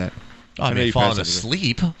just know that. Oh, I know mean, you falling passed out.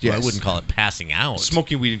 asleep. Well, I Yes. wouldn't call it passing out.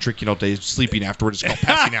 Smoking weed and drinking all day, sleeping afterwards is called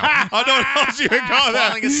passing out. I don't know what else you can call that.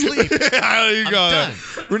 Falling asleep. How do you I'm call done.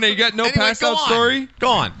 that? Renee, you got no Anyway, pass go out on. story? Go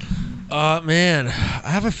on. Man, I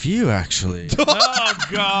have a few actually. Oh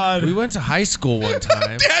God. We went to high school one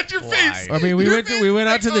time. Dad, your face. I mean, we went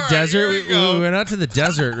out to the All right, desert. here We we go. went out to the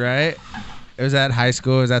desert, right? It was at high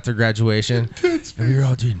school. It was after graduation. And we were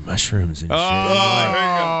all doing mushrooms and shit.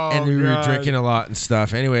 And we were drinking a lot and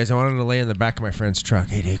stuff. Anyways, I wanted to lay in the back of my friend's truck.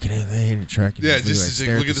 Hey, dude, can I lay in your truck? And Yeah, we, just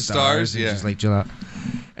stare look at the stars, and yeah. just like chill out.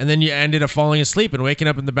 And then you ended up falling asleep and waking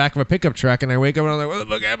up in the back of a pickup truck. And I wake up and I'm like, where the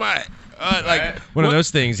fuck am I? One of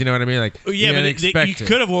those things, you know what I mean? Like, Yeah, you but didn't you expect it.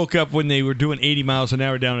 could have woke up when they were doing 80 miles an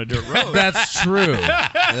hour down a dirt road. That's true.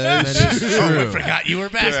 That is true. Oh, I forgot you were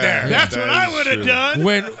back there. That's what I would have done.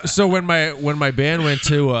 When my band went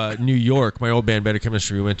to New York, my old band Better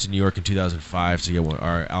Chemistry, we went to New York in 2005 to get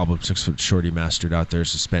our album 6 Foot Shorty mastered out there.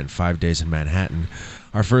 So spent 5 days in Manhattan.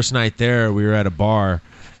 Our first night there, we were at a bar,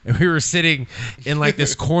 and we were sitting in like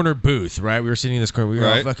this corner booth, right? We were sitting in this corner. We were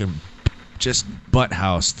all fucking just butt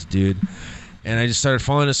housed, dude. And I just started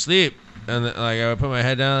falling asleep. And like I would put my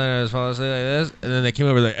head down and I was falling asleep like this. And then they came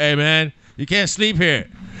over like, "Hey man, you can't sleep here.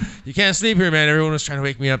 You can't sleep here, man." Everyone was trying to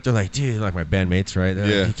wake me up. They're like, "Dude," like my bandmates, right? They're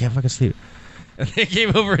like, "You can't fucking sleep." And they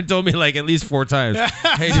came over and told me like at least 4 times,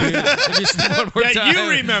 "Hey dude, if you sleep one more time, you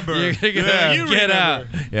remember. You're gonna get out."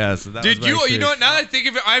 Yeah, so that Dude, was my you know what? Now that I think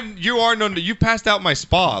of it, you are known to. You passed out my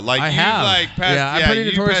spa. Like I you have. like passed. Yeah, I'm pretty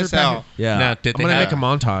you notorious passed for packing- out. Yeah. Now, did I'm they gonna have, make a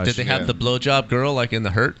montage. Did they have the blowjob girl like in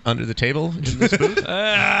the Hurt under the table in this booth?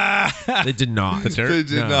 They did not. The dirt? They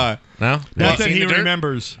did not. No? Not Have that you he seen the dirt?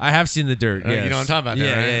 remembers. I have seen the dirt. You Yes. know what I'm talking about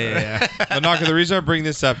Yeah, there, right? yeah. But Knocker, the reason I bring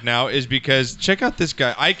this up now is because check out this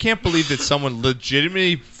guy. I can't believe that someone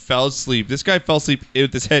legitimately fell asleep. This guy fell asleep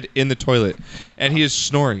with his head in the toilet, and he is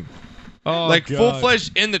snoring. Oh, like God.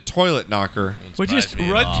 full-fledged in the toilet, Knocker. Well, just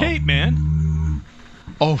run tape, man.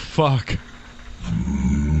 Oh, fuck.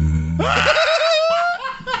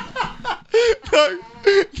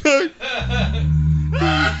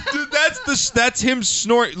 Dude, that's him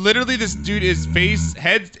snoring. Literally, this dude is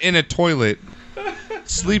head in a toilet,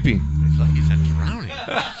 sleeping. It's like he's drowning.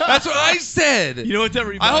 That's what I said. You know what that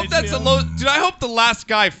reminds I hope that's me a low. Dude, I hope the last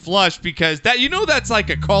guy flushed because that's like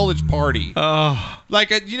a college party. Oh.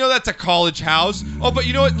 That's a college house. Oh, but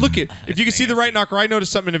you know what? Look it. If you can see the right, Knocker, I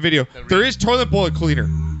noticed something in the video. There is toilet bowl cleaner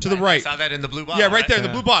to the right. I saw that in the blue bottle. Yeah, right there in the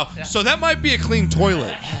blue bottle. Yeah. So that might be a clean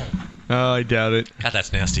toilet. Oh, I doubt it. God,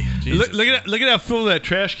 that's nasty. Look at how full that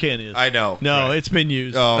trash can is. I know. No, Right. it's been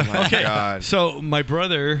used. Oh my Okay. God. So my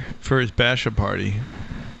brother, for his bachelor party,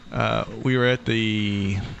 we were at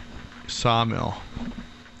the sawmill.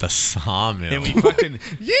 The sawmill. And we fucking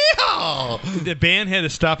yeah. The band had to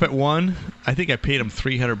stop at 1. I think I paid them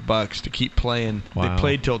 $300 to keep playing. Wow. They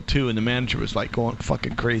played till 2, and the manager was like going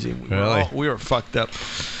fucking crazy. Really? We were fucked up.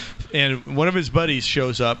 And one of his buddies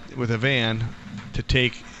shows up with a van to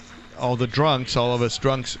take all of us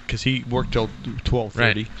drunks, because he worked till 12:30.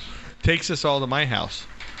 Right. Takes us all to my house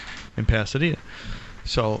in Pasadena.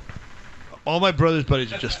 So all my brother's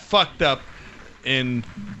buddies are just fucked up, and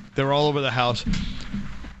they're all over the house.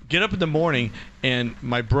 Get up in the morning, and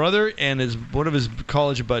my brother and one of his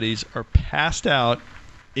college buddies are passed out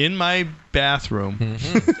in my bathroom.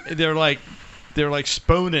 Mm-hmm. They're like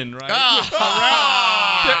spooning,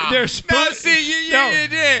 right? They're spooning. Now, see, you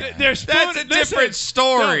did. They're spooning. That's a different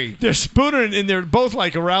story. No, they're spooning, and they're both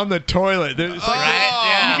like around the toilet. It's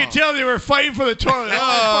like, you can tell they were fighting for the toilet.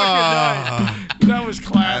 That was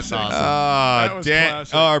classic. That's awesome. That was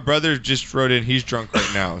classic. Our brother just wrote in. He's drunk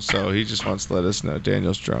right now, so he just wants to let us know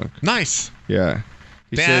Daniel's drunk. Nice. Yeah.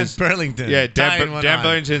 He Dan says, Burlington. Yeah, Dan Tying one on.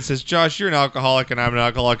 Burlington says, "Josh, you're an alcoholic, and I'm an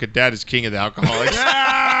alcoholic, and Dad is king of the alcoholics."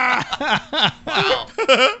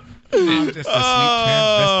 Just a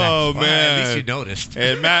Oh, Well, man. At least you noticed.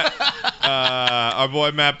 And Matt, our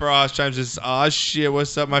boy Matt Bros chimes in, "Oh shit,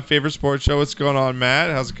 what's up? My favorite sports show. What's going on,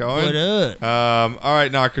 Matt? How's it going?" What up? All right,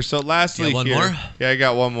 Knocker. So lastly, You got one here, more? yeah, I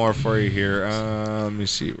got one more for you here. Let me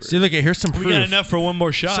see. See, look, here's some proof. We got enough for one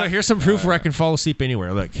more shot. So here's some proof where I can fall asleep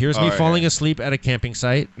anywhere. Look, here's me All right. falling asleep at a camping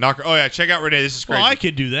site. Knocker. Oh yeah, check out Renee. This is crazy. Well, I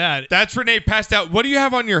could do that. That's Renee passed out. What do you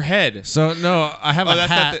have on your head? So no, I have Oh, a that's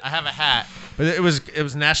not hat. the- I have a hat. But it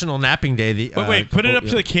was National Napping Day. But wait, put it up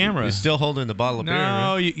to the camera. You're still holding the bottle of beer.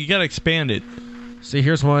 No, Right? you got to expand it. See,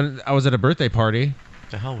 here's one. I was at a birthday party.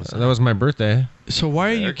 The hell was that? That was my birthday. So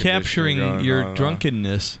why are you Air conditioner capturing going your on.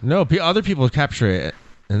 drunkenness? No, other people capture it.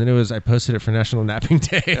 And then I posted it for National Napping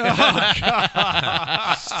Day.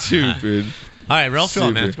 Stupid. All right, Ralph, fill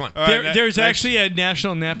it, man. Stupid. Come on. All right, There's next- actually a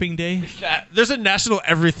National Napping Day. There's a National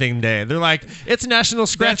Everything Day. They're like, it's National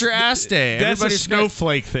Scratch Your Ass Day. That's a Everybody scratch-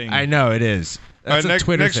 snowflake thing. I know it is. That's All right, a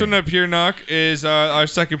Twitter next thing. one up here, Knock, is our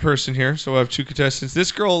second person here. So we have 2 contestants.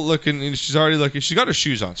 This girl looking, and she's already looking. She's got her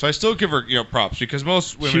shoes on, so I still give her props because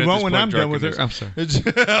most women. She at won't this when point I'm done with her. drunkenness-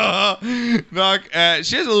 I'm sorry. Knock.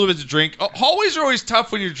 She has a little bit to drink. Hallways are always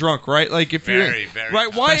tough when you're drunk, right? Like if you're Very, very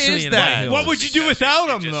right. Why Especially is in that? White What would you do without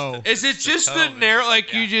them, though? Is it just the narrow?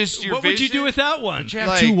 Like you just your What would you do vision? without one? You have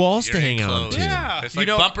like, 2 walls to You're hang on enclosed. to. Yeah. It's like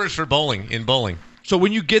You know- bumpers for bowling in bowling. So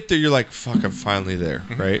when you get there, you're like, "Fuck, I'm finally there,"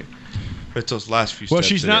 right? But it's those last few steps. Well,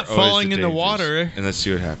 she's that not are always falling in the dangers. water. And let's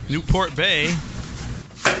see what happens. Newport Bay.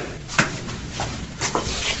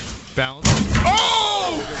 Bounce.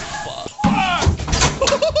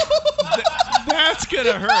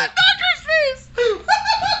 gonna hurt. Knocker's face.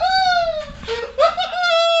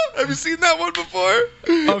 Have you seen that one before?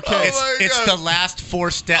 Okay. It's the last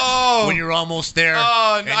 4 steps when you're almost there.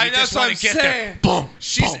 Oh, and you that's just what want I'm to get saying. there. Boom.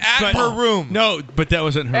 She's at But- her room. No, but that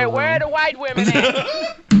wasn't her. Hey, room. where are the white women at?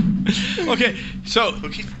 Okay, so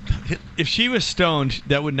if she was stoned,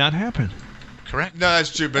 that would not happen. Correct. No,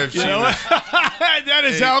 that's true. But if she You know was, what? That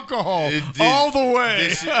is alcohol all the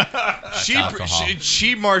way. she Alcohol.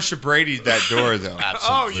 she Marsha Brady'd that door though.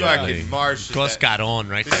 Absolutely. Fucking Marsha. Close got on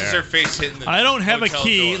right This there. is her face hitting the I don't have a hotel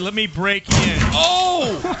key. door. Let me break in.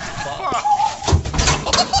 Oh!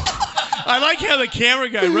 I like how the camera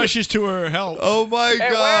guy rushes to her help. Oh my Hey,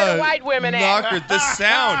 where are God! the white women at? Knocker, the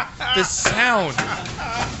sound, the sound.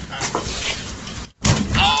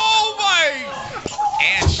 Oh my!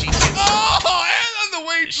 And she Oh, and on the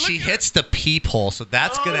way. she hits the peephole, so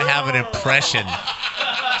that's gonna have an impression.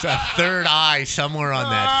 It's a third eye somewhere on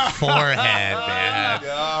that forehead, man.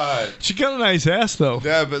 God. She got a nice ass though.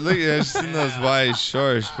 Yeah, but look, I've seen those white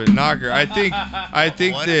shorts. But Knocker, I think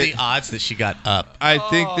What are the odds that she got up? I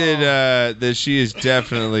think that she is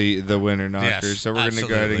definitely the winner, Knocker. Yes, So we're gonna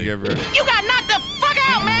go ahead and absolutely. give her. You got knocked the fuck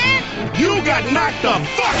out, man! You got knocked the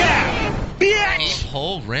fuck out, bitch!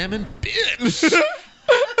 Whole ramming bitch.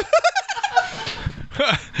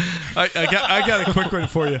 I got a quick one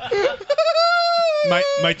for you.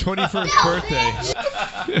 My 21st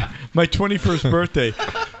birthday. My 21st birthday.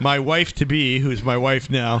 My wife to be, who's my wife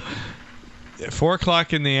now, at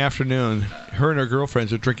 4:00 in the afternoon, her and her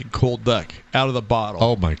girlfriends are drinking cold duck out of the bottle.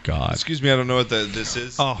 Oh my God. Excuse me, I don't know what this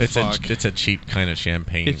is. Oh, It's fuck. a cheap kind of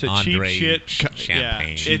champagne. It's a Andre cheap shit champagne.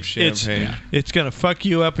 Yeah, champagne. It's gonna fuck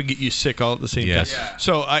you up and get you sick all at the same Yes. time.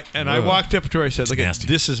 So I Ugh. walked up to her. I said, "Look, nasty.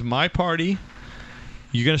 this is my party.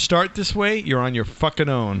 You're gonna start this way. You're on your fucking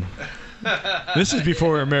own." This is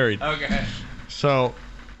before we were married. Okay. So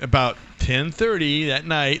about 10:30 that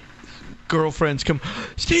night, girlfriends come.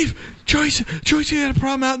 Steve, Joyce had a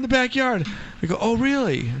problem out in the backyard. I go, "Oh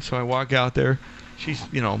really?" So I walk out there. She's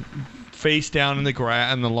face down in the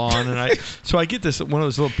grass on the lawn, and I get this one of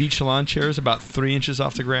those little beach lawn chairs about 3 inches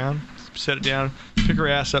off the ground. Set it down, pick her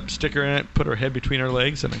ass up, stick her in it, put her head between her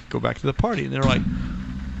legs, and I go back to the party. And they're like,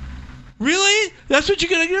 "Really? That's what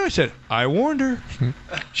you're gonna do?" I said, "I warned her.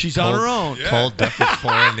 She's on her own." Cold duck at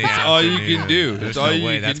 4 in the That's afternoon. all you can do. There's That's all no you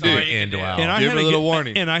way can that's do. going to end well. And I Give had her a little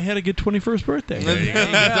warning. And I had a good 21st birthday.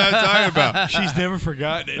 That's what I'm talking about. She's never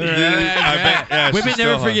forgotten it. I bet, yeah, Women she's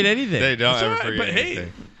never still forget hung. anything. They don't That's ever all right, forget but hey,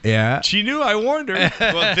 anything. Yeah. She knew I warned her.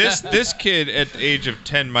 Well, this kid at the age of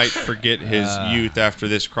 10 might forget his youth after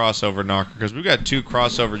this crossover, Knocker, because we got 2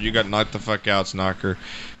 crossovers. You got knocked the fuck outs, Knocker.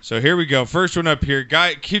 So here we go. First one up here.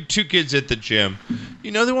 2 kids at the gym. They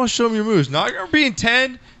want to show them your moves. Knocker, being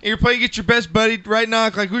 10 and you're playing against your best buddy right now.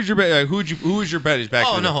 Like, who's your buddy? Who was your buddies back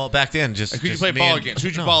then? Oh no! Back then, just Like, who'd you just play me ball and- against?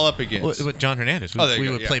 Who'd you no. ball up against? With John Hernandez. Oh, there you We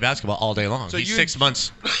go, would yeah. play basketball all day long. So He's you- 6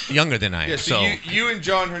 months younger than I am. Yeah, so you and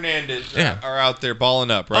John Hernandez Yeah. are out there balling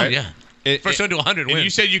up, right? Oh yeah. First one to 100 And wins. you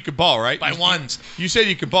said you could ball, right? By ones. You said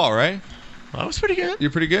you could ball, right? I was pretty good. You're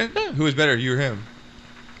pretty good? Yeah. Who was better, you or him?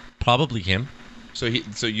 Probably him. So you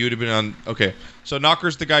would have been on. Okay. So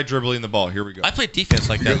Knocker's the guy dribbling the ball. Here we go. I played defense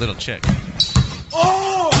like that little chick.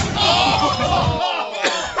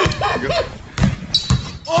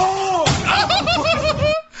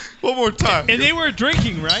 One more time. And they were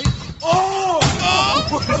drinking, right?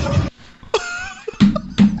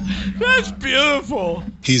 That's beautiful.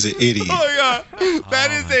 He's an idiot. Oh my god, that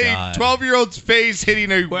is a 12-year-old's face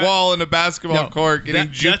hitting a wall in a basketball court, getting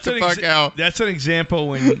juked the fuck out. That's an example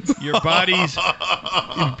when your body's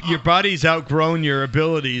outgrown your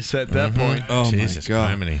abilities at that point. Oh Jesus my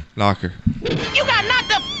god, criminy. Knocker. You got knocked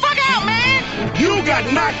the fuck out, man! You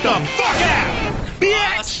got knocked the fuck out, bitch!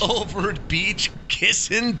 Crossover beach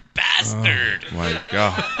kissing bastard. Oh my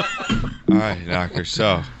god. All right, Knocker.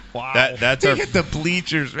 So that's our hit the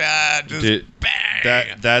bleachers, man. Just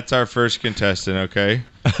bang. that's our first contestant. Okay.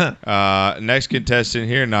 Next contestant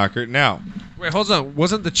here, Knocker. Now. Wait, hold on.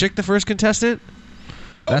 Wasn't the chick the first contestant?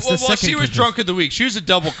 That's well, the second she was contestant. drunk of the week. She was a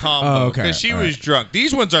double combo Oh, okay. because she All was right. drunk.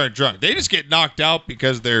 These ones aren't drunk. They just get knocked out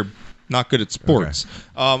because they're not good at sports.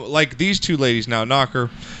 Like these 2 ladies now, Knocker.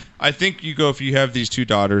 I think you go if you have these 2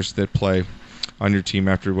 daughters that play on your team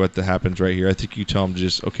after what happens right here. I think you tell them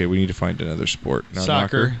just, okay, we need to find another sport. Now,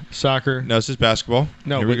 Soccer. No, this is basketball.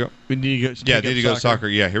 No, here we go. We need to go. Yeah, they need to go to soccer.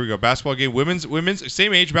 Yeah, here we go. Basketball game. Women's,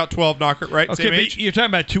 same age, about 12, Knocker, right? Okay, same but age? you're talking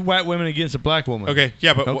about 2 white women against a black woman. Okay,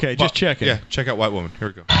 yeah, but Okay, just checking. Yeah, check out white woman. Here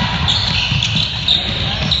we go.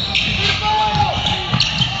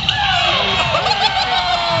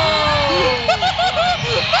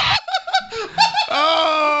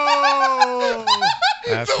 Oh!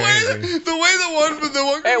 That's the crazy. way the one with the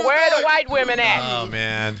one. Hey, where are the white women at? Oh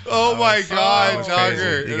man. Oh my God, crazy.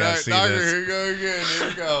 Knocker! You gotta see Knocker, this. here we go again. Here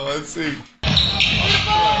we go. Let's see.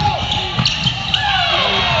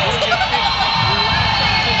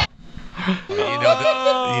 You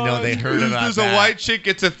know they heard about There's that. a white chick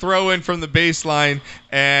gets a throw in from the baseline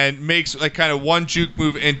and makes like kind of one juke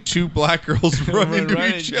move, and two black girls run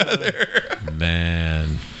into each other.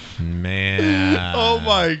 Man. Oh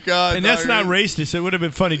my God! And that's Knocker. not racist. It would have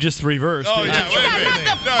been funny just reversed. Oh yeah, wait a minute.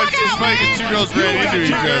 No, it's just funny because two girls ran into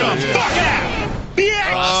each other.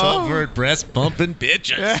 Crossover breast bumping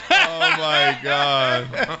bitches. Oh my God!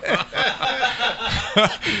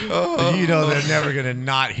 You know they're never gonna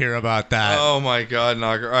not hear about that. Oh my God,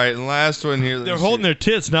 Knocker! All right, and last one here. They're holding their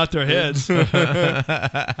tits, not their heads. Oh,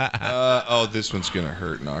 this one's gonna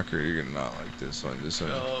hurt, Knocker. You're gonna not like this one. This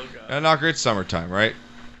one. Oh God. Knocker, it's summertime, right?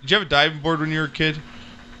 Did you have a diving board when you were a kid?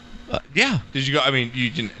 Yeah. Did you go? I mean, you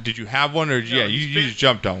didn't. Did you have one, or you just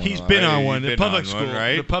jumped on one? He's been on one. You've The been public on school, one,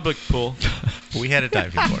 right? the public pool. We had a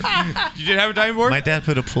diving board. You did have a diving board? My dad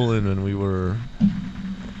put a pool in when we were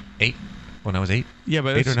 8. When I was 8. Yeah,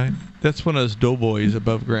 but 8 or 9. That's one of those doughboys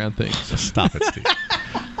above ground things. Just stop it, Steve.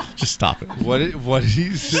 Just stop it. What did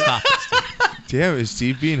he say? Stop it, Steve. Damn, is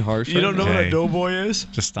Steve being harsh? You don't know what a doughboy is?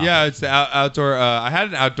 Just stop. Yeah, it's the outdoor. I had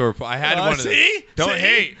an outdoor pool. I had one of see? the. Don't See?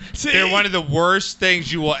 hate. See? They're one of the worst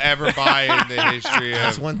things you will ever buy in the history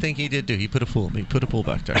That's of. one thing he did do. He put a pool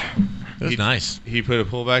back there. It was nice. He put a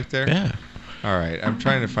pool back there? Yeah. All right, I'm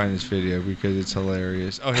trying to find this video because it's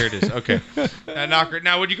hilarious. Oh, here it is. Okay. Knocker.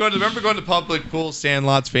 Now, when you go to remember going to public pool,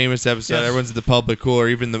 Sandlot's famous episode. Yes. Everyone's at the public pool, or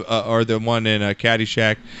even the one in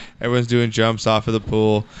Caddyshack. Everyone's doing jumps off of the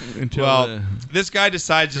pool. This guy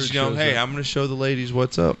decides, hey, I'm going to show the ladies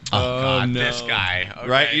what's up. Oh, God, no. this guy. Okay.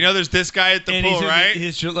 Right? You know, there's this guy at the And pool, he's in right?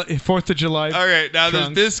 his 4th of July. All right, now trunks.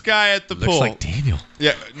 there's this guy at the Looks pool. like Daniel.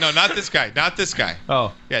 Yeah, no, not this guy. Not this guy.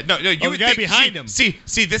 Oh. Yeah, no. You the would guy think, behind him. See,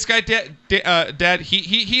 this guy, Dad.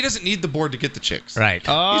 He doesn't need the board to get the chicks. Right. He's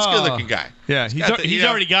a good-looking guy. Yeah, he's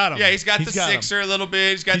already got him. Yeah, he's got the sixer a little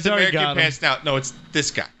bit. He's got the already American got him. pants. Now, no, it's this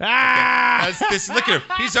guy. Ah! Okay. That's this. Look at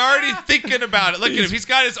him. He's already thinking about it. Look at him. He's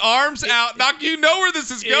got his arms out. Knock, you know where this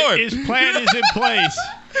is going. His plan is in place.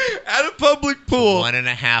 At a public pool.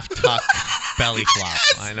 1.5 tuck belly flop.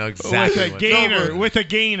 I know exactly. With a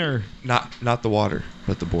gainer. Not the water,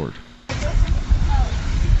 but the board.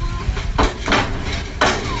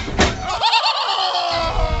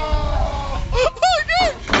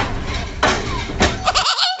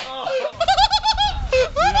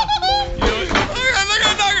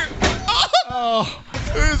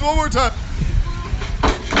 Here's one more time.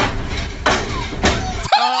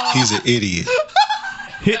 He's an idiot.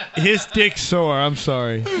 His dick's sore. I'm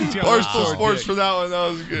sorry. Barstool Sports for that one.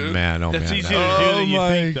 That was good. Man, oh That's man. easier to do than you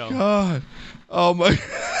think, though. God. Oh my.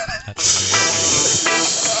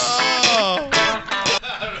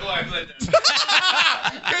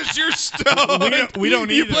 Because you're stoned. We don't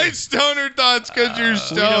You either. played Stoner Thoughts because you're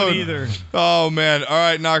stoned. We don't either. Oh man. All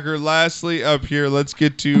right, Knocker. Lastly, up here, let's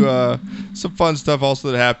get to some fun stuff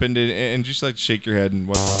also that happened, and just like shake your head and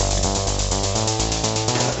what.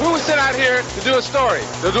 We were sent out here to do a story.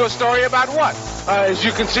 To do a story about what? As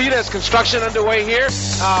you can see, there's construction underway here.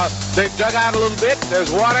 They've dug out a little bit. There's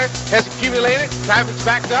water has accumulated. Traffic's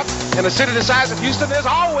backed up. In a city the size of Houston, there's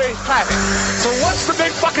always traffic. So what's the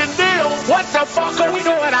big fucking deal? What the fuck are we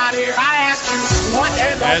doing out here? I ask you, what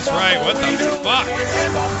in the That's fuck right. are What we the doing fuck?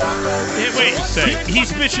 here? Wait,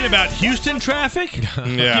 he's bitching about Houston traffic?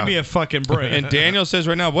 Yeah. Give me a fucking break. And Daniel says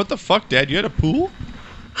right now, what the fuck, Dad? You had a pool?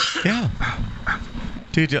 Yeah.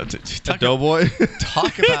 Dude, A doughboy?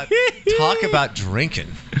 talk about drinking.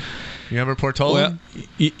 You remember Portola?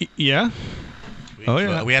 Yeah. Oh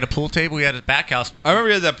yeah. We had a pool table. We had a back house. I remember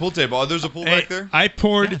you had that pool table. Oh, there's a pool back there? I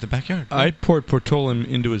poured the backyard. I poured Portola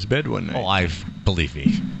into his bed one night. Believe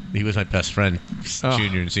me, he was my best friend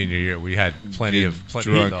junior and senior year. We had plenty of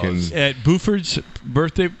those. At Buford's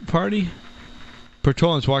birthday party.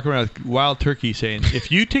 Portolan's walking around with wild turkey saying,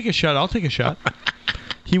 "If you take a shot, I'll take a shot."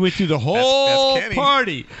 He went through the whole Kenny.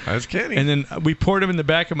 party. That's Kenny. And then we poured him in the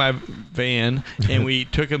back of my van, and we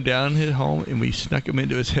took him down his home, and we snuck him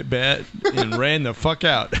into his bed and ran the fuck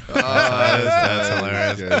out. That's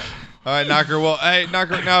hilarious. All right, Knocker. Well, hey,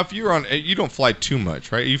 Knocker. Now, if you're on, you don't fly too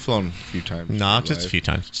much, right? You've flown a few times. No, in your just a life. few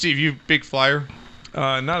times. Steve, you big flyer?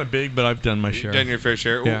 Not a big, but I've done my share. Done your fair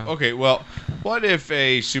share. Yeah. Okay. Well, what if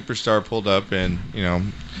a superstar pulled up and you're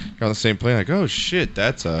on the same plane? Like, oh shit,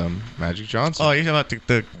 that's Magic Johnson. Oh, you're talking about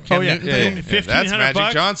the Cam Newton thing? Yeah, that's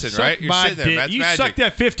Magic Johnson, right? You're sitting there. That's you Magic. sucked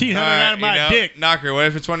that $1,500 out of my dick. Knocker. What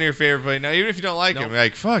if it's one of your favorite players? Now, even if you don't like him,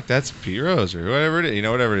 like fuck, that's Pete Rose or whatever it is.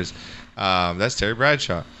 Whatever it is. That's Terry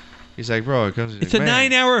Bradshaw. He's like, bro, it comes. It's a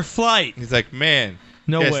 9-hour flight. He's like, man,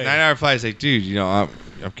 No it's way. a 9-hour flight. He's like, dude, I'm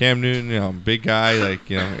Cam Newton. I'm a big guy. Like,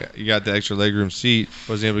 you got the extra legroom seat.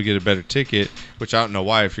 Wasn't able to get a better ticket, which I don't know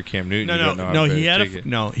why. If you're Cam Newton, you don't know how to he get had a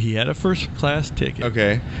ticket. he had a first class ticket.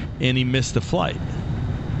 Okay, and he missed the flight.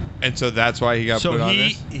 And so that's why he got put on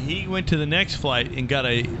this. He went to the next flight and got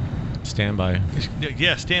a standby.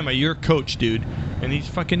 Yeah, standby. You're a coach, dude, and he's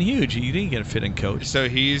fucking huge. You didn't get a fit in coach. So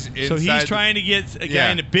he's trying to get a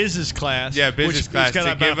guy into business class. Yeah, business class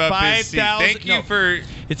to give up his seat. Thank you for.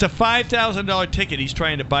 It's a $5,000 ticket. He's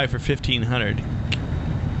trying to buy for $1,500.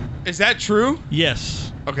 Is that true?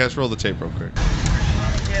 Yes. Okay, let's roll the tape real quick.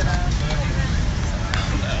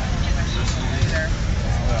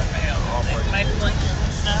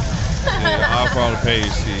 Yeah, offer all to pay your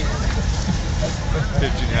seat.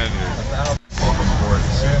 $1,500.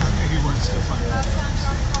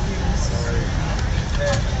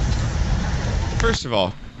 First of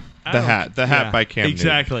all, the hat by Cam Newton.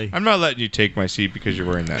 Exactly. I'm not letting you take my seat because you're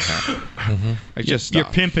wearing that hat. I just You're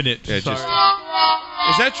stop. pimping it. Yeah, Sorry.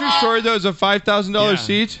 Is that true story though? Is a $5,000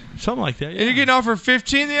 seat? Something like that. Yeah. And you're getting offered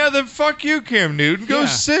 15? Yeah, then fuck you, Cam Newton. Go Yeah.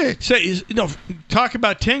 6. Say, talk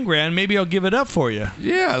about 10 grand. Maybe I'll give it up for you.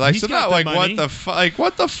 Yeah, like He's so got not the like money.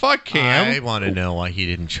 what the fuck, Cam? I want to know why he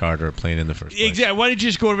didn't charter a plane in the first place. Exactly. Why didn't you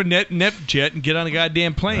just go over to NetJet and get on a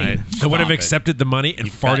goddamn plane? Right. I would have Stop it. accepted the money and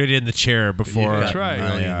farted in the chair before. That's right.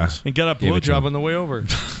 Yeah. And got a Give it to blowjob him. on the way over.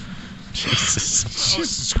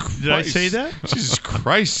 Jesus Christ. Did I say that? Jesus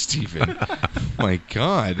Christ, Stephen. My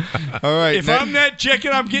God. All right. If I'm that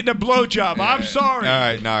chicken, I'm getting a blowjob. I'm sorry. All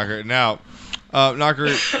right, Knocker. Now,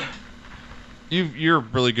 Knocker, you're a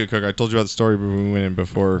really good cook. I told you about the story when we went in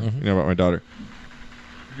before, about my daughter.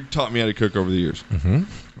 You taught me how to cook over the years.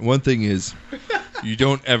 Mm-hmm. One thing is, you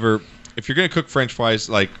don't ever, if you're going to cook French fries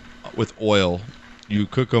like with oil, you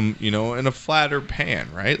cook them, in a flatter pan,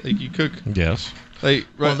 right? Like you cook. Yes. Like,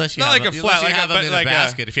 Well, unless you not have like a, a flat, unless you like have them but in like a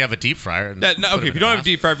basket. If you have a deep fryer. Okay, if you don't have a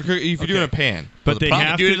deep fryer, if you do it in a pan. But they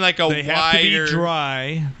have do it to, in like a they have to wider. be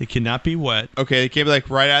dry. They cannot be wet. Okay, they can't be like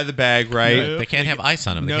right out of the bag, right? No, they can't have ice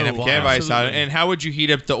on them. They No, can't have You water. can't have ice on it. Absolutely. And how would you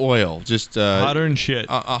heat up the oil? Just Hotter than shit.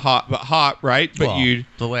 hot, right? But Well, you'd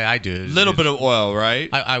the way I do it is little bit of oil, right?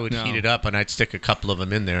 I would No. heat it up and I'd stick a couple of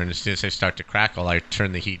them in there, and as soon as they start to crackle, I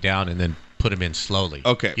turn the heat down and then put them in slowly.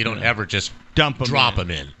 Okay. You don't ever just Dump them. drop them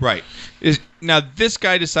in. Right. Now this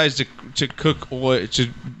guy decides to cook oil, to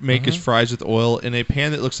make his fries with oil in a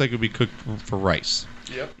pan that looks like it would be cooked for rice.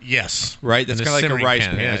 Yes. Right. That's In kind of like a simmering rice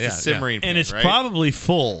pan. pan. Yeah, It's yeah, a simmering pan, And it's right? probably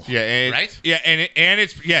full. Yeah, and Right? Yeah, and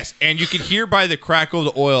it's yes, and you can hear by the crackle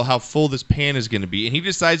of the oil how full this pan is going to be, and he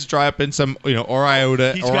decides to dry up in some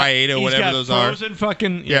Oriota, He's whatever got those are. frozen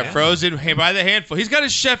fucking. Yeah, frozen by the handful. He's got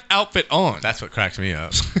his chef outfit on. That's what cracks me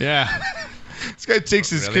up. Yeah. This guy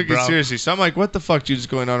takes his Really, cooking bro? seriously. So I'm like, what the fuck, dude, is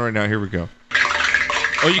going on right now? Here we go.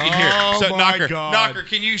 Oh, you can hear. Oh, So my Knocker, God. Knocker,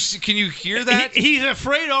 can you hear that? He's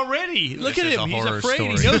afraid already. Look This at is him. a He's horror afraid.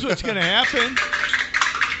 story. He knows what's going to happen.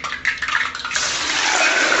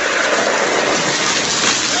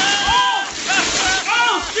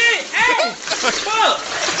 Oh, shit! Hey! Fuck!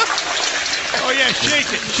 Oh, yeah. Shake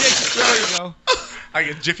it. There you go. I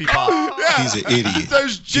get Jiffy Pop. He's an idiot.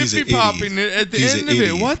 There's He's jiffy an popping idiot. at the He's end an of it.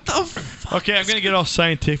 idiot. What the fuck? Okay, I'm going to get all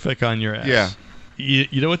scientific on your ass. Yeah.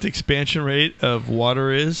 You know what the expansion rate of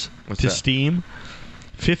water is What's to that? steam?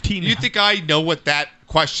 15. You think I know what that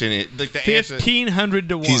question is? Like the answer. 1,500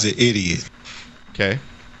 to 1. He's an idiot. Okay.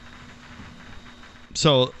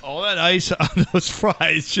 So all that ice on those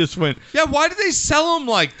fries just went. Yeah, why do they sell them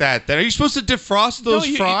like that? Then are you supposed to defrost those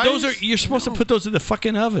fries? You're supposed to put those in the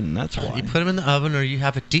fucking oven. That's why. You put them in the oven or you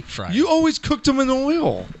have it deep fried. You always cooked them in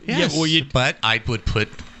oil. Yes. Yeah, well, but I would put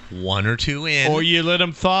 1 or 2 in. Or you let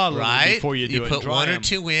them thaw a little right before you do it. put Dry 1 or 'em.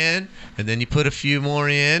 2 in, and then you put a few more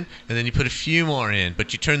in, and then you put a few more in.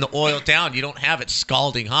 But you turn the oil down. You don't have it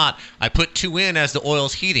scalding hot. I put 2 in as the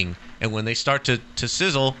oil's heating, and when they start to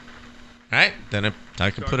sizzle, right, then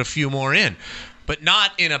I can put a few more in, but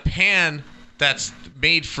not in a pan that's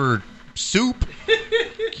made for soup.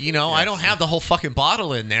 I don't have the whole fucking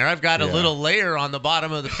bottle in there. I've got a little layer on the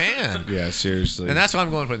bottom of the pan. Yeah, seriously. And that's why I'm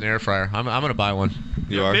going for an air fryer. I'm going to buy one.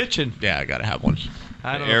 You are? Bitching. Yeah, I got to have one.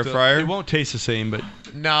 I don't Air know if fryer? It won't taste the same, but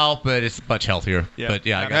No, but it's much healthier. Yeah. But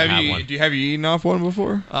yeah, I got to have one. Have you eaten off one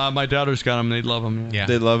before? my daughter's got them. They love them. Yeah.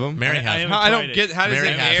 They love them. Mary has haven't one. I tried don't it. get how does Mary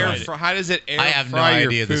it has air? one. How does it air? I have no fry your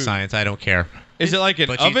idea of the food? science. I don't care. Is it like an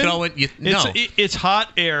But oven? you throw it. It's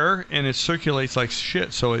hot air and it circulates like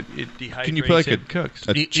shit, so it dehydrates. Can you put like and cooks.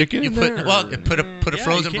 a chicken You in put there? put a Yeah, you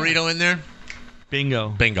frozen can. burrito in there. Bingo.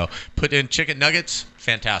 Bingo. Put in chicken nuggets.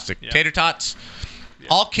 Fantastic. Yeah. Tater tots.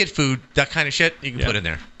 All kid food, that kind of shit, you can put in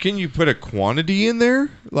there. Can you put a quantity in there?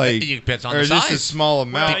 Like, It depends on or the just size. a small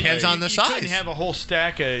amount? Depends on the You size. couldn't have a whole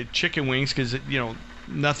stack of chicken wings because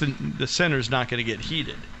nothing. The center's not going to get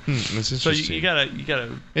heated. That's So interesting. you gotta.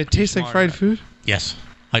 It tastes like fried food. Yes.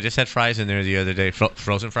 I just had fries in there the other day.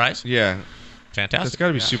 Frozen fries. Yeah, Fantastic. that's got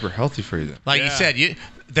to be super healthy for you then. Like you said,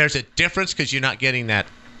 there's a difference because you're not getting that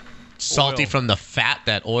salty Oil. from the fat,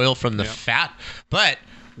 that oil from the fat. But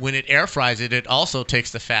when it air fries it, it also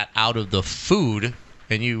takes the fat out of the food,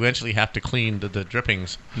 and you eventually have to clean the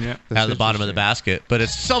drippings Yeah. out of the bottom of the basket. But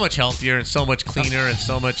it's so much healthier and so much cleaner and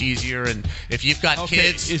so much easier. And if you've got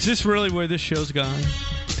kids, Is this really where this show's gone?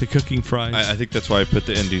 To cooking fries? I think that's why I put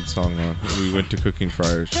the ending song on. We went to cooking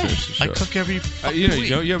fryers. to finish the I show. cook every you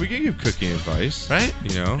know, yeah, we can give cooking advice, right?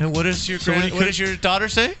 You know. And what does your So what do you what does your daughter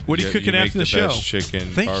say? What are you cooking make after the the show? best chicken,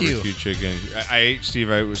 Thank you. barbecue chicken. I ate, Steve.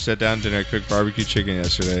 I sat down to dinner. I cooked barbecue chicken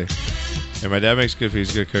yesterday, and my dad makes good food.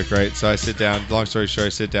 He's a good cook, right? So I sit down. Long story short, I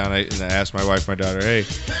sit down and I ask my wife, my daughter, "Hey,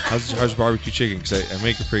 how's barbecue chicken?" Because I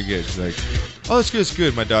make it pretty good. She's like, "Oh, it's good. It's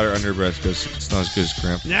good." My daughter under her breath goes, "It's not as good as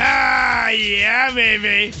Grandpa." Ah, yeah,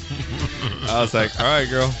 baby. I was like, "All right,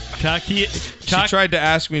 girl." She She tried to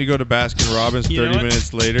ask me to go to Baskin Robbins You know 30 what?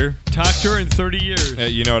 minutes later. Talk to her in 30 years.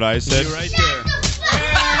 You know what I said? You're right there.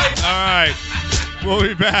 All right. We'll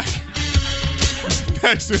be back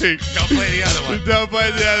next week. Don't play the other one. Don't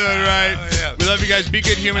play the other one, right? Oh, yeah. We love you guys. Be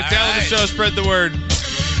good humans. All Download the right. show. Spread the word.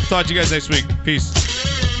 Talk to you guys next week. Peace.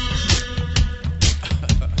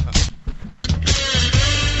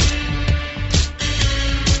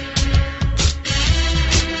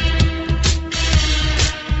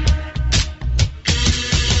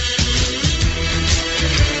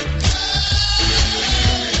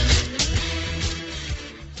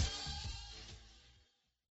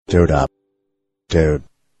 Dude up. Dude.